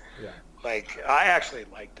shit. Yeah. Like, I actually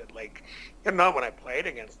liked it. Like, not when I played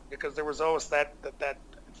against him, because there was always that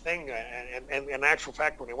thing. And in actual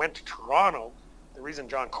fact, when I went to Toronto, the reason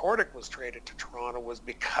John Kordic was traded to Toronto was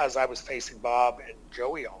because I was facing Bob and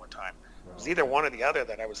Joey all the time. It was either one or the other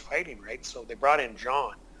that I was fighting, right? So they brought in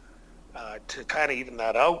John to kind of even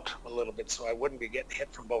that out a little bit, so I wouldn't be getting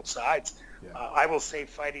hit from both sides. Yeah. I will say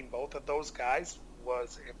fighting both of those guys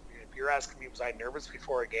was, if you're asking me, was I nervous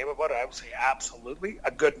before a game about it, I would say absolutely.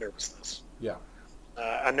 A good nervousness. Yeah.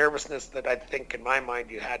 A nervousness that I think in my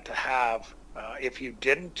mind you had to have. If you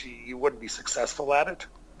didn't, you wouldn't be successful at it,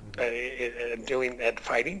 at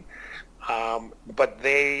fighting. But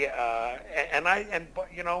they,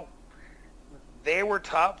 they were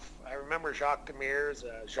tough. I remember Jacques Demers.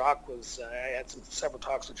 Jacques was, I had several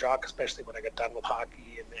talks with Jacques, especially when I got done with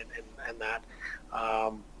hockey and that.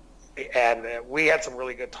 And we had some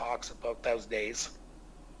really good talks about those days.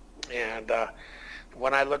 And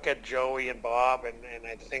when I look at Joey and Bob, and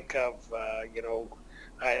I think of, I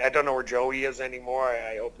don't know where Joey is anymore.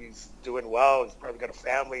 I hope he's doing well. He's probably got a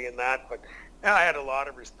family in that. But I had a lot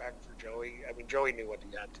of respect for Joey. I mean, Joey knew what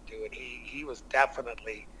he had to do, and he was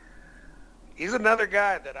definitely... He's another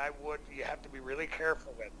guy that you have to be really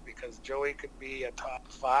careful with, because Joey could be a top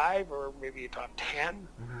 5 or maybe a top 10.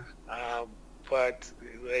 But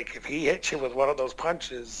like, if he hits you with one of those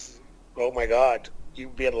punches, oh my God,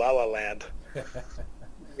 you'd be in La La Land.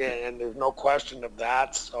 And there's no question of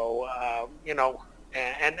that. So,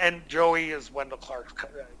 and Joey is Wendell Clark's,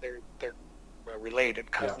 they're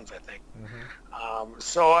related cousins, I think.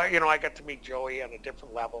 So, I got to meet Joey on a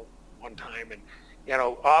different level one time, and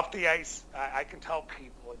off the ice, I can tell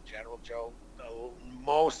people in general, Joe,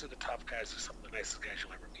 most of the tough guys are some of the nicest guys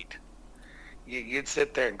you'll ever meet. You'd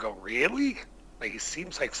sit there and go, really? Like, he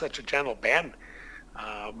seems like such a gentle Ben,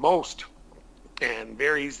 most, and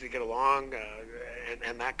very easy to get along,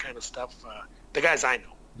 and that kind of stuff. The guys I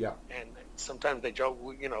know. Yeah. And sometimes they joke,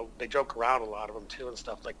 they joke around, a lot of them too, and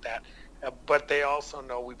stuff like that. But they also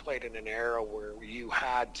know we played in an era where you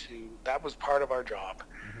had to, that was part of our job.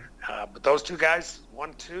 But those two guys,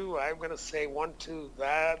 1-2, I'm going to say 1-2,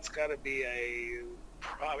 that's got to be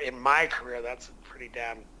in my career, that's a pretty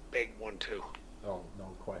damn big 1-2. Oh, no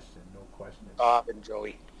question. Bob and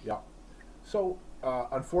Joey. Yeah. So,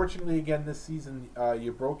 unfortunately, again, this season,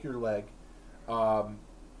 you broke your leg.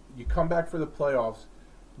 You come back for the playoffs.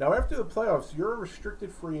 Now, after the playoffs, you're a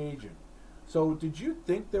restricted free agent. So, did you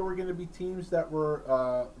think there were going to be teams that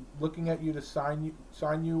were looking at you to sign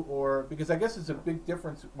you, or because I guess it's a big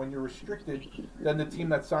difference when you're restricted, then the team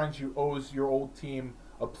that signs you owes your old team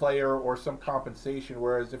a player or some compensation,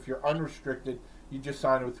 whereas if you're unrestricted, you just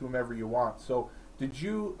sign with whomever you want. So, were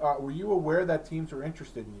you aware that teams were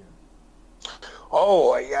interested in you?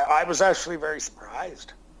 Oh, yeah, I was actually very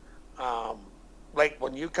surprised. Like,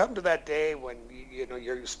 when you come to that day when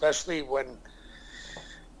you're, especially when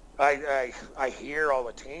I hear all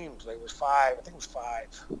the teams. There was 5. I think it was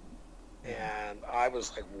 5. And I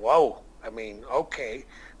was like, whoa. I mean, okay.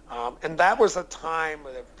 And that was a time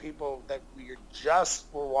of people that we just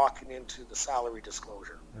were walking into the salary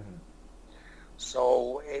disclosure.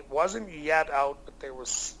 So it wasn't yet out, but there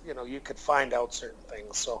was, you could find out certain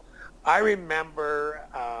things. So I remember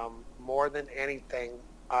more than anything,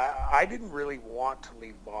 I didn't really want to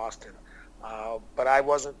leave Boston. But I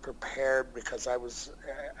wasn't prepared, because I was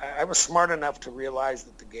smart enough to realize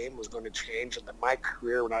that the game was going to change, and that my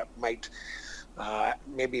career might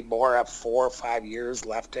maybe more have 4 or 5 years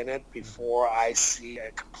left in it before I see a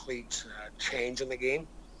complete change in the game.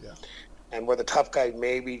 Yeah. And where the tough guy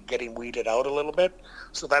may be getting weeded out a little bit.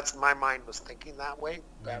 So that's, my mind was thinking that way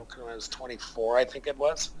back when I was 24, I think it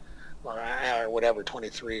was. Or whatever,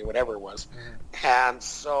 23, whatever it was. And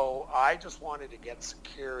so I just wanted to get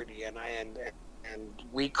security, and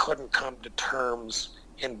we couldn't come to terms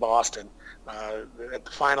in Boston. The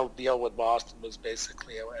final deal with Boston was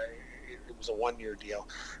basically, it was a 1-year deal,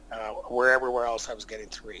 where everywhere else I was getting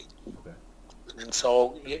 3. Okay. And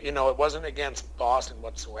so, it wasn't against Boston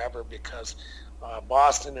whatsoever, because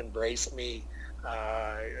Boston embraced me.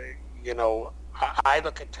 I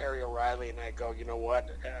look at Terry O'Reilly and I go, you know what?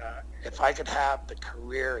 If I could have the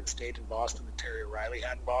career and stayed in Boston that Terry O'Reilly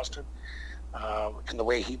had in Boston, and the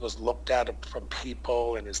way he was looked at from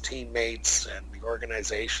people and his teammates and the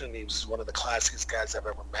organization, he was one of the classiest guys I've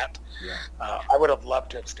ever met. Yeah. I would have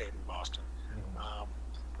loved to have stayed in Boston.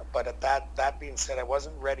 But at that being said, I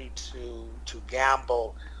wasn't ready to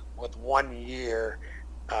gamble with 1 year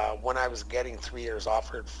when I was getting 3 years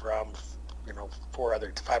offered from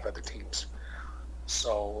 5 other teams.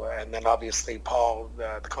 So, and then obviously Paul,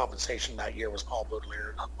 the compensation that year was Paul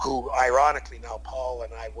Baudelaire, who ironically now Paul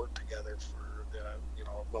and I worked together for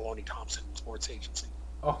Maloney Thompson Sports Agency.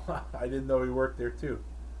 Oh, I didn't know he worked there too.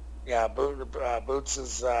 Yeah, Boots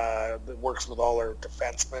works with all our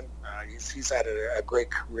defensemen. He's had a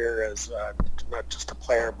great career as not just a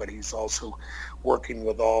player, but he's also working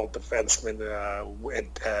with all defensemen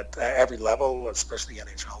at every level, especially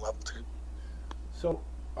NHL level too. So,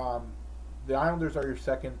 the Islanders are your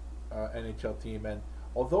second NHL team, and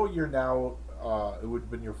although you're now, it would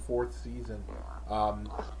have been your fourth season, and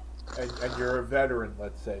you're a veteran,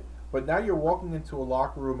 let's say. But now you're walking into a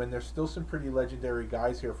locker room, and there's still some pretty legendary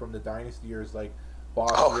guys here from the Dynasty years, like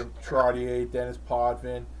Boston, Trottier, Dennis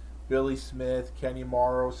Potvin, Billy Smith, Kenny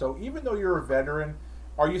Morrow. So even though you're a veteran,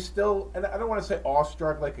 are you still, and I don't want to say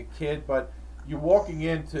awestruck like a kid, but you're walking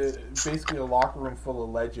into basically a locker room full of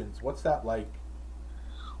legends. What's that like?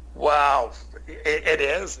 Wow, it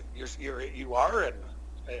is. You are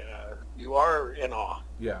in awe.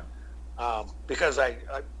 Yeah. Because I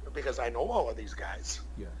know all of these guys.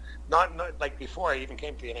 Yeah. Not like before I even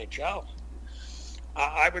came to the NHL.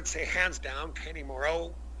 I would say hands down, Kenny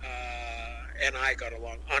Morrow and I got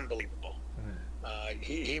along unbelievable. Mm-hmm.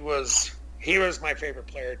 He was my favorite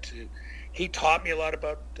player. He taught me a lot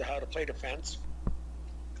about how to play defense.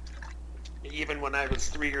 Even when I was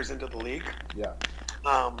 3 years into the league. Yeah.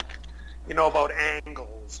 About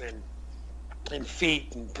angles and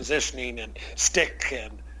feet and positioning and stick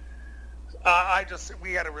and.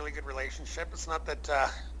 We had a really good relationship. It's not that,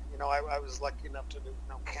 I was lucky enough to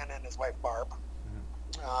know Ken and his wife Barb.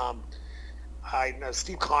 Mm-hmm. I know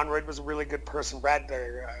Steve Conroy was a really good person. Brad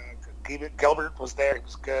Gilbert was there. He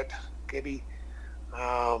was good. Gibby.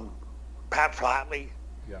 Pat Flatley.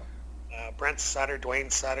 Yeah. Brent Sutter,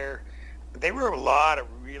 Dwayne Sutter. They were a lot of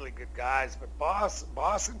really good guys. But Boss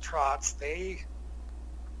and Trotz, they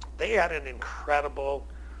had an incredible,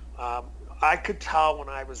 I could tell when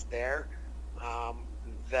I was there,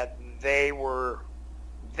 that they were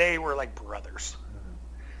like brothers,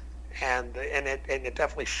 mm-hmm. and it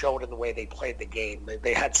definitely showed in the way they played the game.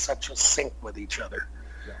 They had such a sync with each other,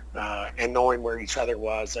 and knowing where each other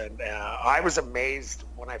was. And I was amazed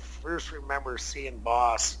when I first remember seeing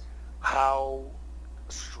Boss how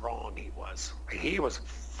strong he was. He was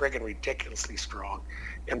friggin' ridiculously strong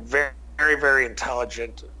and very, very, very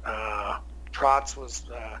intelligent. Trotz was.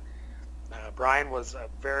 Brian was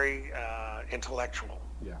very intellectual.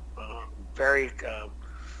 Yeah. Very.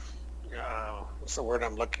 What's the word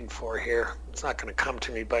I'm looking for here? It's not going to come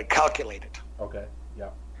to me, but calculated. Okay. Yeah.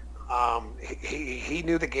 He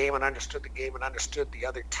knew the game and understood the game and understood the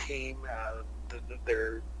other team,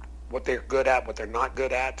 what they're good at, what they're not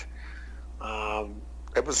good at.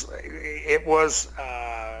 It was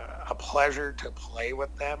a pleasure to play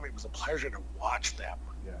with them. It was a pleasure to watch them.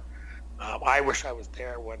 Yeah. I wish I was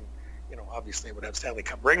there when. Obviously I would have Stanley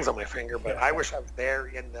Cup rings on my finger, but I wish I was there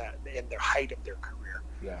in the height of their career.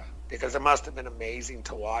 Yeah. Because it must have been amazing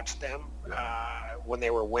to watch them when they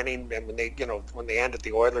were winning and when they ended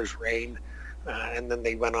the Oilers' reign, and then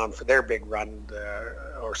they went on for their big run.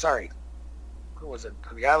 Who was it?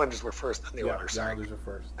 The Islanders were first, then the Oilers. The Islanders were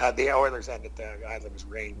first. The Oilers ended the Islanders'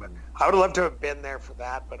 reign, but I would have loved to have been there for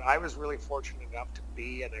that. But I was really fortunate enough to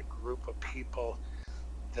be in a group of people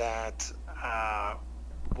that.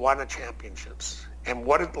 Won the championships and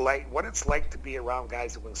what it's like to be around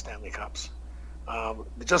guys that win Stanley Cups.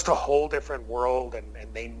 Just a whole different world,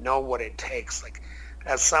 and they know what it takes. Like,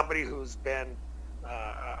 as somebody who's been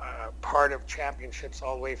part of championships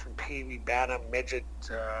all the way from Pee Wee, Bantam, Midget,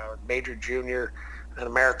 Major, Junior, and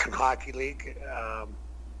American Hockey League,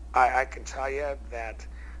 I can tell you that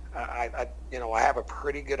I have a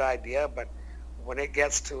pretty good idea. But when it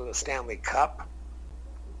gets to the Stanley Cup,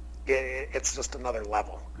 it's just another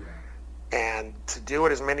level. Yeah. And to do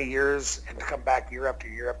it as many years and to come back year after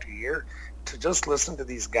year after year, to just listen to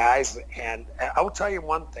these guys, and I will tell you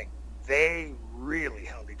one thing, they really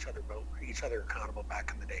held each other accountable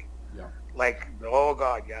back in the day. Yeah. Like, oh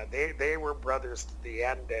God, yeah, they were brothers to the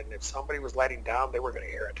end, and if somebody was letting down, they were going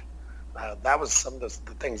to hear it. That was some of the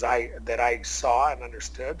things that I saw and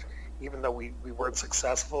understood, even though we weren't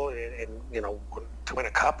successful in to win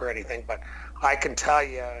a cup or anything. But I can tell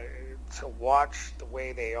you, to watch the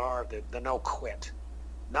way they are, the no quit,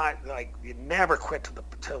 not like you never quit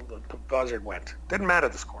till the buzzer went. Didn't matter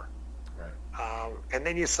the score. Right. And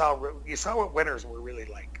then you saw what winners were really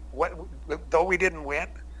like. Though we didn't win,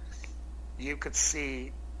 you could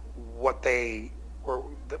see what they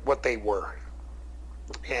were,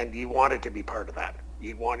 and you wanted to be part of that.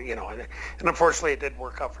 You wanted, and unfortunately it didn't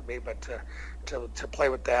work out for me. But to play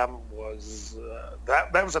with them was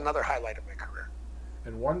that was another highlight of my career.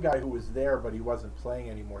 And one guy who was there, but he wasn't playing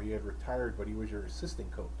anymore. He had retired, but he was your assistant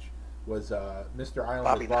coach. Was Mr.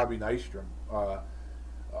 Islanders Bobby Nystrom.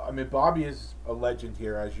 I mean, Bobby is a legend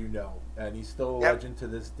here, as you know, and he's still a legend to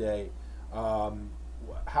this day.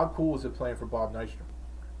 How cool is it playing for Bob Nystrom?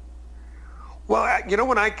 Well,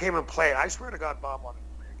 when I came and played, I swear to God, Bob wanted to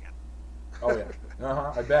play again. Oh, yeah.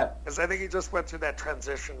 I bet. Because I think he just went through that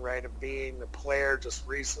transition, right, of being a player just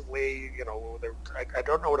recently. I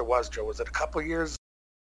don't know what it was, Joe. Was it a couple of years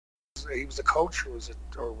he was a coach,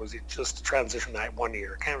 or was he just a transition that 1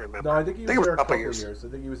 year? I can't remember. No, I think he was there a couple of years. I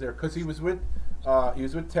think he was there because he was with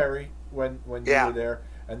Terry when you were there,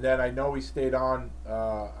 and then I know he stayed on.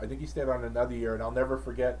 I think he stayed on another year, and I'll never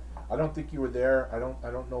forget. I don't think you were there. I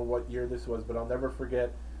don't know what year this was, but I'll never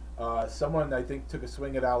forget. Someone I think took a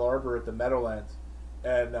swing at Al Arbour at the Meadowlands,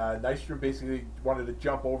 and Nystrom basically wanted to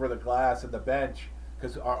jump over the glass at the bench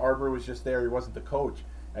because Arbour was just there. He wasn't the coach.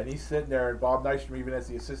 And he's sitting there, and Bob Nystrom, even as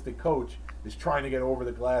the assistant coach, is trying to get over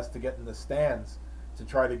the glass to get in the stands to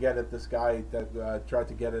try to get at this guy that tried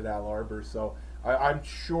to get at Al Arbour. So I'm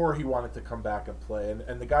sure he wanted to come back and play.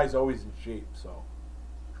 And the guy's always in shape. So.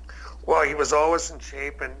 Well, he was always in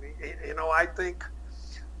shape, and I think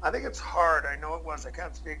it's hard. I know it was. I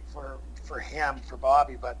can't speak for him, for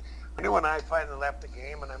Bobby, but I knew when I finally left the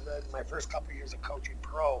game, and I'm my first couple of years of coaching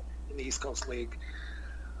pro in the East Coast League.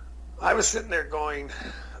 I was sitting there going,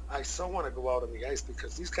 I so want to go out on the ice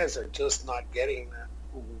because these guys are just not getting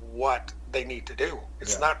what they need to do.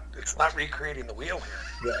 It's not recreating the wheel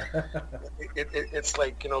here. Yeah. It's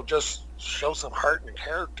like, just show some heart and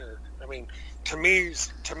character. I mean, to me,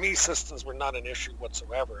 systems were not an issue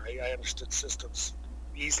whatsoever. I understood systems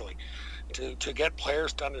easily. To get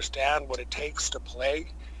players to understand what it takes to play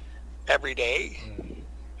every day,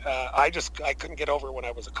 I couldn't get over it when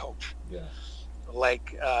I was a coach. Yeah.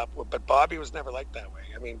 But Bobby was never like that way.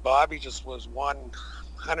 I mean, Bobby just was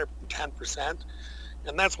 110%,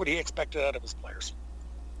 and that's what he expected out of his players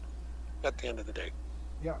at the end of the day.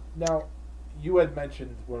 Yeah. Now, you had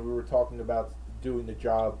mentioned when we were talking about doing the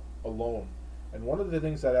job alone, and one of the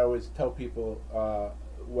things that I always tell people,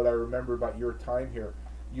 what I remember about your time here,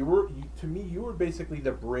 you were basically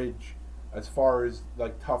the bridge as far as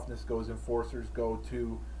like toughness goes, enforcers go,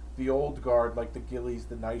 to the old guard like the Gillies,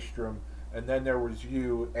 the Nystrom. And then there was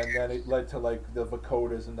you, and then it led to like the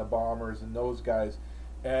Vakotas and the Bombers and those guys.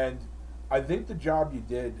 And I think the job you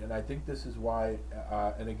did, and I think this is why,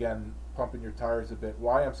 and again, pumping your tires a bit,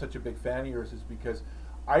 why I'm such a big fan of yours is because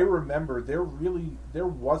I remember there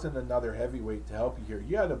wasn't another heavyweight to help you here.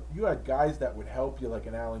 You had guys that would help you, like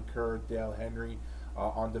an Alan Kerr, Dale Henry,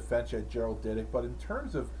 on defense you had Gerald Diddick. But in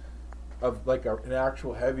terms of like an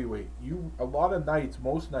actual heavyweight,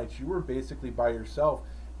 most nights you were basically by yourself.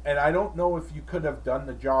 And I don't know if you could have done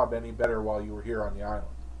the job any better while you were here on the island.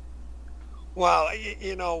 Well,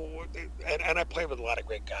 and I played with a lot of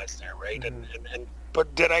great guys there, right? Mm-hmm.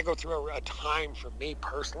 But did I go through a time for me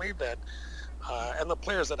personally that, and the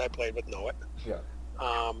players that I played with know it,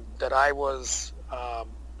 that I was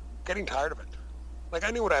getting tired of it. Like, I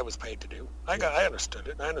knew what I was paid to do. I understood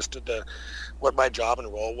it. I understood what my job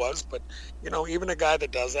and role was. But, even a guy that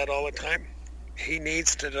does that all the time, he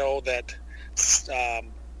needs to know that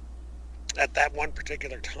at that one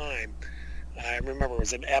particular time, I remember it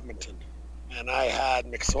was in Edmonton, and I had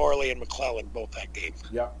McSorley and McClellan both that game.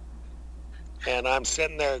 Yeah. And I'm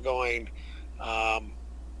sitting there going,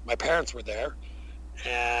 my parents were there,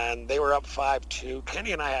 and they were up 5-2.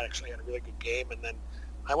 Kenny and I actually had a really good game, and then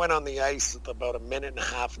I went on the ice with about a minute and a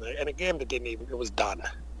half, and a game that it was done.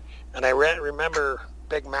 And I remember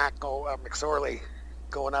Big Mac McSorley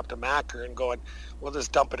going up to Macker and going, we'll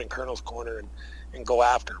just dump it in Colonel's corner and go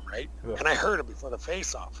after him, right? Yeah. And I heard it before the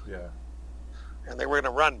face-off. Yeah. And they were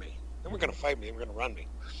going to run me. They weren't going to fight me. They were going to run me.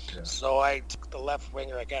 Yeah. So I took the left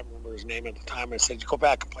winger. I can't remember his name at the time. I said, you go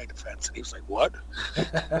back and play defense. And he was like, what?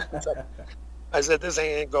 I said, this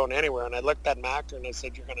ain't going anywhere. And I looked at Macker and I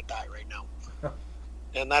said, you're going to die right now.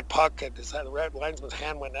 And that puck, the red linesman's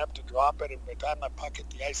hand went up to drop it. And by the time that puck hit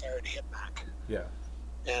the ice, I already hit Mac. Yeah.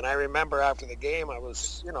 And I remember after the game, I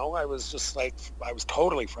was just like, I was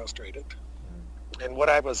totally frustrated. And what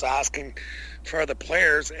I was asking for the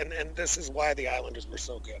players, and this is why the Islanders were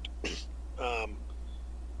so good,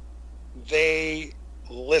 they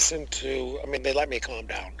listened to, they let me calm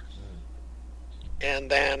down.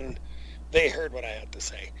 And then they heard what I had to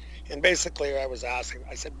say. And basically I was asking,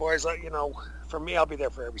 I said, boys, for me, I'll be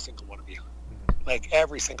there for every single one of you. Like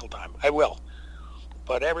every single time. I will.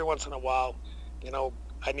 But every once in a while,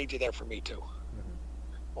 I need you there for me too.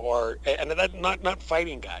 And that, not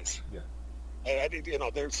fighting guys. Yeah.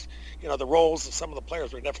 There's, the roles of some of the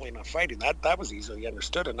players were definitely not fighting. That was easily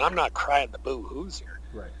understood, and I'm not crying the boo-hoos here.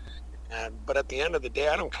 Right. But at the end of the day,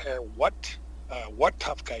 I don't care what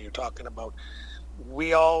tough guy you're talking about.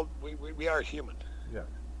 We are human. Yeah.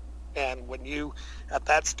 And when you, at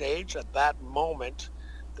that stage, at that moment,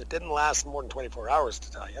 that didn't last more than 24 hours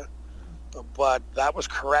to tell you, but that was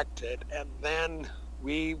corrected. And then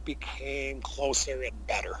we became closer and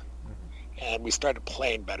better. And we started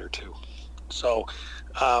playing better too. So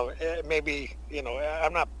maybe,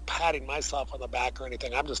 I'm not patting myself on the back or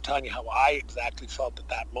anything. I'm just telling you how I exactly felt at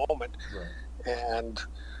that moment. Right. And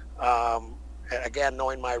again,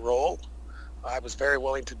 knowing my role, I was very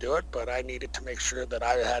willing to do it, but I needed to make sure that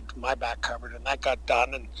I had my back covered, and that got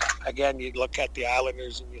done. And again, you look at the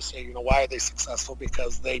Islanders and you say, why are they successful?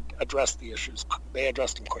 Because they addressed the issues. They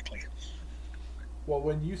addressed them quickly. Well,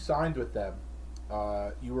 when you signed with them,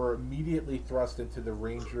 you were immediately thrust into the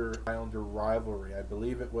Ranger-Islander rivalry. I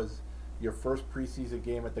believe it was your first preseason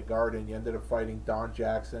game at the Garden. You ended up fighting Don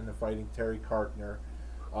Jackson and fighting Terry Carkner.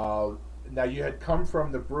 Now, you had come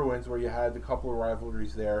from the Bruins, where you had a couple of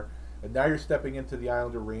rivalries there, and now you're stepping into the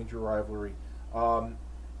Islander-Ranger rivalry. And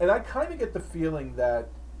I kind of get the feeling that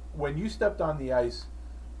when you stepped on the ice,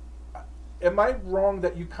 am I wrong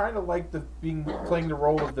that you kind of like playing the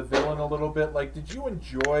role of the villain a little bit? Like, did you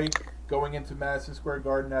enjoy going into Madison Square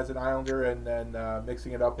Garden as an Islander and then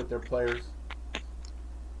mixing it up with their players?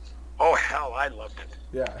 Oh, hell, I loved it.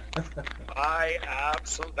 Yeah. I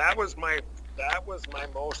absolutely, that was my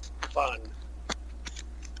most fun.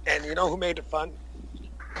 And you know who made it fun?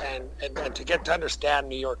 And to get to understand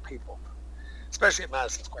New York people, especially at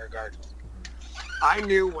Madison Square Garden. I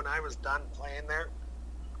knew when I was done playing there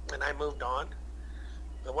and I moved on,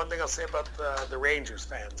 the one thing I'll say about the Rangers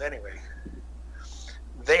fans anyway,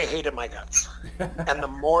 they hated my guts. And the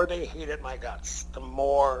more they hated my guts, the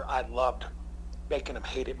more I loved making them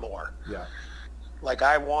hate it more. Yeah. Like,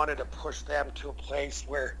 I wanted to push them to a place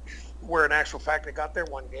where in actual fact, they got there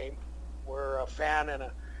one game where a fan in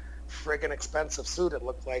a friggin' expensive suit, it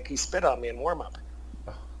looked like he spit on me in warm-up.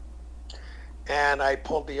 Oh. And I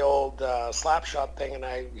pulled the old slap shot thing, and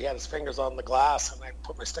he had his fingers on the glass, and I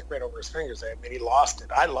put my stick right over his fingers, and he lost it.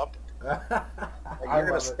 I loved it. Like, you're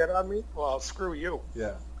going to spit on me? Well, screw you.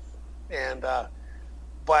 Yeah. And,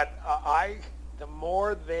 but the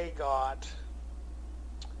more they got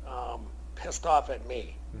pissed off at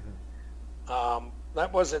me,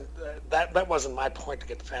 that wasn't my point to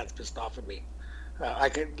get the fans pissed off at me. I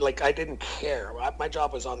didn't care. My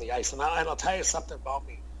job was on the ice, and I'll tell you something about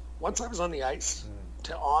me. Once I was on the ice,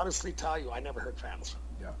 to honestly tell you, I never hurt fans.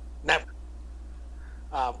 Yeah. Never.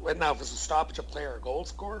 Now, if it was a stoppage, a player, or a goal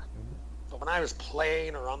scorer, but when I was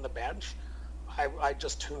playing or on the bench, I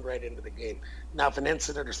just tuned right into the game. Now, if an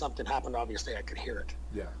incident or something happened, obviously I could hear it.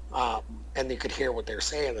 Yeah. And you could hear what they're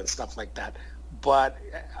saying and stuff like that. But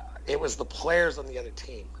it was the players on the other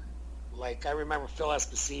team. Like, I remember Phil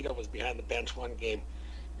Esposito was behind the bench one game,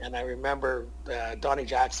 and I remember Donnie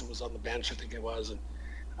Jackson was on the bench, I think it was, and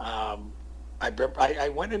I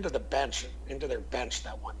went into their bench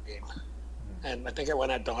that one game, and I think I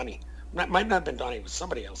went at Donnie. It might not have been Donnie, it was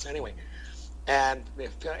somebody else anyway. And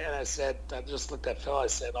I said, I just looked at Phil, I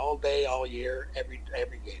said, all day, all year, every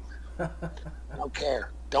game.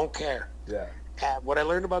 Don't care. Yeah. And what I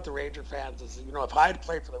learned about the Ranger fans is, if I had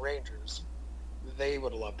played for the Rangers, they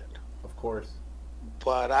would have loved it. Of course.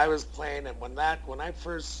 But I was playing, and when I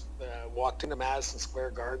first walked into Madison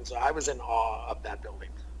Square Gardens, I was in awe of that building.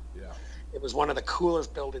 Yeah. It was one of the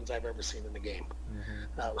coolest buildings I've ever seen in the game.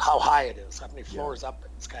 Mm-hmm. How high it is, how many floors up,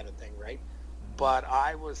 this kind of thing, right? Mm-hmm. But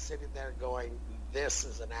I was sitting there going, this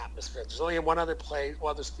is an atmosphere. There's only one other place,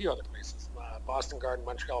 well, there's a few other places. Boston Garden,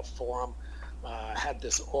 Montreal Forum, had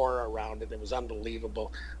this aura around it. It was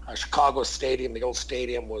unbelievable. Chicago Stadium, the old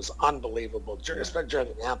stadium, was unbelievable. Especially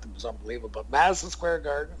during the anthem, was unbelievable. But Madison Square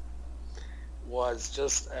Garden was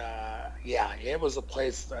just, it was a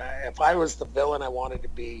place. If I was the villain I wanted to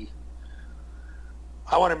be,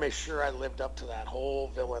 I want to make sure I lived up to that whole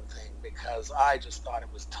villain thing, because I just thought it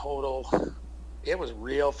was it was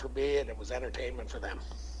real for me, and it was entertainment for them.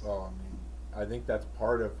 Well, I think that's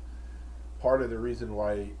part of the reason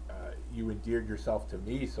why you endeared yourself to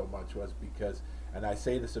me so much, was because, and I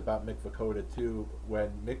say this about Mick Vukota too, when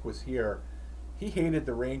Mick was here, he hated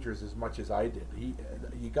the Rangers as much as I did.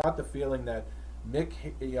 You got the feeling that Mick,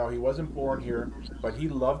 he wasn't born here, but he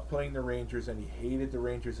loved playing the Rangers, and he hated the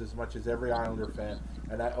Rangers as much as every Islander fan.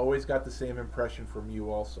 And I always got the same impression from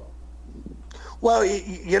you also. Well,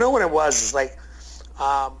 you know what it was? Is like,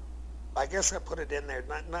 I guess I put it in there,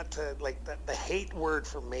 not to, like, the hate word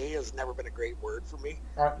for me has never been a great word for me.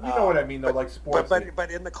 You know what I mean, though, but, like sports. But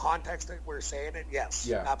in the context that we're saying it,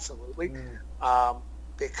 yes, absolutely.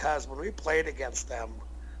 Because when we played against them,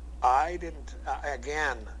 I didn't,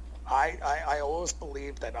 I always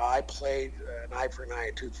believed that I played an eye for an eye,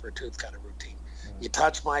 a tooth for a tooth kind of routine. You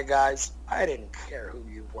touch my guys, I didn't care who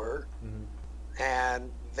you were.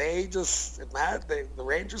 And they just, the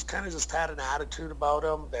Rangers kind of just had an attitude about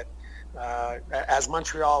them that, as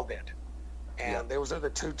Montreal did. And those are the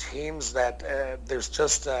two teams that there's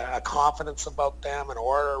just a confidence about them, an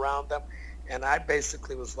aura around them. And I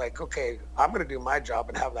basically was like, okay, I'm going to do my job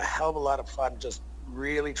and have a hell of a lot of fun just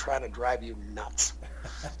really trying to drive you nuts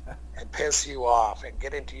and piss you off and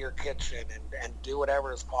get into your kitchen and do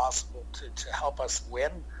whatever is possible to help us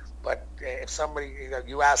win. But if somebody,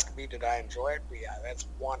 you ask me, did I enjoy it? Yeah, that's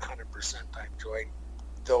 100% I enjoyed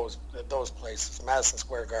those places. Madison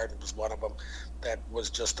Square Garden was one of them that was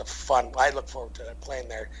just a fun. I look forward to playing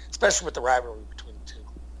there, especially with the rivalry between the two.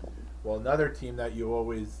 Well, another team that you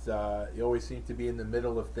always seem to be in the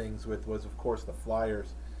middle of things with was, of course, the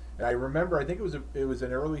Flyers. And I remember, I think it was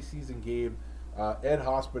an early season game. Ed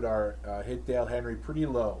Hospodar hit Dale Henry pretty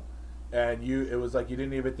low. And it was like you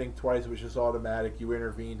didn't even think twice. It was just automatic. You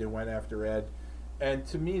intervened and went after Ed. And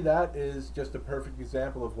to me, that is just a perfect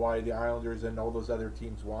example of why the Islanders and all those other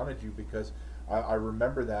teams wanted you, because I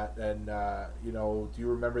remember that. And, do you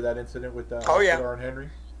remember that incident with Hospodar and Henry?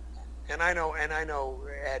 And I know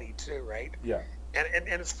Eddie too, right? Yeah. And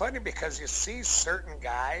it's funny because you see certain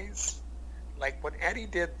guys, like when Eddie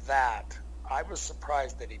did that, I was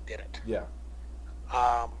surprised that he did it. Yeah.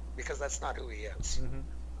 Because that's not who he is.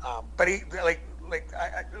 But he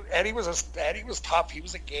Eddie was tough. He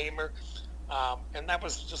was a gamer, and that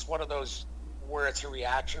was just one of those where it's a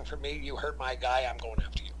reaction for me. You hurt my guy, I'm going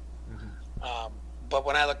after you. But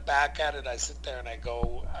when I look back at it, I sit there and I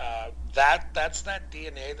go, that's that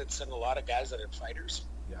DNA that's in a lot of guys that are fighters.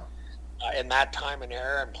 Yeah. In that time and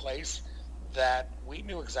era and place, that we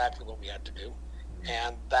knew exactly what we had to do,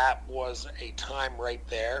 and that was a time right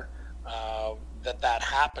there that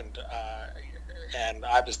happened. And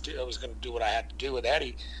I was going to do what I had to do with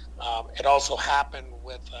Eddie. It also happened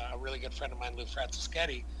with a really good friend of mine, Lou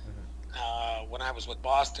Franceschetti, when I was with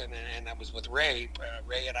Boston and I was with Ray.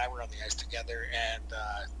 Ray and I were on the ice together,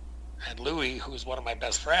 and Louis, who was one of my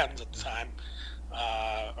best friends at the time,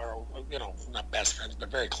 or not best friends,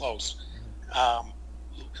 but very close.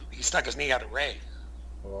 He stuck his knee out at Ray.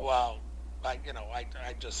 Well, I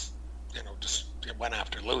just went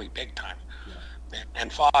after Louis big time,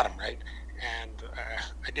 and fought him, right? And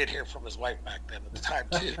I did hear from his wife back then at the time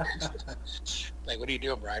too. Like, what are you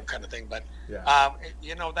doing, Brian, kind of thing. But,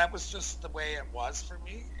 that was just the way it was for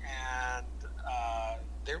me. And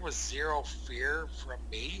there was zero fear from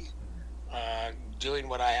me doing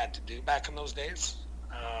what I had to do back in those days.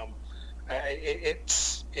 I hate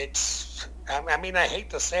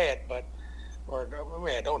to say it,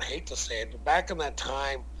 I don't hate to say it, but back in that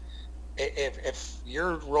time, if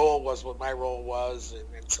your role was what my role was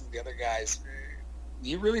and some of the other guys,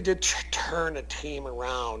 you really did turn a team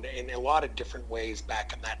around in a lot of different ways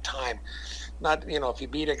back in that time. Not, if you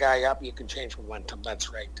beat a guy up, you can change momentum.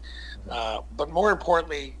 That's right. But more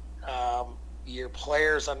importantly, your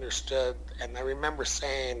players understood. And I remember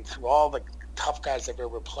saying, through all the tough guys that we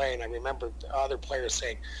were playing, I remember other players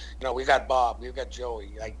saying, we got Bob, we've got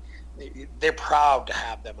Joey. Like, they're proud to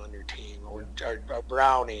have them on your team, or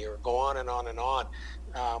Brownie, or go on and on and on.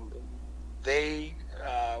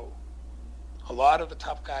 A lot of the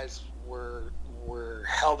tough guys were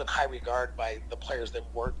held in high regard by the players that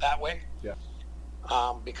weren't that way. Yeah.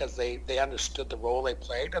 Because they understood the role they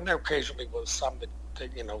played, and there occasionally was some that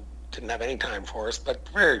didn't have any time for us, but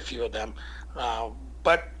very few of them.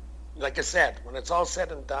 But like I said, when it's all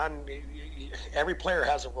said and done, every player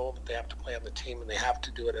has a role that they have to play on the team, and they have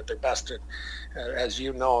to do it at their best. As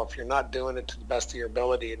you know, if you're not doing it to the best of your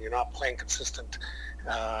ability and you're not playing consistent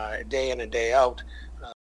day in and day out,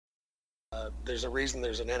 there's a reason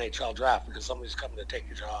there's an NHL draft, because somebody's coming to take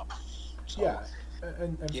your job. So yeah,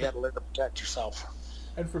 and you got to learn to protect yourself.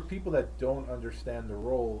 And for people that don't understand the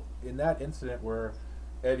role, in that incident where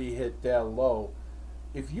Eddie hit Dale low,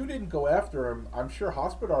 if you didn't go after him, I'm sure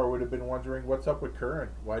Hospodar would have been wondering what's up with Curran.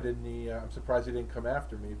 Why didn't he? I'm surprised he didn't come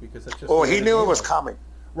after me, because that's just. Oh, he knew it was coming.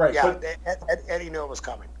 Right. Yeah, but, Eddie knew it was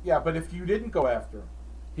coming. Yeah, but if you didn't go after him,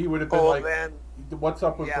 he would have been then, "What's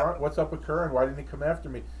up with what's up with Curran? Why didn't he come after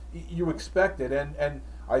me?" You expect it, and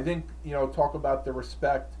I think talk about the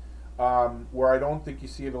respect. Where I don't think you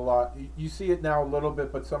see it a lot. You see it now a little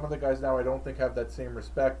bit, but some of the guys now I don't think have that same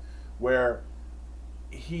respect, where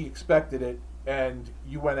he expected it and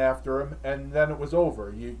you went after him, and then it was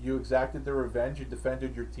over. You exacted the revenge, you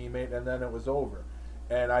defended your teammate, and then it was over.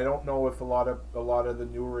 And I don't know if a lot of the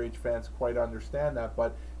newer age fans quite understand that,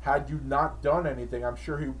 but had you not done anything, I'm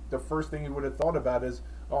sure the first thing he would have thought about is,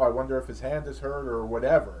 oh, I wonder if his hand is hurt or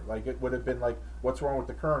whatever. Like, it would have been like, what's wrong with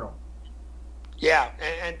the Colonel? Yeah,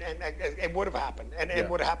 and it would have happened, and it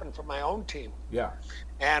would have happened from my own team. Yeah.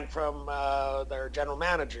 And from their general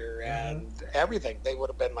manager and everything. They would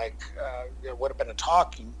have been like, it would have been a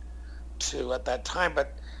talking to at that time.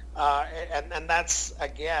 But and that's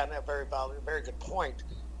again a very good point.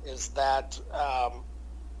 Is that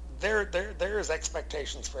there is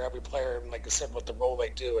expectations for every player, and like I said, with the role they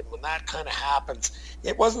do. And when that kind of happens,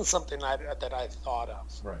 it wasn't something that I thought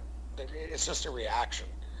of. Right. It's just a reaction.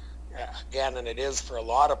 Again, and it is for a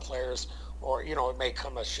lot of players, or it may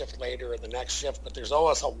come a shift later in the next shift, but there's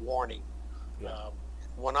always a warning. Yeah.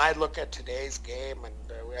 When I look at today's game, and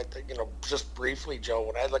I think, just briefly, Joe,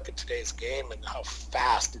 when I look at today's game and how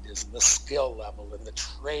fast it is, and the skill level and the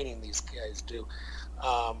training these guys do,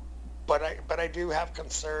 but I do have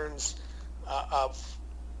concerns of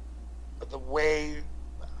the way.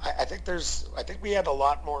 I think we had a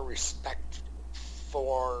lot more respect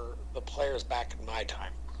for the players back in my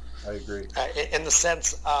time. I agree. In the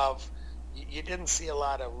sense of you didn't see a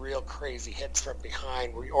lot of real crazy hits from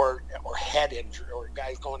behind, or head injury, or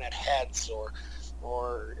guys going at heads,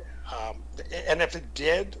 and if it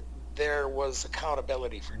did, there was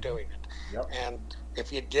accountability for doing it. Yep. And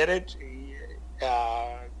if you did it,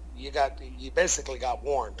 you basically got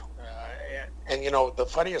warned. And the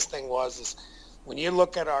funniest thing is when you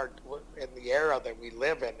look at in the era that we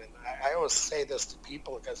live in, and I always say this to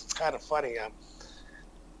people because it's kind of funny.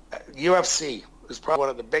 UFC is probably one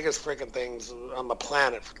of the biggest freaking things on the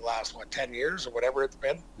planet for the last 10 years or whatever it's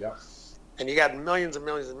been. Yeah. And you got millions and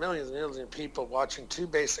millions and millions and millions of people watching two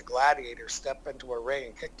basic gladiators step into a ring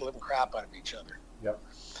and kick the living crap out of each other. Yep.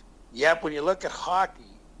 Yep. When you look at hockey,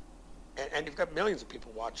 and you've got millions of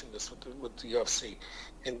people watching this with the UFC,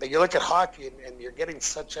 and you look at hockey, and you're getting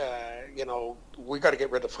such a we got to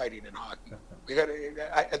get rid of fighting in hockey. We got.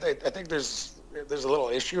 I think there's a little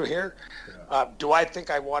issue here. Yeah. Do I think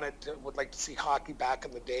I would like to see hockey back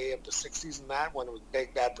in the day of the '60s and that, when it was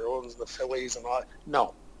Big Bad Bruins and the Phillies and all?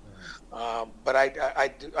 No. But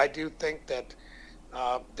I do think that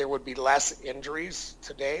there would be less injuries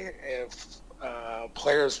today if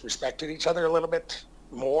players respected each other a little bit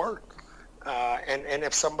more. And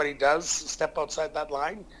if somebody does step outside that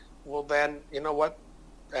line, well then, you know what?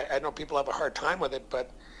 I know people have a hard time with it, but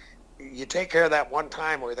you take care of that one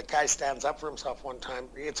time, or the guy stands up for himself one time,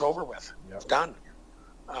 it's over with. Yep. It's done.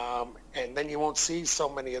 And then you won't see so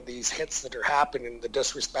many of these hits that are happening, the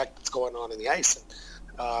disrespect that's going on in the ice. And,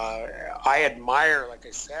 I admire, like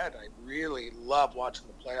I said, I really love watching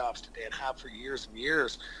the playoffs today and have for years and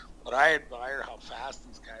years, but I admire how fast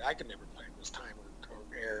these guys, I could never play this time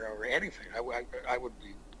or anything.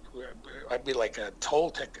 I'd be like a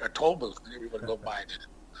toll booth. Everybody go by it.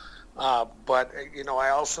 But I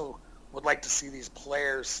also would like to see these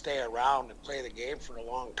players stay around and play the game for a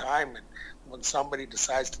long time. And when somebody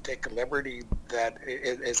decides to take a liberty that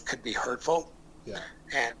could be hurtful,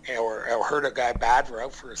 or hurt a guy bad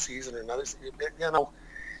for a season or another,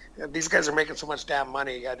 these guys are making so much damn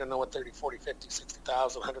money. I don't know what 30, 40, 50,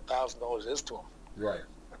 60,000, $100,000 is to them. Right.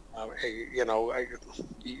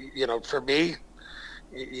 For me,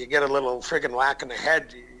 you get a little friggin' whack in the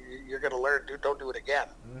head, you're going to learn, don't do it again.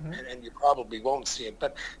 Mm-hmm. And you probably won't see it.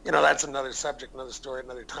 But, that's another subject, another story,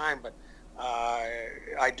 another time. But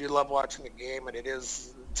I do love watching the game, and it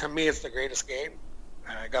is, to me, it's the greatest game.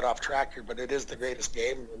 I got off track here, but it is the greatest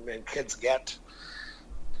game, and kids get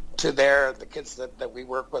to the kids that we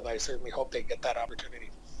work with, I certainly hope they get that opportunity.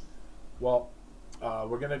 Well,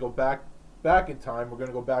 we're going to go back in time. We're going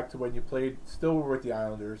to go back to when you played, still with the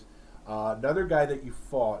Islanders. Another guy that you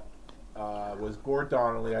fought was Gord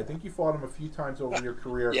Donnelly. I think you fought him a few times over your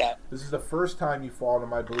career. Yeah. This is the first time you fought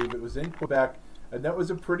him, I believe. It was in Quebec, and that was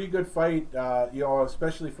a pretty good fight,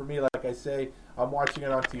 especially for me. Like I say, I'm watching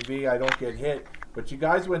it on TV. I don't get hit. But you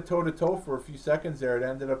guys went toe-to-toe for a few seconds there. It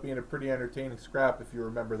ended up being a pretty entertaining scrap, if you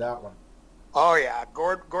remember that one. Oh, yeah.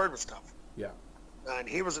 Gord was tough. Yeah. And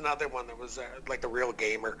he was another one that was like the real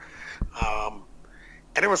gamer.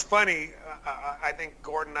 And it was funny. I think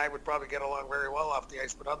Gord and I would probably get along very well off the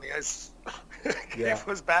ice, but on the ice, it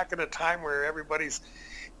was back in a time where everybody's,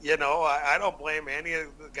 I don't blame any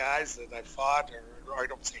of the guys that I fought, or I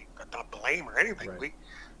don't say not blame or anything. Right.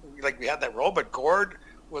 We had that role, but Gord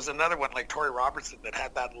was another one like Torrey Robertson that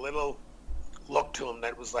had that little look to him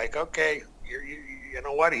that was like, okay, you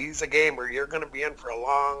know what? He's a gamer. You're going to be in for a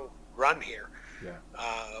long run here. Yeah.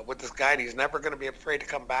 With this guy, and he's never going to be afraid to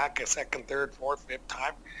come back a second, third, fourth, fifth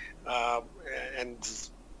time.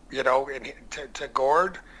 To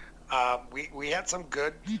Gord, we had some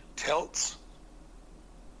good tilts,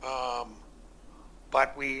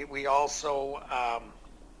 but we also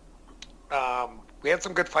we had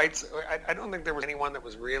some good fights. I don't think there was anyone that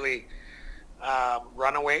was really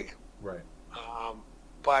runaway. Right.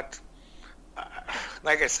 But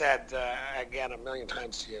like I said, again, a million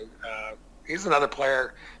times to you, he's another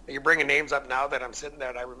player. You're bringing names up now that I'm sitting there,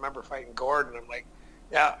 and I remember fighting Gordon. I'm like,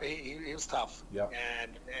 yeah, he was tough. Yeah.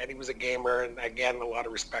 And he was a gamer, and again, a lot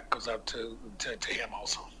of respect goes out to him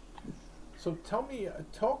also. So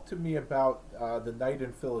talk to me about the night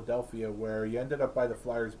in Philadelphia where you ended up by the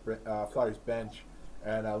Flyers bench,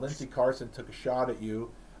 and Lindsey Carson took a shot at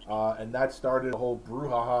you, and that started a whole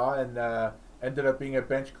brouhaha, and ended up being a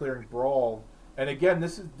bench clearing brawl. And again,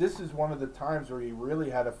 this is one of the times where you really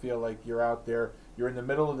had to feel like you're out there, you're in the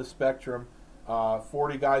middle of the spectrum,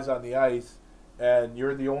 40 guys on the ice, and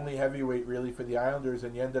you're the only heavyweight really for the Islanders,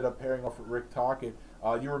 and you ended up pairing off with Rick Tocchet.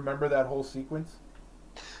 You remember that whole sequence?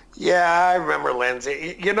 Yeah, I remember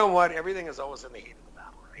Lindsey. You know what? Everything is always in the heat of the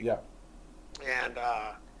battle, right? Yeah. And,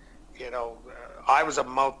 I was a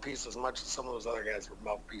mouthpiece as much as some of those other guys were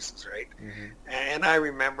mouthpieces, right? Mm-hmm. And I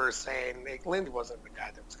remember saying, Lindy wasn't the guy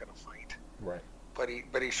that was going to fight. Right. But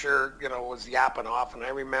he sure, was yapping off. And I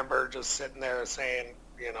remember just sitting there saying,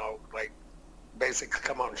 like, basically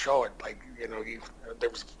come on and show it. Like, there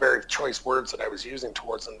was very choice words that I was using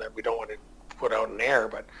towards him that we don't want to put out in the air.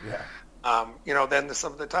 But, yeah. Then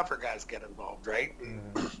some of the tougher guys get involved, right?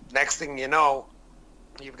 Mm-hmm. Next thing you know,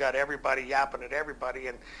 you've got everybody yapping at everybody.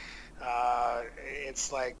 And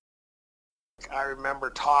it's like, I remember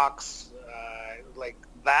talks, like,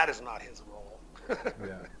 that is not his role.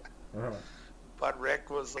 Yeah. Uh-huh. But Rick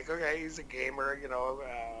was like, okay, he's a gamer,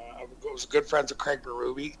 I was good friends with Craig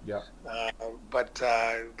Berube. Yeah. But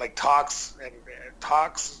like talks,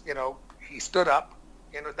 he stood up.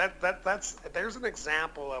 There's an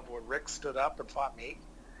example of when Rick stood up and fought me.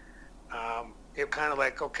 It kind of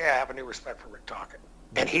like, okay, I have a new respect for Rick Tocchet.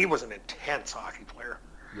 And he was an intense hockey player.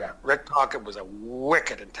 Yeah. Rick Tocchet was a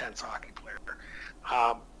wicked intense hockey player.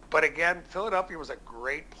 But again, Philadelphia was a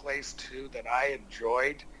great place too that I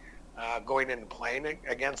enjoyed going in and playing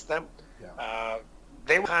against them. Yeah.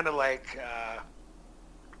 They were kind of like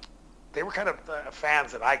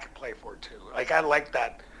fans that I could play for too. Like I like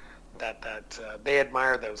that they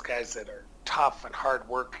admire those guys that are tough and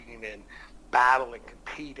hardworking and battle and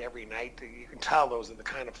compete every night. You can tell those are the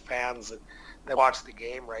kind of fans that watch the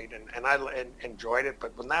game, right? And I enjoyed it.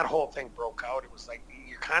 But when that whole thing broke out, it was like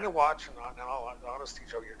you're kind of watching. In all honesty,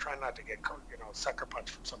 Joe, you're trying not to get sucker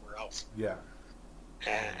punched from somewhere else. Yeah.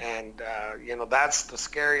 And that's the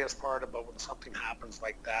scariest part about when something happens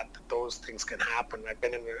like that those things can happen. I've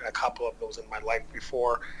been in a couple of those in my life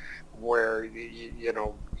before where,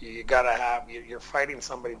 you got to have, you're fighting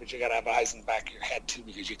somebody, but you got to have eyes in the back of your head too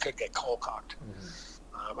because you could get cold-cocked.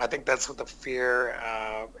 Mm-hmm. I think that's what the fear,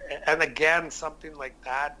 and again, something like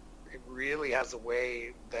that, it really has a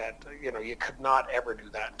way that, you could not ever do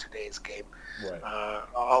that in today's game. Right.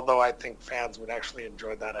 Although I think fans would actually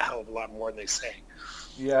enjoy that a hell of a lot more than they say.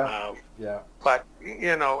 Yeah. Yeah. But,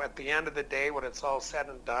 at the end of the day, when it's all said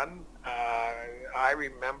and done, I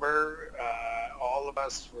remember all of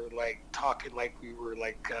us were like talking like we were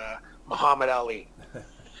like Muhammad Ali.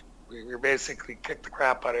 We were basically kicked the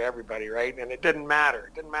crap out of everybody, right? And it didn't matter.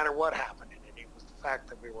 It didn't matter what happened. It was the fact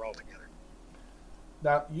that we were all together.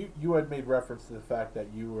 Now, you had made reference to the fact that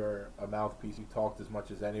you were a mouthpiece. You talked as much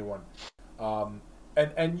as anyone.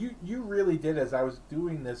 And you really did. As I was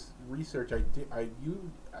doing this research,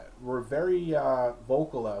 you were very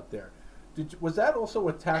vocal out there. Was that also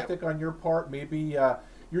a tactic on your part? Maybe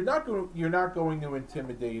you're not going to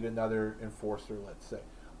intimidate another enforcer, let's say,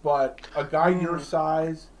 but a guy your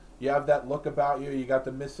size, you have that look about you. You got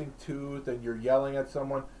the missing tooth, and you're yelling at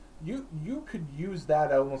someone. You could use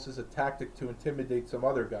that almost as a tactic to intimidate some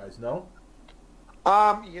other guys. No.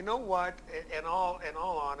 You know what? In all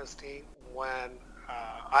honesty, when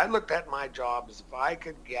I looked at my job as if I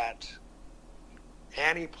could get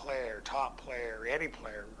any player, top player, any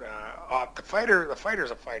player, the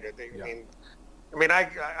fighter's a fighter.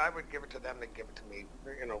 I would give it to them, they'd give it to me,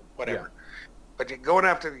 whatever. Yeah. But you're going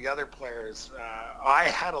after the other players, I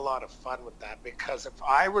had a lot of fun with that because if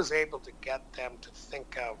I was able to get them to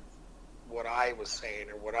think of what I was saying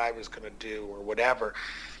or what I was going to do or whatever,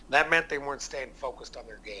 that meant they weren't staying focused on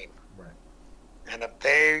their game. Right. And if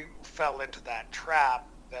they fell into that trap,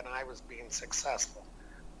 then I was being successful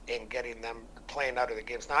in getting them playing out of the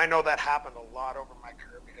games. Now, I know that happened a lot over my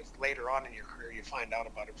career because later on in your career, you find out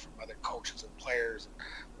about it from other coaches and players.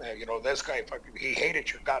 And, this guy, he hated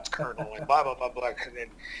your guts, Colonel, and blah, blah, blah, blah. And then,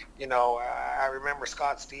 I remember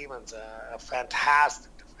Scott Stevens, a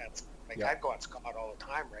fantastic defenseman, Like, Yeah. I'd go at Scott all the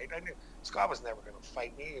time, right? I knew Scott was never going to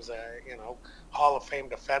fight me. He was a, Hall of Fame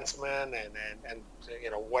defenseman, and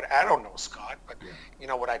what, I don't know Scott, but,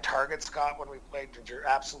 would I target Scott when we played?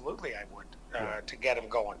 Absolutely I would, to get him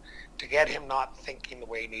going, to get him not thinking the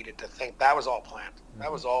way he needed to think. That was all planned.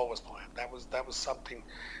 That was always planned. That was something,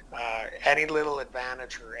 any little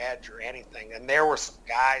advantage or edge or anything. And there were some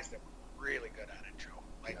guys that were really good at it, Joe.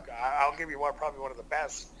 Like, I'll give you probably one of the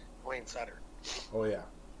best, Dwayne Sutter. Oh, yeah.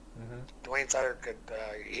 Dwayne Sutter could,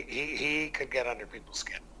 he could get under people's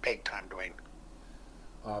skin. Big time, Dwayne.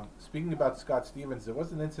 Speaking about Scott Stevens, there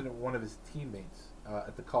was an incident with one of his teammates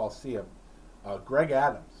at the Coliseum, Greg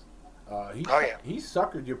Adams. He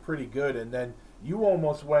suckered you pretty good, and then you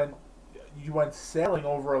almost went sailing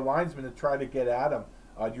over a linesman to try to get at him.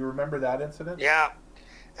 Do you remember that incident? Yeah,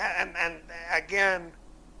 and again,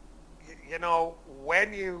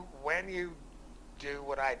 when you do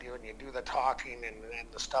what I do and you do the talking and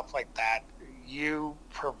the stuff like that, you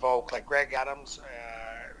provoke, like Greg Adams,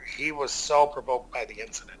 he was so provoked by the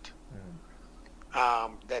incident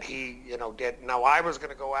that he, did. Now, I was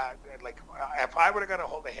going to go out, like, if I would have got a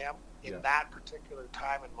hold of him in that particular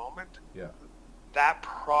time and moment, that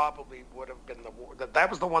probably would have been that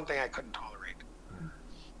was the one thing I couldn't tolerate,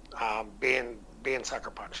 being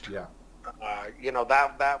sucker punched. Yeah.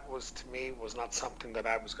 That was, to me, was not something that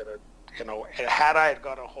I was going to, had I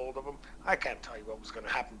got a hold of him, I can't tell you what was going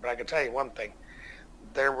to happen, but I can tell you one thing.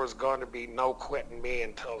 There was going to be no quitting me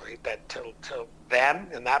until then,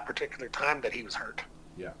 in that particular time, that he was hurt.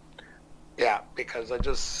 Yeah. Yeah, because I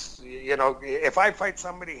just, if I fight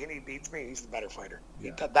somebody and he beats me, he's the better fighter.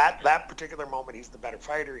 Yeah. That particular moment, he's the better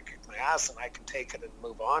fighter. He kicked my ass, and I can take it and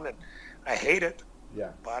move on, and I hate it.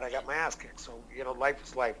 Yeah. But I got my ass kicked. So, life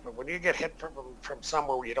is life. But when you get hit from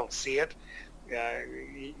somewhere where you don't see it,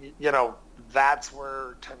 that's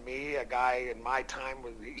where, to me, a guy in my time,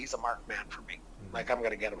 he's a marked man for me. Like, I'm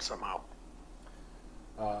going to get him somehow.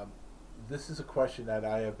 This is a question that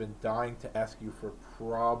I have been dying to ask you for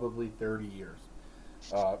probably 30 years.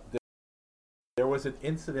 There was an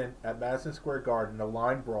incident at Madison Square Garden, a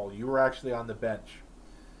line brawl. You were actually on the bench.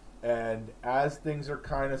 And as things are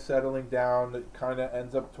kind of settling down, it kind of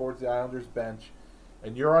ends up towards the Islanders bench,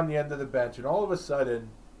 and you're on the end of the bench, and all of a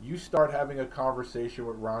sudden, you start having a conversation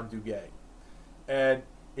with Ron Duguay. And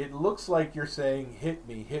it looks like you're saying, hit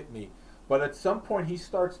me. But at some point, he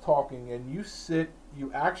starts talking, and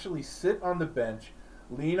you actually sit on the bench,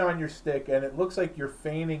 lean on your stick, and it looks like you're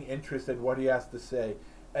feigning interest in what he has to say.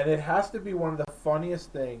 And it has to be one of the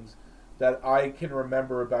funniest things that I can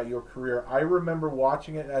remember about your career. I remember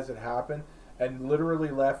watching it as it happened and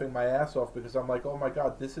literally laughing my ass off because I'm like, oh my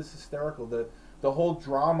God, this is hysterical. The whole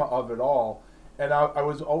drama of it all. And I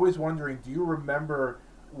was always wondering, do you remember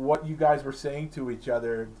what you guys were saying to each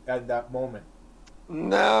other at that moment?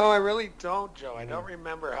 No, I really don't, Joe. I don't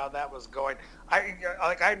remember how that was going.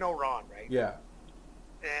 I know Ron, right? Yeah.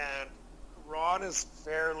 And Ron is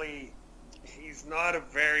he's not a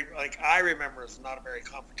very, I remember, is not a very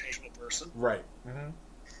confrontational person. Right.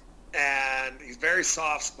 And he's very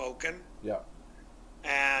soft-spoken. Yeah.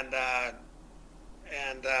 And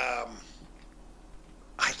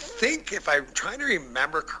I think, if I'm trying to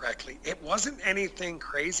remember correctly, it wasn't anything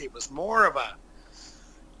crazy. It was more of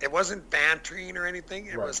it wasn't bantering or anything.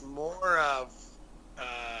 It was more of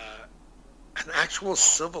an actual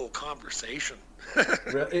civil conversation.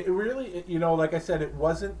 It really, like I said, it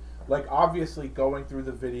wasn't, like, obviously going through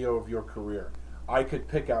the video of your career, I could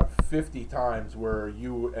pick out 50 times where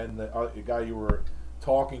you and the guy you were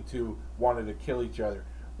talking to wanted to kill each other.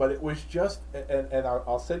 But it was just, and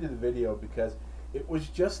I'll send you the video because it was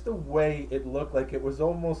just the way it looked. Like, it was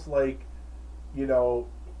almost like, you're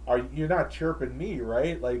not chirping me,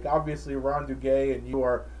 right? Like, obviously Ron Duguay and you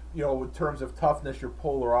are, in terms of toughness, you're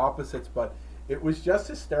polar opposites. But it was just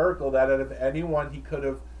hysterical that out of anyone he could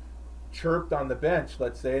have chirped on the bench,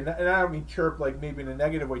 let's say, and I don't mean chirped like maybe in a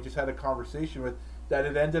negative way, just had a conversation with, that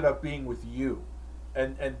it ended up being with you.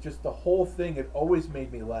 And just the whole thing, it always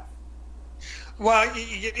made me laugh. Well,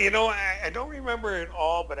 I don't remember it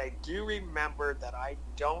all, but I do remember that I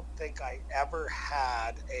don't think I ever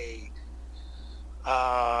had a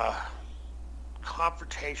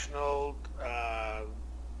confrontational,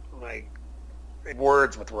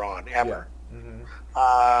 words with Ron, ever. Yeah. Mm-hmm.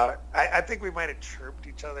 I think we might have chirped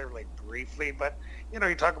each other, briefly, but,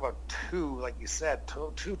 you talk about two, like you said,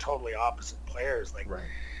 two totally opposite players. Right.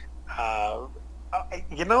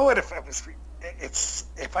 You know what, if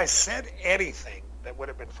I said anything that would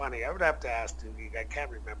have been funny, I would have to ask Doogie. I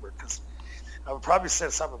can't remember, because I would probably say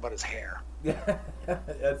something about his hair. Yeah,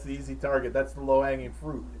 that's the easy target. That's the low-hanging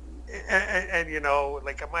fruit. and you know,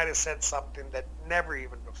 like I might have said something that never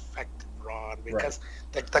even affected Ron, because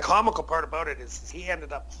the comical part about it is he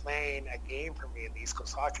ended up playing a game for me in the East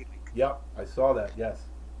Coast Hockey League. Yep, I saw that. Yes.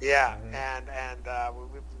 Yeah, and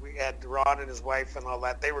we had Ron and his wife and all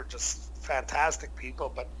that. They were just fantastic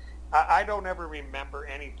people, but I don't ever remember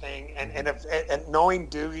anything. And knowing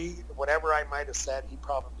Doogie, whatever I might have said, he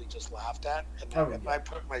probably just laughed at. And if I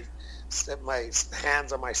put my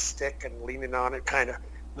hands on my stick and leaning on it, kind of,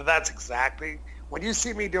 that's exactly when you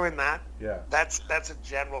see me doing that. Yeah, that's a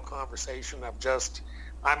general conversation of just.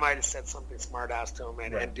 I might have said something smart ass to him,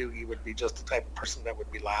 and Doogie would be just the type of person that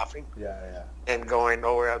would be laughing. Yeah. And going,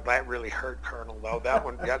 oh, that really hurt Colonel, though. That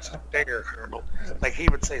one got some bigger, Colonel. Like, he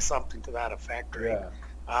would say something to that effect, right?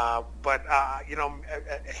 Yeah. But you know,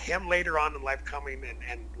 him later on in life coming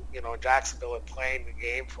and you know, Jacksonville and playing the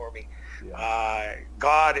game for me,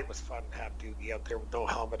 God, it was fun to have Doogie out there with no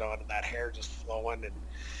helmet on and that hair just flowing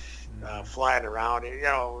and flying around. You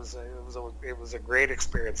know, it was a great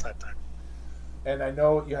experience that time. And I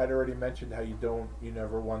know you had already mentioned how you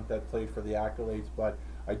never want that played for the accolades, but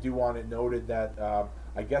I do want it noted that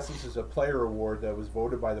I guess this is a player award that was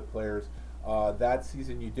voted by the players. That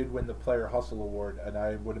season you did win the Player Hustle Award, and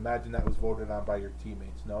I would imagine that was voted on by your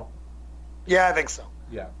teammates, no? Yeah, I think so.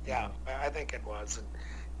 Yeah. Yeah, I think it was. And,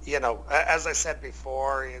 you know, as I said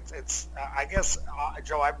before, it's I guess,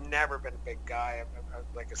 Joe, I've never been a big guy,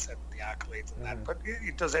 like I said, with the accolades and that. But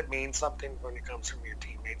does it mean something when it comes from your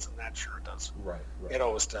teammates? And that sure does. Right. It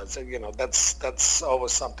always does. You know, that's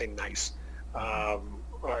always something nice.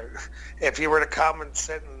 Or if you were to come and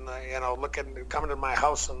sit and, you know, come into my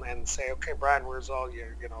house and say, okay, Brian, where's all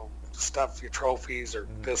your, you know, stuff, your trophies or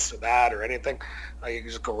this or that or anything, you can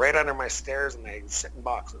just go right under my stairs and they sit in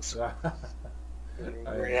boxes.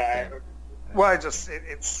 Well,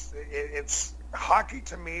 it's hockey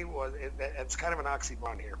to me it's kind of an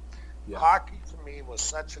oxymoron here. Yeah. Hockey to me was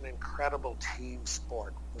such an incredible team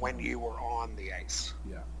sport when you were on the ice.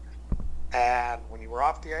 Yeah. And when you were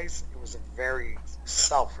off the ice, it was a very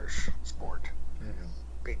selfish sport.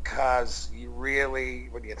 Because you really,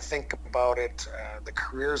 when you think about it, the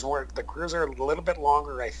careers are a little bit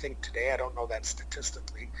longer, I think, today. I don't know that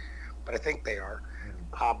statistically, but I think they are,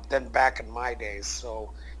 than back in my days.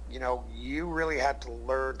 So, you know, you really had to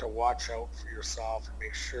learn to watch out for yourself and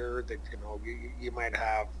make sure that, you know, you might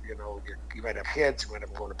have, you know, you might have kids, you might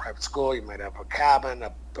have going to private school, you might have a cabin,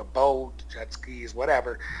 a boat, jet skis,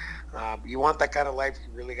 whatever. You want that kind of life,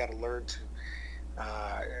 you really got to learn to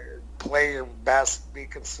play your best, be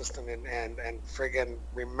consistent, and friggin'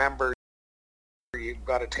 remember you've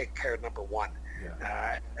got to take care of number one.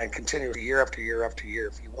 And continue year after year after year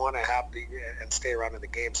if you want to have and stay around in the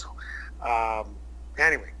game. So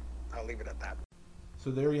anyway, I'll leave it at that.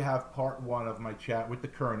 So there you have part one of my chat with the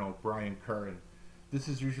Colonel, Brian Curran. This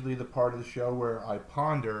is usually the part of the show where I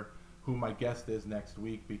ponder who my guest is next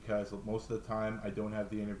week, because most of the time I don't have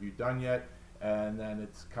the interview done yet. And then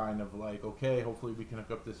it's kind of like, okay, hopefully we can hook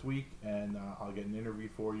up this week and I'll get an interview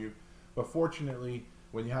for you. But fortunately,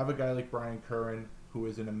 when you have a guy like Brian Curran, who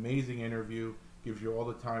is an amazing interview, gives you all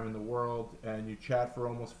the time in the world, and you chat for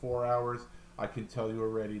almost 4 hours, I can tell you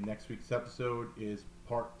already next week's episode is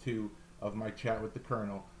part 2 of my chat with the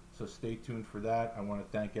Colonel. So stay tuned for that. I want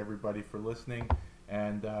to thank everybody for listening,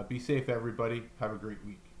 and be safe, everybody. Have a great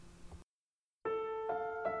week.